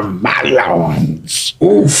come from my lawns.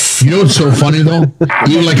 Oof. You know what's so funny though?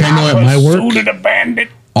 Even like I know at my work, A bandit.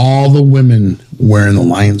 all the women wearing the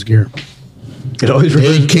Lions gear. It always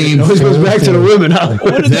goes back to the women. Huh?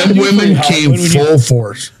 Them women came full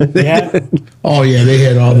force. Yeah. Oh yeah, they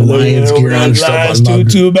had all the Lions gear on and stuff.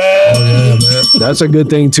 Too bad. Oh, yeah, man. That's a good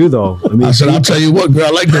thing too, though. I mean, I said, I'll tell you what, girl, I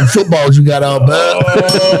like them footballs you got out back.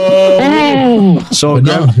 So,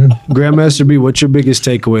 Grandmaster B, what's your biggest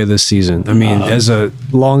takeaway this season? I mean, as a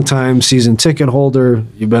longtime season ticket holder,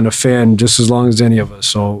 you've been a fan just as long as any of us.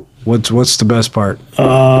 So, what's the best part?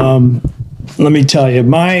 Let me tell you,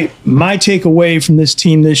 my takeaway from this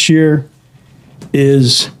team this year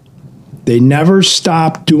is they never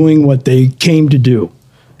stopped doing what they came to do.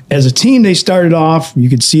 As a team, they started off. You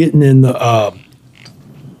could see it in the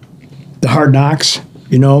Hard Knocks.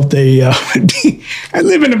 You know, they. I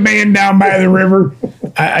live in a van down by the river.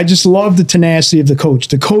 I just love the tenacity of the coach.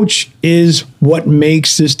 The coach is what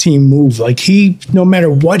makes this team move. Like no matter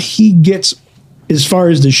what he gets as far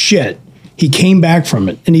as the shit, he came back from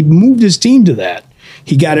it, and he moved his team to that.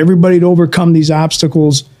 He got everybody to overcome these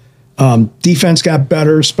obstacles. Defense got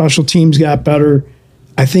better. Special teams got better.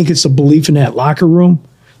 I think it's a belief in that locker room.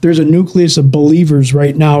 There's a nucleus of believers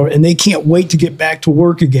right now, and they can't wait to get back to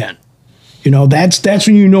work again. You know, that's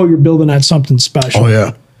when you know you're building on something special. Oh,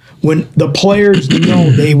 yeah. When the players know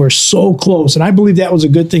they were so close, and I believe that was a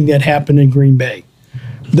good thing that happened in Green Bay,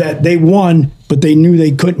 that they won, but they knew they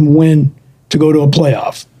couldn't win to go to a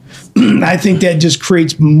playoff. I think that just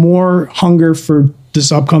creates more hunger for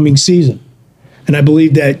this upcoming season. And I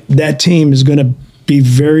believe that team is going to be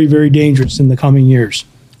very, very dangerous in the coming years.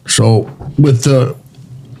 So with the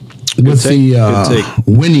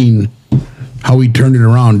winning, how he turned it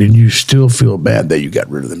around, did you still feel bad that you got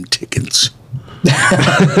rid of them tickets?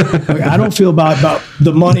 I don't feel about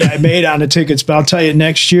the money I made on the tickets, but I'll tell you,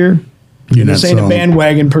 next year, this ain't a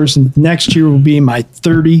bandwagon person. Next year will be my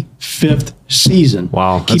 35th season.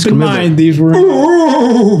 Wow. Keep in mind, these were.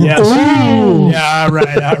 Yes. Yeah, all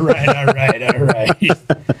right.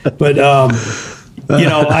 But, you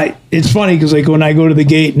know, it's funny because, like, when I go to the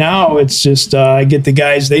gate now, it's just, I get the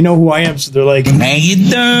guys, they know who I am. So they're like, how you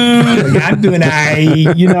doing? Like, I'm doing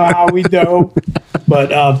you know how we do.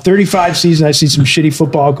 But 35 season, I see some shitty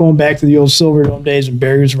football going back to the old Silverdome days when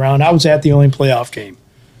Barry was around. I was at the only playoff game.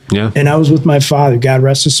 Yeah. And I was with my father, God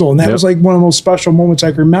rest his soul. And that was like one of the most special moments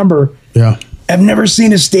I can remember. Yeah. I've never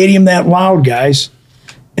seen a stadium that loud, guys.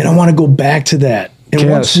 And I want to go back to that. And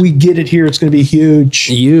once we get it here, it's going to be huge.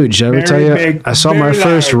 Huge. I ever tell you, I saw my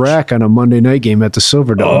first rack on a Monday night game at the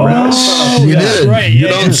Silverdome. Oh, you that's did. right. You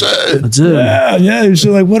Yeah. don't say. That's it. Yeah.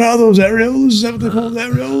 So like, what are those areolas? Is that what they call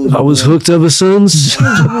areolas? I was hooked ever since.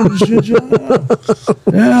 Yeah.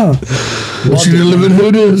 What you living who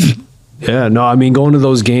is? Yeah, no, I mean, going to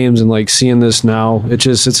those games and like seeing this now,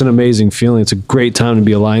 it's an amazing feeling. It's a great time to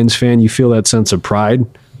be a Lions fan. You feel that sense of pride.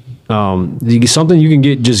 Something you can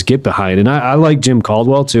get behind. And I like Jim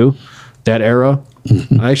Caldwell too, that era.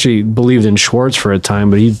 I actually believed in Schwartz for a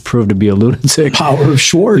time, but he proved to be a lunatic. Power of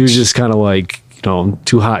Schwartz. He was just kind of like,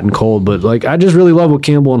 too hot and cold. But like, I just really love what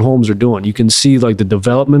Campbell and Holmes are doing. You can see like the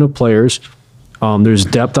development of players. There's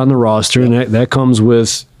depth on the roster, and that comes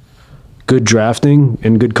with good drafting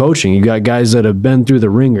and good coaching. You got guys that have been through the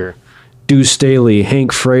ringer. Deuce Staley,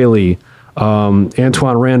 Hank Fraley,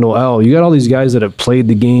 Antoine Randall L. You got all these guys that have played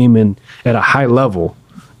the game and at a high level,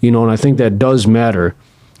 and I think that does matter.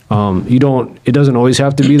 It doesn't always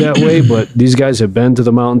have to be that way, but these guys have been to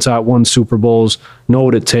the mountaintop, won Super Bowls, know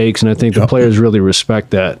what it takes, and I think the players really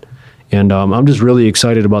respect that. And I'm just really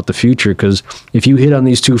excited about the future because if you hit on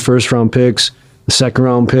these 2 first-round picks, the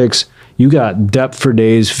second-round picks, you got depth for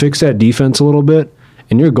days. Fix that defense a little bit,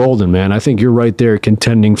 and you're golden, man. I think you're right there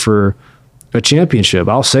contending for a championship.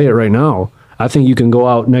 I'll say it right now. I think you can go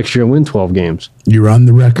out next year and win 12 games. You're on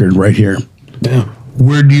the record right here. Yeah.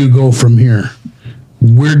 Where do you go from here?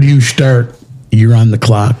 Where do you start? You're on the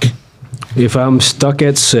clock. If I'm stuck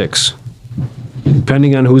at 6,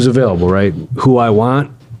 depending on who's available, right? Who I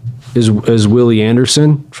want is Willie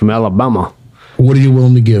Anderson from Alabama. What are you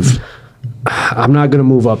willing to give? I'm not going to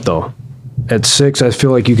move up, though. At 6, I feel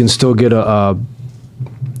like you can still get a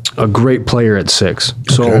great player at 6.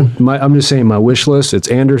 So I'm just saying my wish list, it's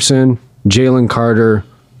Anderson, Jalen Carter,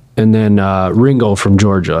 and then Ringo from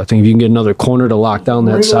Georgia. I think if you can get another corner to lock down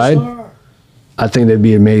that side, I think that'd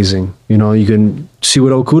be amazing. You can see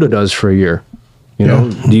what Okudah does for a year.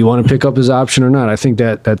 Do you want to pick up his option or not? I think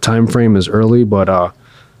that time frame is early, but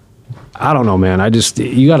I don't know, man.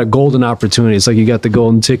 You got a golden opportunity. It's like you got the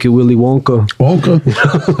golden ticket, Willy Wonka.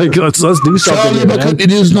 Like let's do something. Here, man.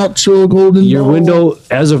 It is not so golden. Your window,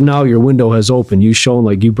 as of now, your window has opened. You've shown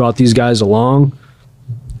like you brought these guys along,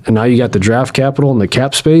 and now you got the draft capital and the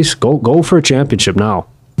cap space. Go for a championship now.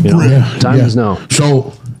 Time is now.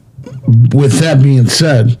 So, with that being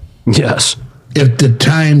said, yes, if the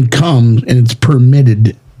time comes and it's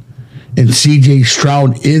permitted and CJ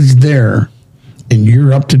Stroud is there and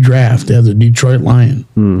you're up to draft as a Detroit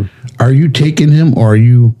Lion, are you taking him or are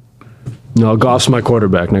you? No, Goff's my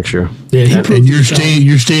quarterback next year. Yeah, and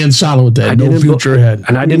you're staying solid with that. No future ahead.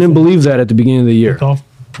 And I didn't believe that at the beginning of the year.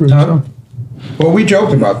 Well, we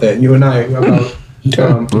joked about that, you and I, about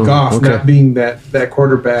Goff not being that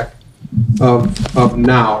quarterback of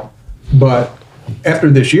now. But after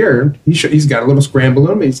this year, he's got a little scramble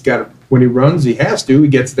in him. He's got when he runs, he has to. He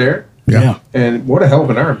gets there. Yeah. And what a hell of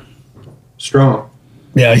an arm. Strong.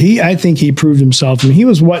 Yeah, I think he proved himself. I mean, he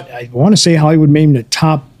was what I want to say Hollywood made him the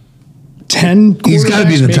top 10. He's got to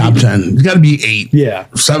be in the top 10. He's got to be 8. Yeah.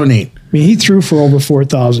 7, 8. I mean, he threw for over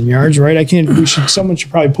 4,000 yards, right? Someone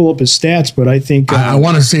should probably pull up his stats, but I think I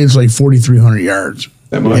want to say it's like 4,300 yards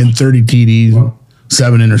and 30 TDs,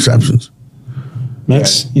 7 interceptions.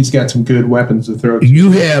 He's got some good weapons to throw.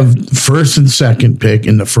 You have first and second pick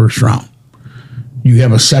in the first round. You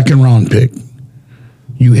have a second round pick.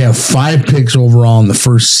 You have 5 picks overall in the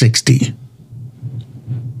first 60.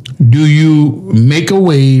 Do you make a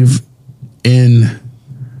wave and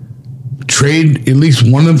trade at least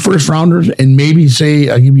one of them first rounders and maybe say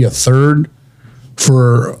I'll give you a third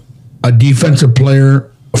for a defensive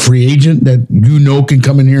player, a free agent that can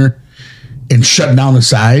come in here and shut down the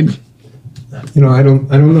side? I don't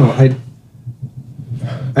know.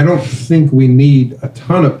 I don't think we need a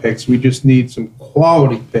ton of picks. We just need some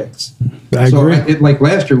quality picks. I agree. Like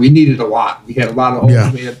last year, we needed a lot. We had a lot of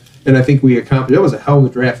holes, man, and I think we accomplished. It was a hell of a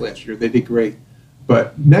draft last year. They did great.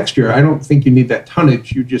 But next year, I don't think you need that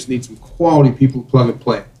tonnage. You just need some quality people to plug and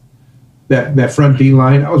play. That front D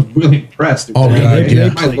line, I was really impressed. Oh, God,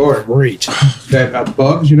 yeah. My Lord. Great. That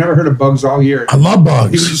Bugs, you never heard of Bugs all year. I love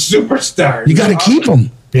Bugs. He was a superstar. You got to keep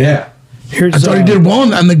him. Yeah. I thought he did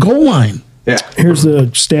well on the goal line. Yeah. Here's the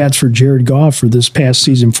stats for Jared Goff for this past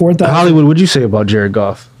season. 4,000. Hollywood, what'd you say about Jared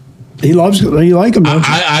Goff? You like him, don't you?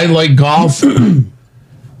 I like Goff.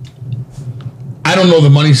 I don't know the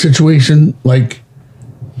money situation. Like,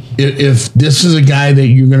 if this is a guy that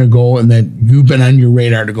you're going to go and that you've been on your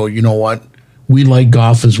radar to go, you know what? We like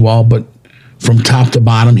Goff as well, but from top to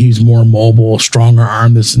bottom, he's more mobile, stronger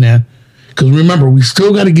arm, this and that. Because remember, we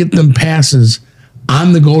still got to get them passes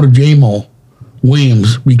on the go to J-Mo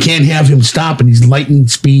Williams. We can't have him stop, and he's lightning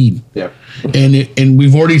speed. Yeah. And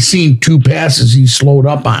we've already seen 2 passes he's slowed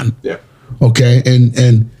up on. Yeah. Okay,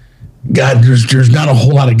 and God, there's not a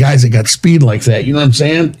whole lot of guys that got speed like that. You know what I'm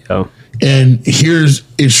saying? Yeah. And is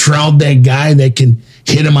Stroud that guy that can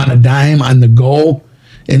hit him on a dime on the goal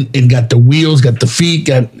and got the wheels, got the feet,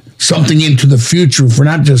 got something into the future for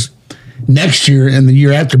not just next year and the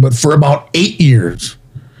year after, but for about 8 years.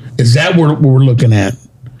 Is that what we're looking at?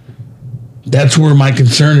 That's where my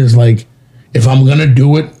concern is. Like, if I'm going to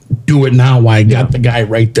do it now. Why I got the guy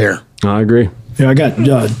right there. I agree. Yeah, I got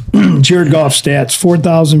Jared Goff stats: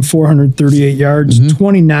 4,438 yards,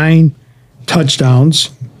 29 touchdowns,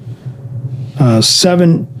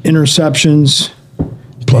 7 interceptions,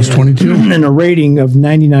 plus 22, and a rating of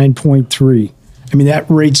 99.3. I mean, that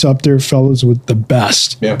rate's up there, fellas, with the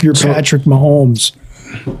best. Yeah. If you're Patrick Mahomes,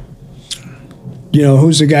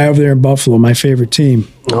 who's the guy over there in Buffalo? My favorite team.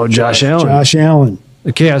 Oh, Josh Allen. Josh Allen.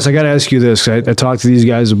 Chaos, I got to ask you this. I talked to these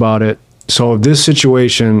guys about it. So if this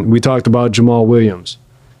situation, we talked about Jamal Williams.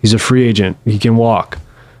 He's a free agent. He can walk.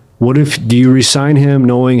 Do you resign him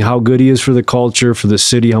knowing how good he is for the culture, for the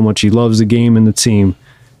city, how much he loves the game and the team,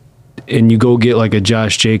 and you go get like a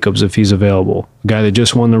Josh Jacobs if he's available, a guy that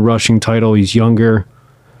just won the rushing title, he's younger.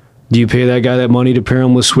 Do you pay that guy that money to pair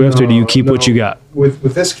him with Swift, or do you keep what you got?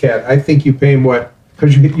 With this cat, I think you pay him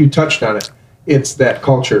because you touched on it. It's that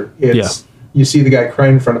culture. You see the guy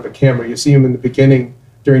crying in front of a camera. You see him in the beginning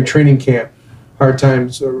during training camp. Hard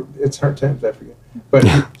times, I forget. But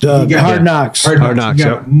Hard Knocks. Hard Knocks. He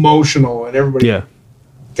got emotional, and everybody. Yeah.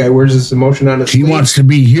 Guy wears this emotion on his He sleeve. wants to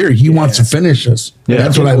be here. He wants to finish us. Yeah.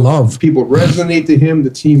 That's what I love. People resonate to him. The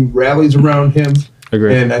team rallies around him.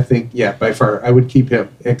 Agree. And I think, by far, I would keep him,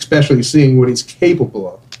 especially seeing what he's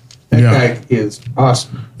capable of. That guy is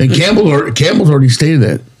awesome. And Campbell's already stated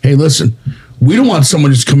that. Hey, listen, we don't want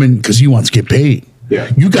someone just come in because he wants to get paid. Yeah.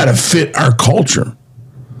 You got to fit our culture,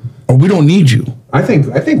 or we don't need you. I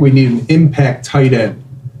think we need an impact tight end.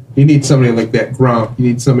 You need somebody like that Gronk. You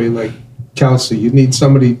need somebody like Kelsey. You need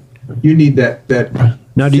that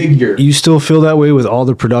now, figure. Do you still feel that way with all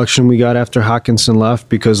the production we got after Hockenson left?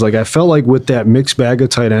 Because I felt like with that mixed bag of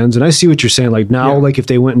tight ends, and I see what you're saying. Like now, if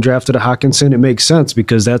they went and drafted a Hockenson, it makes sense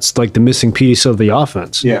because that's like the missing piece of the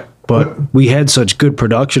offense. Yeah. But we had such good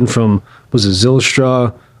production from, was it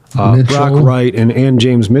Zylstra, Brock Wright, and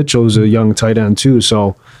James Mitchell, who's a young tight end too.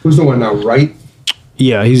 So who's the one now? Wright?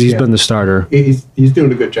 Yeah, he's been the starter. He's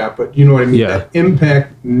doing a good job, but you know what I mean? Yeah. That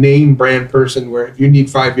impact name brand person where if you need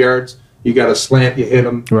 5 yards, you got a slant, you hit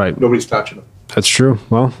him. Right. Nobody's touching him. That's true.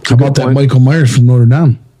 Well, how about that Michael Myers from Notre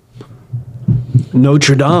Dame?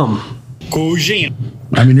 Notre Dame.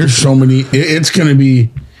 I mean, there's so many. It's going to be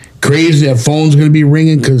crazy. That phone's going to be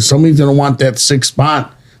ringing because somebody's going to want that 6th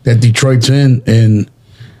spot that Detroit's in. And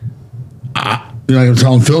I'm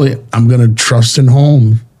telling Philly, I'm going to trust in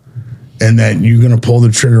Holmes and that you're going to pull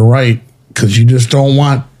the trigger right because you just don't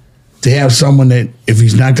want to have someone that, if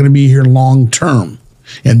he's not going to be here long term,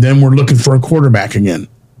 and then we're looking for a quarterback again.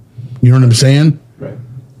 You know what I'm saying? Right.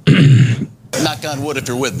 Knock on wood if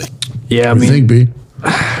you're with me. Yeah, I What do you think, B?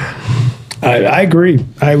 I agree.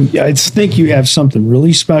 I think you have something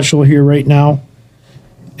really special here right now.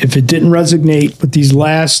 If it didn't resonate with these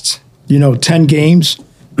last, 10 games,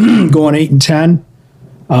 going 8-10,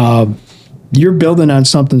 you're building on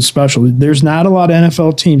something special. There's not a lot of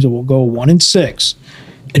NFL teams that will go 1-6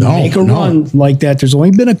 and make a run like that. There's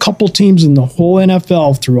only been a couple teams in the whole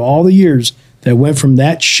NFL through all the years that went from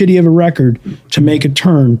that shitty of a record to make a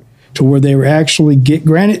turn to where they were actually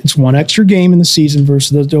granted it's one extra game in the season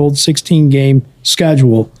versus the old 16-game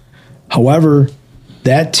schedule. However,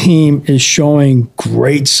 that team is showing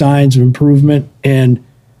great signs of improvement. And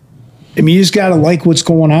I mean, you just got to like what's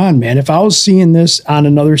going on, man. If I was seeing this on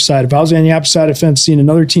another side, if I was on the opposite side of the fence, seeing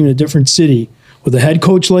another team in a different city with a head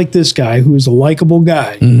coach like this guy, who is a likable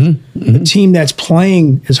guy, a team that's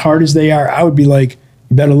playing as hard as they are, I would be like,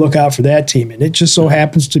 you better look out for that team. And it just so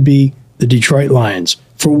happens to be the Detroit Lions.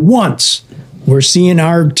 For once, we're seeing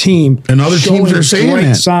our team. And other teams are saying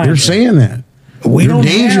that. They're saying that. We They're don't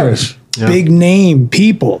dangerous. have big name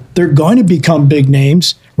people. They're going to become big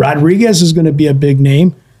names. Rodriguez is going to be a big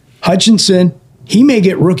name. Hutchinson, he may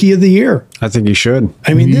get Rookie of the Year. I think he should.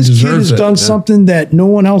 I mean, He this kid deserves has it. done Yeah. something that no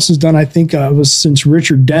one else has done. I think it was since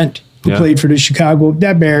Richard Dent, who Yeah. played for the Chicago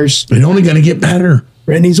Bears. They're only going to get better.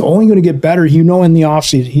 And he's only going to get better. In the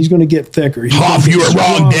offseason, he's going to get thicker. Hoff, you are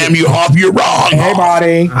wrong. Damn you, Hoff, you're wrong. Hey,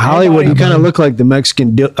 buddy. Hollywood, you kind of look like the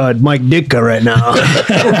Mexican Mike Ditka right now.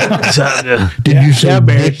 Did you say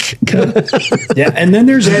Dick? Yeah, and then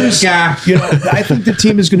there's this guy. I think the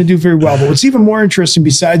team is going to do very well. But what's even more interesting,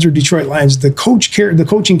 besides our Detroit Lions, the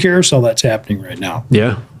coaching carousel that's happening right now.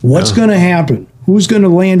 Yeah. What's going to happen? Who's going to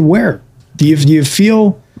land where? Do you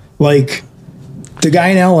feel like the guy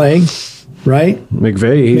in LA, right? McVay,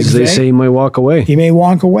 they McVay? say he might walk away. He may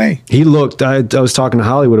walk away. He looked, I was talking to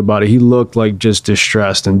Hollywood about it. He looked like just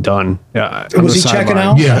distressed and done. Yeah. on Was the he checking sideline.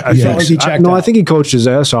 out? Yeah, I felt like he checked out. I think he coached his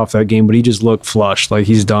ass off that game, but he just looked flushed, like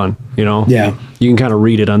he's done. Yeah. You can kind of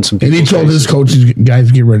read it on some people. And he told his coaches,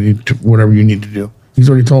 guys, get ready to whatever you need to do. He's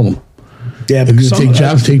already told them. Yeah, If you some- take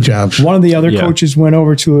jobs, take jobs. One of the other Yeah. coaches went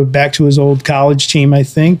over back to his old college team, I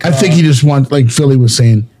think. I think he just wants, like Philly was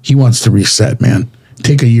saying, he wants to reset, man.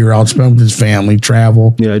 Take a year out, spend with his family,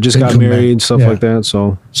 travel. Yeah, just then got come married, back. stuff Yeah. like that.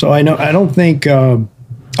 So I don't think,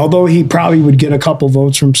 although he probably would get a couple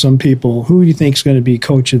votes from some people, who do you think is going to be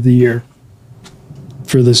coach of the year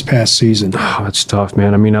for this past season? oh, it's tough,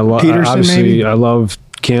 man. I mean, Peterson, obviously, maybe? I love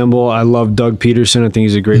Campbell. I love Doug Peterson. I think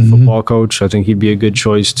he's a great football coach. I think he'd be a good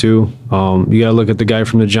choice too. You got to look at the guy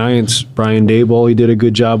from the Giants, Brian Daboll. He did a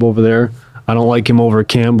good job over there. I don't like him over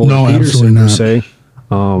Campbell No, or Peterson absolutely per not. se.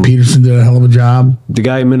 Peterson did a hell of a job. The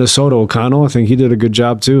guy in Minnesota, O'Connell, I think he did a good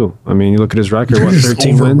job too. I mean, you look at his record, what, He's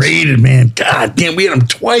 13 wins? overrated, man. God damn, we had him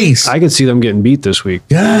twice. I could see them getting beat this week.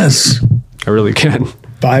 Yes. I really can.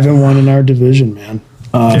 5-1 in our division, man.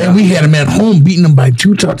 Yeah, we had him at home beating them by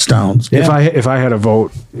 2 touchdowns. If I had a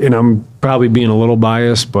vote, and I'm probably being a little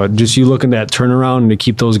biased, but just you look at that turnaround and to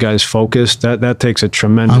keep those guys focused, that takes a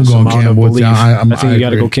tremendous I'm going amount of Campbell. belief. Yeah, I think you got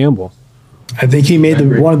to agree. go Campbell. I think he made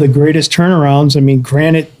one of the greatest turnarounds. I mean,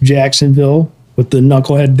 granted, Jacksonville with the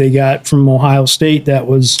knucklehead they got from Ohio State, that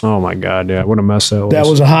was Oh my God, yeah, what a mess that was. that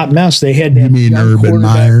was a hot mess. They had that mean young Urban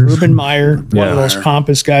quarterback, Myers? Urban Meyer, one Yeah. of those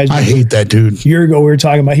pompous guys. I hate that dude. A year ago, we were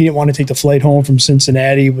talking about he didn't want to take the flight home from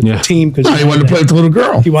Cincinnati with Yeah. the team because No, he wanted to play with the little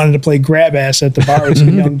girl. he wanted to play grab ass at the bar as a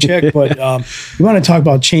young chick. But you want to talk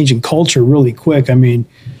about changing culture really quick. I mean,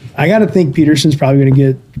 I got to think Peterson's probably going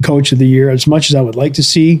to get coach of the year. As much as I would like to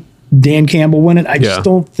see Dan Campbell win it, I just Yeah.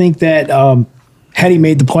 don't think that had he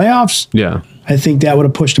made the playoffs, Yeah. I think that would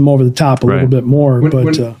have pushed him over the top a Right. little bit more. When, but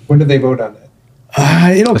when did they vote on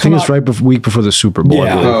that? it'll I come think it's out. right week before the Super Bowl. I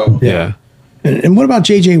Yeah. believe. Oh. Yeah. And what about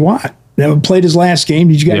J.J. Watt? That played his last game.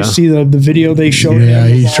 Did you guys Yeah. see the video they showed? Yeah,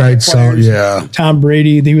 him he with all tried the so. players? Yeah. Tom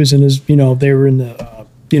Brady, he was in his, they were in the,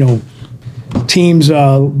 teams,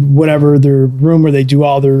 whatever, their room where they do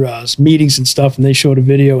all their meetings and stuff, and they showed a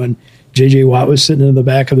video, and J.J. Watt was sitting in the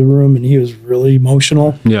back of the room, and he was really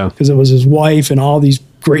emotional. Yeah. Because it was his wife and all these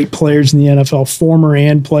great players in the NFL, former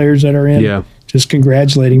and players that are in. Yeah. Just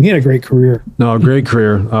congratulating him. He had a great career. No, great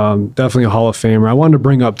career. Definitely a Hall of Famer. I wanted to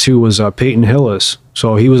bring up, too, was Peyton Hillis.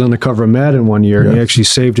 So he was on the cover of Madden one year, and he actually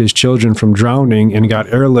saved his children from drowning and got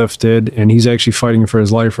airlifted, and he's actually fighting for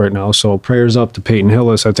his life right now. So prayers up to Peyton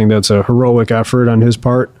Hillis. I think that's a heroic effort on his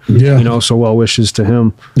part. Yeah. You know, so well wishes to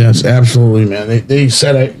him. Yes, absolutely, man. They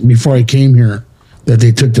said before I came here that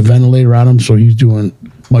they took the ventilator on him, so he's doing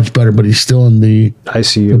much better, but he's still in the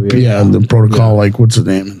ICU. The protocol, like, what's his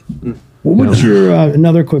name? What was your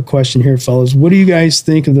another quick question here, fellas? What do you guys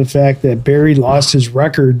think of the fact that Barry lost his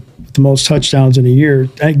record with the most touchdowns in a year?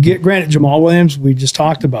 Granted, Jamal Williams, we just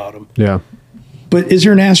talked about him. Yeah. But is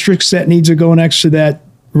there an asterisk that needs to go next to that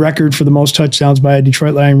record for the most touchdowns by a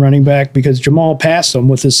Detroit Lion running back? Because Jamal passed him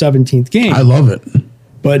with his 17th game. I love it.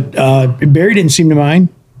 But Barry didn't seem to mind.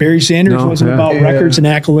 Barry Sanders wasn't about records and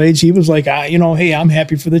accolades. He was like, hey, I'm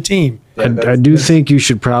happy for the team. I do think you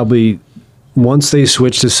should probably, once they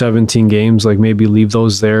switch to 17 games, like maybe leave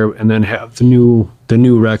those there and then have the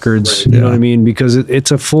new records. Right. You know what I mean? Because it's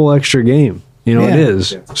a full extra game. You know, it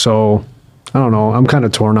is. So I don't know. I'm kind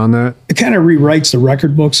of torn on that. It kind of rewrites the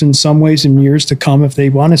record books in some ways in years to come if they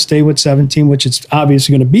want to stay with 17, which it's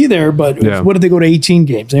obviously going to be there. But what if they go to 18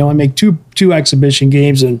 games? They only make two exhibition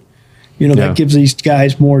games, and that gives these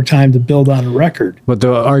guys more time to build on a record. But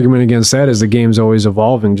the argument against that is the game's always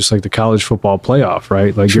evolving, just like the college football playoff,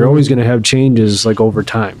 right? Like you're always going to have changes like over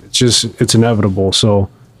time. It's inevitable. So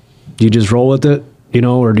do you just roll with it,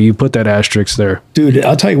 or do you put that asterisk there? Dude,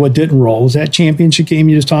 I'll tell you what didn't roll was that championship game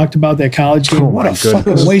you just talked about, that college game. What a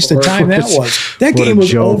fucking waste of time that was. That game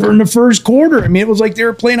was over in the first quarter. I mean, it was like they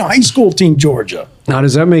were playing a high school team, Georgia. Now,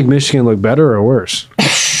 does that make Michigan look better or worse?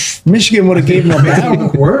 Michigan would have gave them a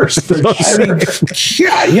battle. Worse.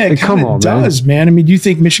 It come on, does, man. I mean, do you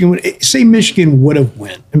think Michigan would have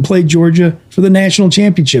went and played Georgia for the national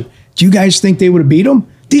championship? Do you guys think they would have beat them?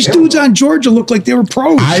 These dudes on Georgia look like they were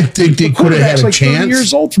pros. I think they could have had a like chance. 30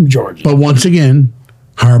 years old from Georgia. But once again,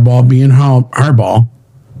 Harbaugh being Harbaugh,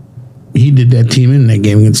 he did that team in that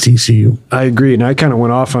game against TCU. I agree, and I kind of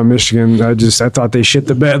went off on Michigan. I thought they shit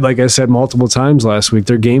the bed, like I said multiple times last week.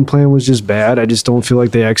 Their game plan was just bad. I just don't feel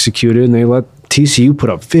like they executed, and they let TCU put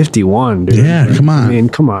up 51, dude. Yeah, come on. I mean,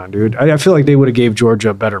 come on, dude. I feel like they would have gave Georgia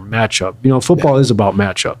a better matchup. Football is about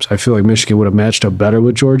matchups. I feel like Michigan would have matched up better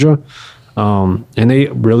with Georgia, and they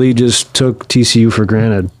really just took TCU for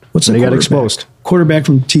granted. They got exposed. Quarterback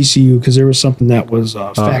from TCU, because there was something that was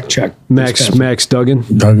fact checked. Max Duggan.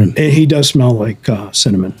 He does smell like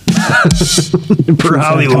cinnamon.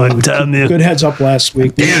 Probably would. Good heads up last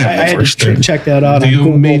week. I had to check that out. Do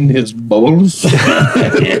you mean his bubbles? Boy,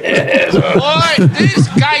 this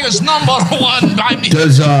guy is number one.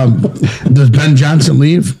 Does Ben Johnson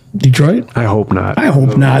leave Detroit? I hope not. I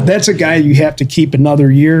hope not. That's a guy you have to keep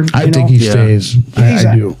another year. I think he stays.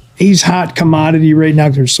 I do. He's hot commodity right now.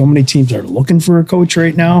 There's so many teams that are looking for a coach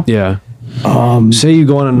right now. Yeah. Say you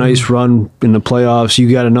go on a nice run in the playoffs,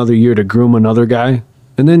 you got another year to groom another guy,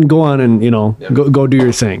 and then go on and go do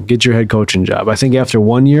your thing, get your head coaching job. I think after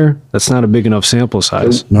 1 year, that's not a big enough sample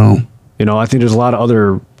size. No. I think there's a lot of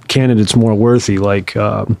other candidates more worthy, like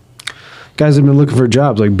guys have been looking for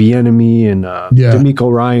jobs, like Bieniemy and D'Amico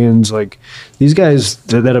Ryans, like these guys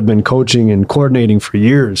that have been coaching and coordinating for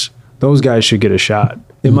years. Those guys should get a shot,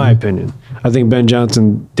 in my opinion. I think Ben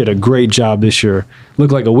Johnson did a great job this year.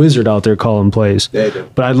 Looked like a wizard out there calling plays.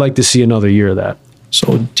 But I'd like to see another year of that. So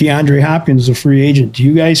DeAndre Hopkins is a free agent. Do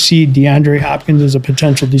you guys see DeAndre Hopkins as a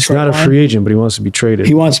potential Detroit He's not a free agent, but he wants to be traded.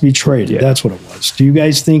 He wants to be traded. Yeah. That's what it was. Do you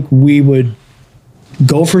guys think we would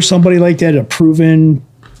go for somebody like that, a proven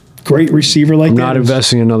great receiver like that? I'm not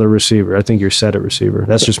investing in another receiver. I think you're set at receiver.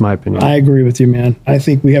 That's just my opinion. I agree with you, man. I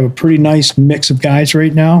think we have a pretty nice mix of guys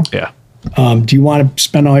right now. Yeah. Do you want to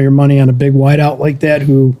spend all your money on a big wideout like that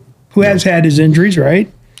who has had his injuries,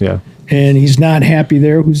 right? Yeah. And he's not happy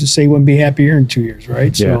there. Who's to say he wouldn't be happy here in 2 years,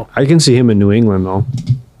 right? Yeah. So I can see him in New England, though.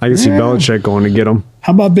 I can see Belichick going to get him.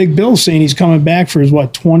 How about Big Bill saying he's coming back for his,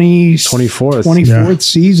 24th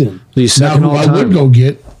season? He's second all time. I would go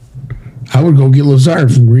get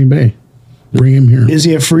Lazard from Green Bay. Bring him here. Is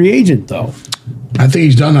he a free agent, though? I think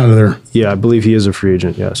he's done out of there. Yeah, I believe he is a free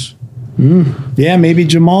agent, yes. Yeah, maybe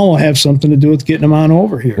Jamal will have something to do with getting him on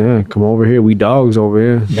over here. Yeah, come over here. We dogs over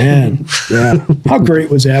here. Man, yeah. How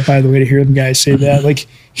great was that, by the way, to hear them guys say that? Like,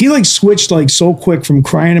 he switched so quick from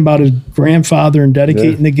crying about his grandfather and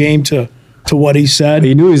dedicating the game to to what he said.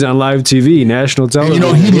 He knew he's on live TV, national television. You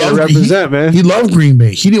know, he loved represent, man. He loved Green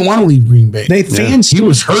Bay. He didn't want to leave Green Bay. Fans he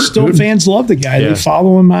was hurt. Still, dude. fans love the guy. Yeah. They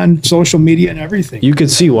follow him on social media and everything. You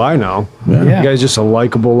could see why now. Yeah. The guy's just a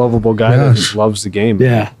likable, lovable guy that just loves the game.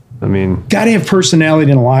 Yeah. I mean, got to have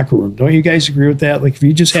personality in the locker room. Don't you guys agree with that? Like, if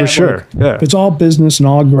you just have, sure. like, if it's all business and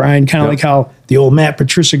all grind, kind of like how the old Matt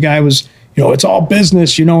Patricia guy was, you know, it's all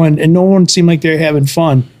business, you know, and no one seemed like they're having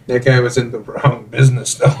fun. That guy was in the wrong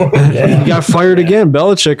business, though. He got fired again.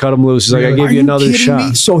 Belichick cut him loose. He's like, I gave Are you another kidding shot.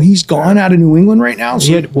 me? So he's gone out of New England right now?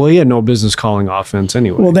 So He had no business calling offense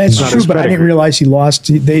anyway. well, that's It's not true, his but I didn't pedigree. realize he lost.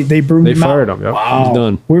 They boomed They him fired out. him. Yep. Wow. He's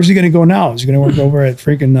done. Where's he going to go now? Is he going to work over at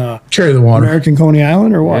freaking Carry the water. American Coney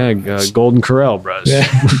Island or what? Yeah, Golden Corral, bros. Yeah,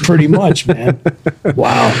 pretty much, man.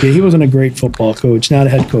 Wow. Yeah, he wasn't a great football coach, not a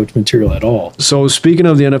head coach material at all. So speaking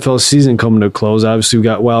of the NFL season coming to close, obviously we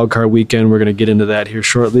got Wild Card Weekend. We're going to get into that here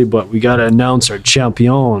shortly, but we got to announce our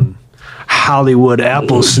champion, Hollywood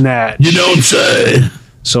Apple Snatch. You don't say.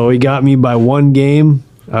 So he got me by one game.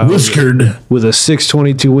 Whiskered. With a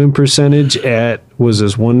 622 win percentage at, was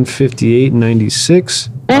this 158.96?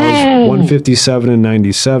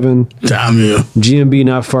 157.97. Damn you. GMB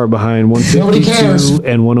not far behind, 152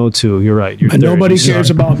 and 102. You're right. You're But third. nobody You cares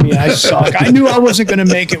suck. about me. I suck. I knew I wasn't going to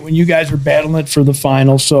make it when you guys were battling it for the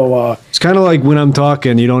final. So It's kind of like when I'm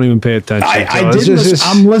talking, you don't even pay attention. I did.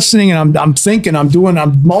 I'm listening and I'm thinking. I'm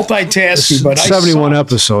multitasking. But 71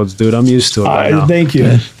 episodes, dude. I'm used to it by now. Thank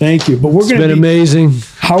you, thank you. But we're It's going been to amazing.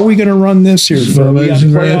 How are we going to run this here? Phil? We got amazing,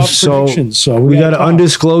 playoff Raj. predictions. So we got gotta an talk.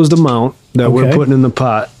 undisclosed amount that we're Okay. putting in the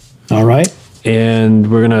pot. All right. And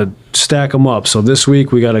we're going to stack them up. So this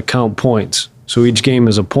week we got to count points. So each game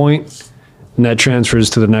is a point, and that transfers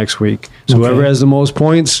to the next week. So Okay. whoever has the most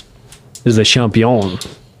points is the champion. All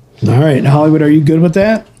right, Hollywood, are you good with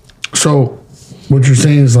that? So what you're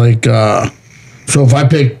saying is like, so if I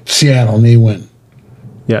pick Seattle and they win,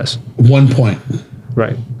 Yes. 1 point.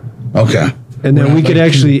 Right. Okay. And then We're we not could like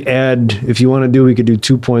actually add, if you want to do, we could do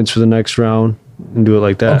 2 points for the next round and do it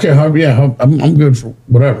like that. Okay, I'm good for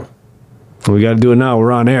whatever. We got to do it now.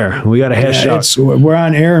 We're on air. We got to hash it out. We're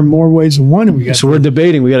on air in more ways than one. We got So we're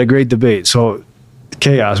debating. We got a great debate. So,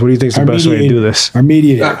 Chaos, what do you think is the best way to do this? Our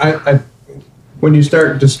mediator. I, when you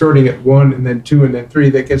start distorting it 1 and then 2 and then 3,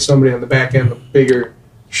 that gets somebody on the back end a bigger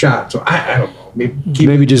shot. So I don't know.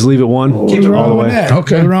 Maybe just leave it 1 What's all the wrong with way. that?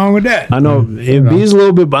 What's wrong with that? I know. And B's a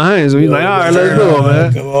little bit behind, so he's like, all right, let's do it,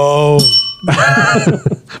 man. Oh.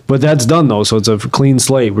 But that's done, though, so it's a clean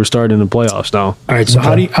slate. We're starting the playoffs now. All right, so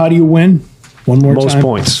how do you win? One more Most time.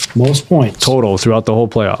 points. Most points. Total throughout the whole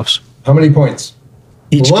playoffs. How many points?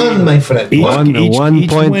 One, my friend. One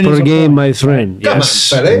point win is per a game, point. my friend. Come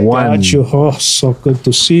Yes, on, buddy. one. Got you. Oh, so good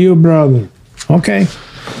to see you, brother. Okay.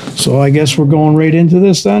 So I guess we're going right into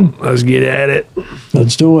this then? Let's get at it.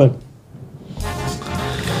 Let's do it.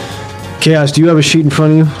 Chaos, do you have a sheet in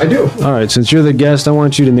front of you? I do. All right, since you're the guest, I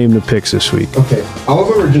want you to name the picks this week. Okay. All of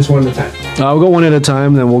them or just one at a time? I'll go one at a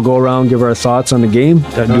time, then we'll go around, give our thoughts on the game,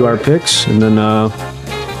 do our picks, and then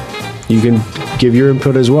you can give your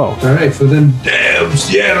input as well. All right. For them damn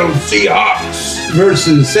Seattle Seahawks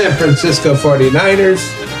versus San Francisco 49ers,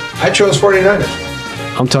 I chose 49ers.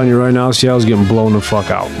 I'm telling you right now, Seattle's getting blown the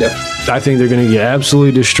fuck out. Yep. I think they're going to get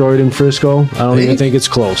absolutely destroyed in Frisco. I don't even think it's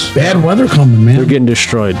close. Bad weather coming, man. They're getting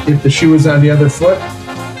destroyed. If the shoe was on the other foot,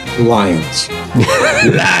 Lions.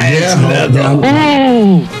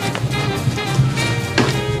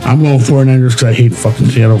 I'm going 49ers because I hate fucking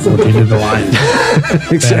Seattle for what they did to the Lions.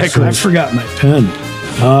 Exactly. I forgot my pen.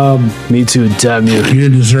 Me too, damn you. You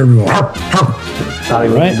didn't deserve it. All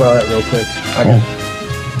right. Borrow that real quick.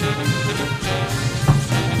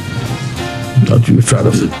 Thought you were trying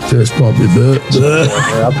to fist bump me, but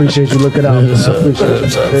I appreciate you looking out. I appreciate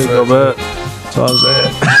it. There you go, man. That's all I'm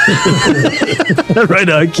saying. Right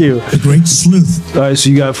on cue. Great sleuth. All right, so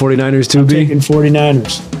you got 49ers too, B? Taking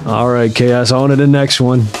 49ers. All right, Chaos, on to the next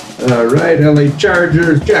one. All right. LA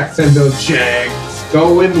Chargers, Jacksonville Jags.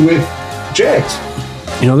 Going with Jags.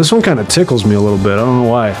 You know, this one kind of tickles me a little bit. I don't know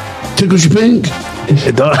why. tickles your pink.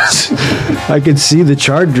 It does. I can see the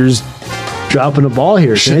Chargers dropping the ball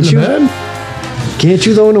here, can't you? Can't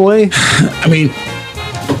you, though, in a way? I mean,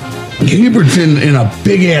 Hubert's in a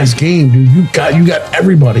big ass game, dude. You got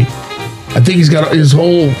everybody. I think he's got his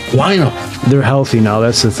whole lineup. They're healthy now.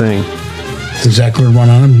 That's the thing. That's exactly what run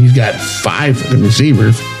on him. He's got 5 fucking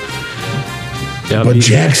receivers. Yeah, but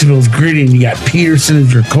Jacksonville's gritty, and you got Peterson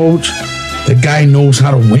as your coach. The guy knows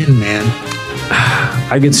how to win, man.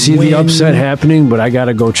 I could see the upset happening, but I got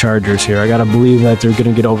to go Chargers here. I got to believe that they're going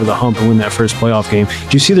to get over the hump and win that first playoff game. Do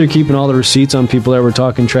you see they're keeping all the receipts on people that were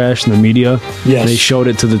talking trash in the media? Yes. And they showed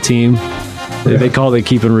it to the team. They call it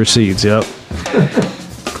keeping receipts. Yep.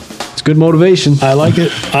 It's good motivation. I like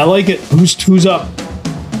it. Who's up?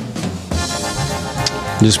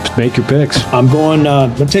 Just make your picks. I'm going.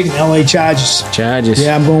 I'm taking LA Chargers.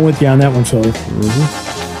 Yeah, I'm going with you on that one, Philly.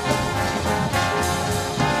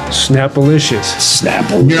 Snapalicious.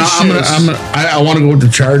 You know, I want to go with the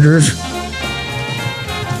Chargers.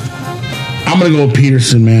 I'm going to go with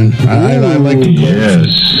Peterson, man. I like the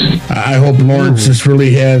coach. I hope Lawrence just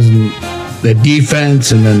really has the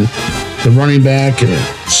defense and then the running back. And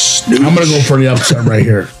I'm going to go for the upset right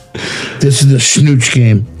here. This is the snooch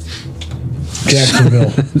game.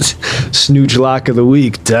 Jacksonville. Snooch lock of the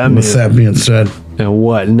week. Damn With that being said. And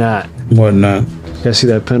whatnot. Can I see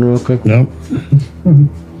that pen real quick? Nope.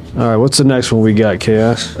 All right, what's the next one we got,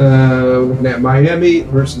 Chaos? Looking at Miami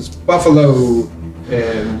versus Buffalo.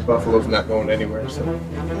 And Buffalo's not going anywhere, so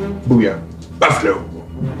booyah. Buffalo.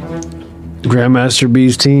 Grandmaster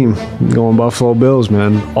B's team. Going Buffalo Bills,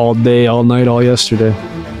 man. All day, all night, all yesterday.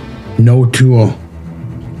 No Tua.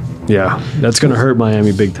 Yeah, that's going to hurt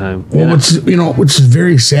Miami big time. Well, which is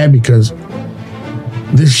very sad because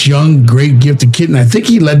this young, great, gifted kid, and I think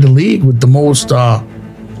he led the league with the most, what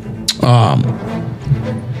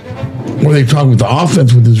are they talking with the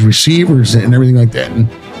offense with his receivers and everything like that. And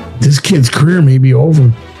this kid's career may be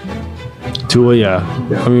over. Tua, yeah.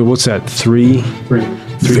 I mean, what's that? Three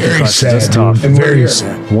Very sad. That's tough. Very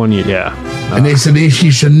sad. 1 year, yeah. And they said he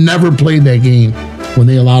should never play that game when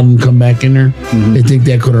they allowed him to come back in there. They think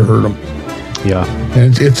that could have hurt him. Yeah.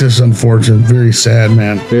 And it's just unfortunate. Very sad,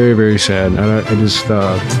 man. Very, very sad.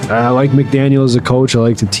 I like McDaniel as a coach. I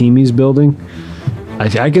like the team he's building.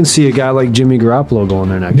 I can see a guy like Jimmy Garoppolo going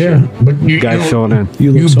there next year. But filling in.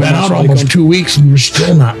 You've been out almost 2 weeks and you're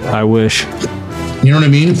still not. I wish. You know what I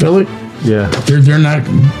mean, Philly? Yeah. They're not.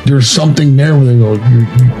 There's something there where they go,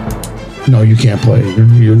 no, you can't play.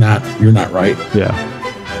 You're not right. Yeah.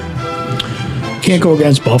 Can't go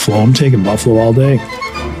against Buffalo. I'm taking Buffalo all day.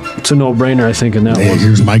 It's a no-brainer, I think, in that one.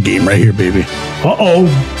 Here's my game right here, baby. Uh-oh.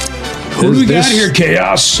 Who do we got here,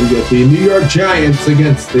 Chaos? We got the New York Giants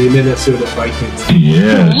against the Minnesota Vikings.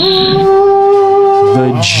 Yes.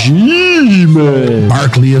 The G-Man.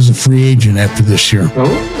 Barkley is a free agent after this year.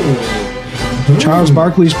 Charles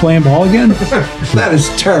Barkley's playing ball again? That is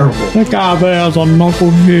terrible. That guy there's a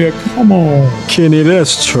knucklehead. Come on. Kenny,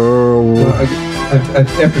 that's terrible.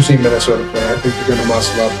 After seeing Minnesota play, I think they're going to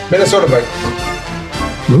muscle up. Minnesota Vikings.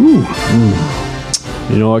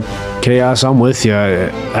 You know what, Chaos, I'm with you.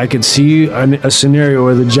 I could see a scenario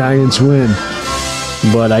where the Giants win,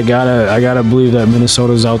 but I gotta believe that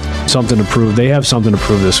Minnesota's out something to prove. They have something to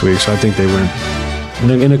prove this week, so I think they win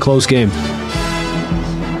in a close game.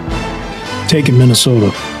 Taking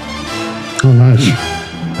Minnesota. Oh, nice.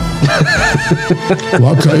 Well,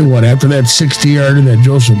 I'll tell you what. After that 60-yarder that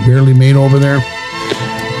Joseph barely made over there,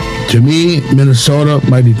 to me, Minnesota,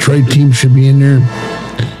 my Detroit team should be in there.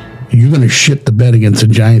 You're going to shit the bed against the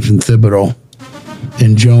Giants and Thibodeau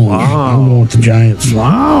and Jones. Wow. I'm going with the Giants.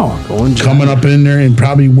 Wow. Coming up in there and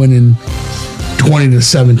probably winning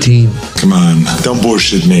 20-17. Come on, don't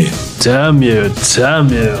bullshit me. Damn you.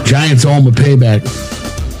 Giants owe them a payback.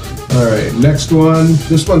 All right, next one.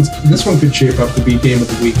 This one could shape up to be game of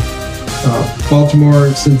the week.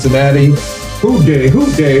 Baltimore, Cincinnati. Who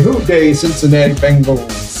day, Cincinnati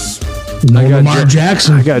Bengals. No Lamar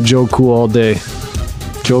Jackson. I got Joe Cool all day.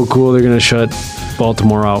 Joe Cool, they're going to shut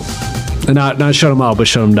Baltimore out. And not shut them out, but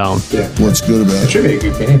shut them down. Yeah. What's good about it? It should be a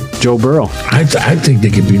good game. Joe Burrow. I think they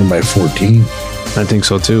could beat them by 14. I think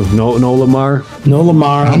so, too. No Lamar. No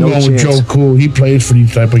Lamar. I'm going with Joe Cool. He plays for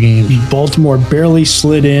these type of games. Baltimore barely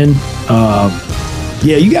slid in.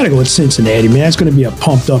 Yeah, you got to go with Cincinnati, man. It's going to be a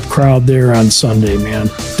pumped-up crowd there on Sunday, man.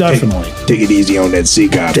 Definitely. Take it easy on that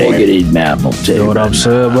Seagull. Take it easy, man. I'm going to take Know what I'm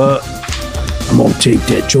saying, but I'm going to take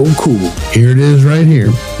that Joe Cool. Here it is right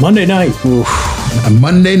here. Monday night. Oof. A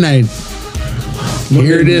Monday night.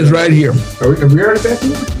 Here it is right here. Are we already back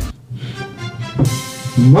in?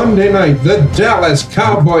 Monday night, the Dallas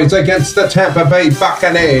Cowboys against the Tampa Bay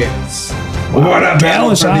Buccaneers. Wow. What a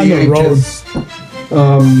Dallas battle for on the the road. ages.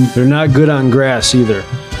 they're not good on grass either.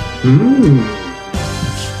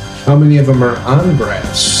 How many of them are on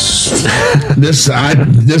grass? This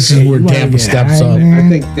is where Tampa steps up. I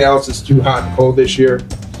think Dallas is too hot and cold this year.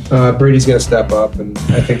 Brady's going to step up, and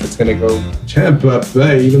I think it's going to go Tampa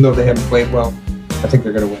Bay, even though they haven't played well. I think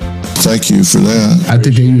they're going to win. Thank you for that. I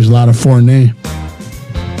think they use a lot of Fournette.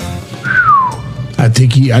 I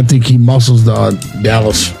think he muscles the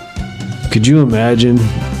Dallas. Could you imagine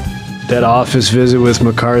that office visit with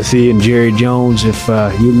McCarthy and Jerry Jones if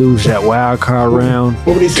you lose that wild card round?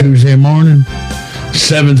 What would he say? Tuesday morning.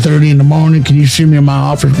 7:30 in the morning. Can you see me in my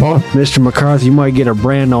office, boy? Mr. McCarthy, you might get a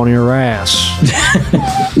brand on your ass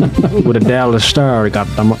with a Dallas Star.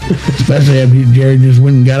 Especially if Jerry just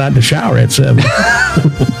went and got out the shower at 7.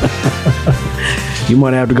 You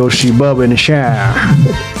might have to go see Bubba in the shower.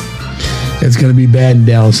 It's going to be bad in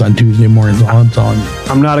Dallas on Tuesday mornings. All I'm telling you.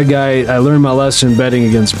 I'm not a guy. I learned my lesson betting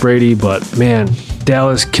against Brady, but man,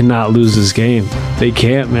 Dallas cannot lose this game. They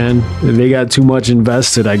can't, man. They got too much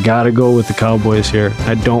invested. I got to go with the Cowboys here.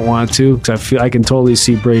 I don't want to because I can totally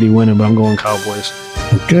see Brady winning, but I'm going Cowboys.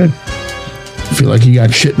 Good. Feel like you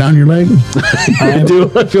got shit down your leg? I do.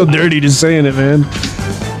 I feel dirty just saying it, man.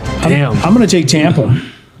 Damn. I'm going to take Tampa.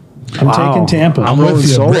 I'm taking Tampa. I'm with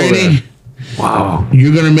you, Brady. There. Wow.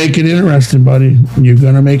 You're going to make it interesting, buddy. You're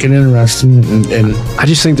going to make it interesting. And I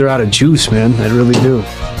just think they're out of juice, man. I really do.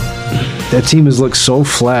 That team has looked so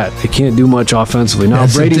flat. They can't do much offensively. Now,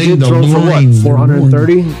 Brady did throw for what,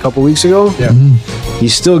 430 a couple weeks ago? Yeah.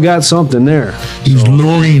 He's still got something there. He's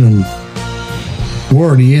luring them. We're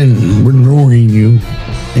already in. We're luring you.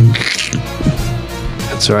 And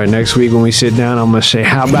that's all right. Next week when we sit down, I'm going to say,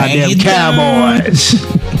 how about them Cowboys?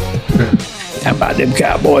 How about them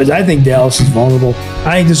Cowboys? I think Dallas is vulnerable.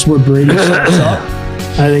 I think this is where Brady steps up.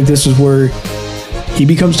 I think this is where he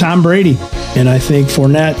becomes Tom Brady. And I think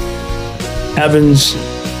Fournette, Evans,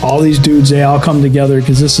 all these dudes, they all come together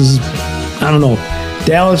because this is, I don't know.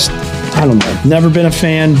 Dallas, I don't know. Never been a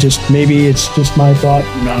fan. Just maybe it's just my thought.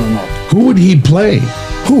 I don't know. Who would he play?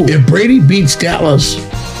 Who? If Brady beats Dallas,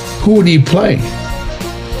 who would he play?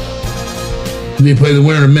 Do they play the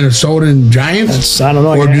winner of Minnesota and Giants? I don't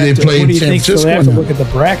know. Or do they play what do you San think? So Francisco? they have to look at the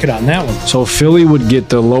bracket on that one. So Philly would get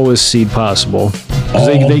the lowest seed possible.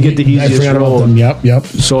 They get the easiest roll. Yep.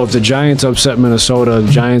 So if the Giants upset Minnesota,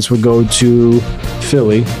 the Giants would go to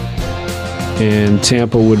Philly, and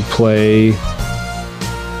Tampa would play.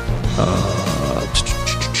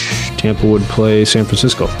 Tampa would play San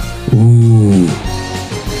Francisco. Ooh.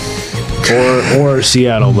 Or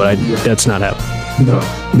Seattle, but that's not happening. No.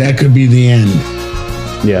 That could be the end.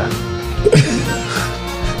 Yeah.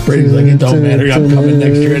 Brady's like, it don't matter. I'm coming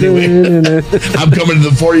next year anyway. I'm coming to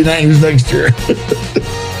the 49ers next year.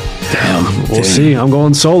 Damn. We'll see. I'm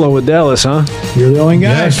going solo with Dallas, huh? You're the only guy.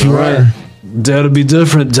 Yes, you are. That'll be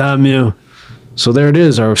different, damn you. So there it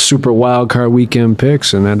is, our super wild card weekend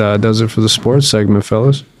picks, and that does it for the sports segment,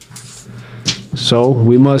 fellas. So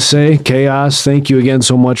we must say, Chaos, thank you again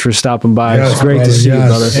so much for stopping by. Yes, it's great brother, to see you,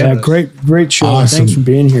 brother. Yeah, great show. Awesome. Thanks for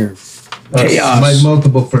being here. Chaos. My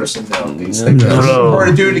multiple personalities. Looking forward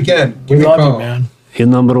to do it again. We love you, man. You're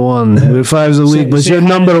number one. We're 5 a week, but you're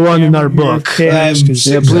number one in our book. Yeah,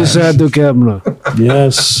 please say to camera.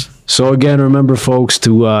 Yes. So again, remember, folks,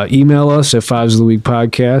 to email us at 5s of the Week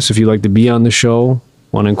Podcast if you'd like to be on the show,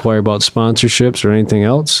 want to inquire about sponsorships or anything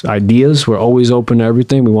else, ideas. We're always open to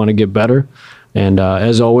everything. We want to get better. And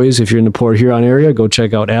as always, if you're in the Port Huron area, go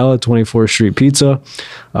check out Al at 24th Street Pizza.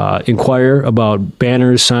 Inquire about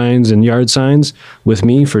banners, signs, and yard signs with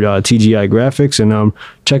me for TGI Graphics. And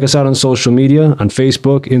check us out on social media, on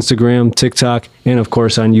Facebook, Instagram, TikTok, and, of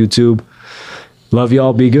course, on YouTube. Love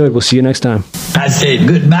y'all. Be good. We'll see you next time. I said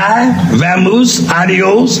goodbye, vamoose,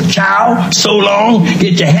 adios, ciao, so long,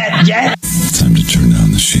 get your hat jack. Time to turn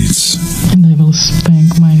down the sheets. And I will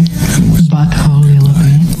spank my butthole a little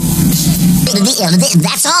bit.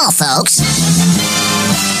 That's all, folks.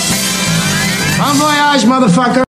 Bon voyage, motherfucker.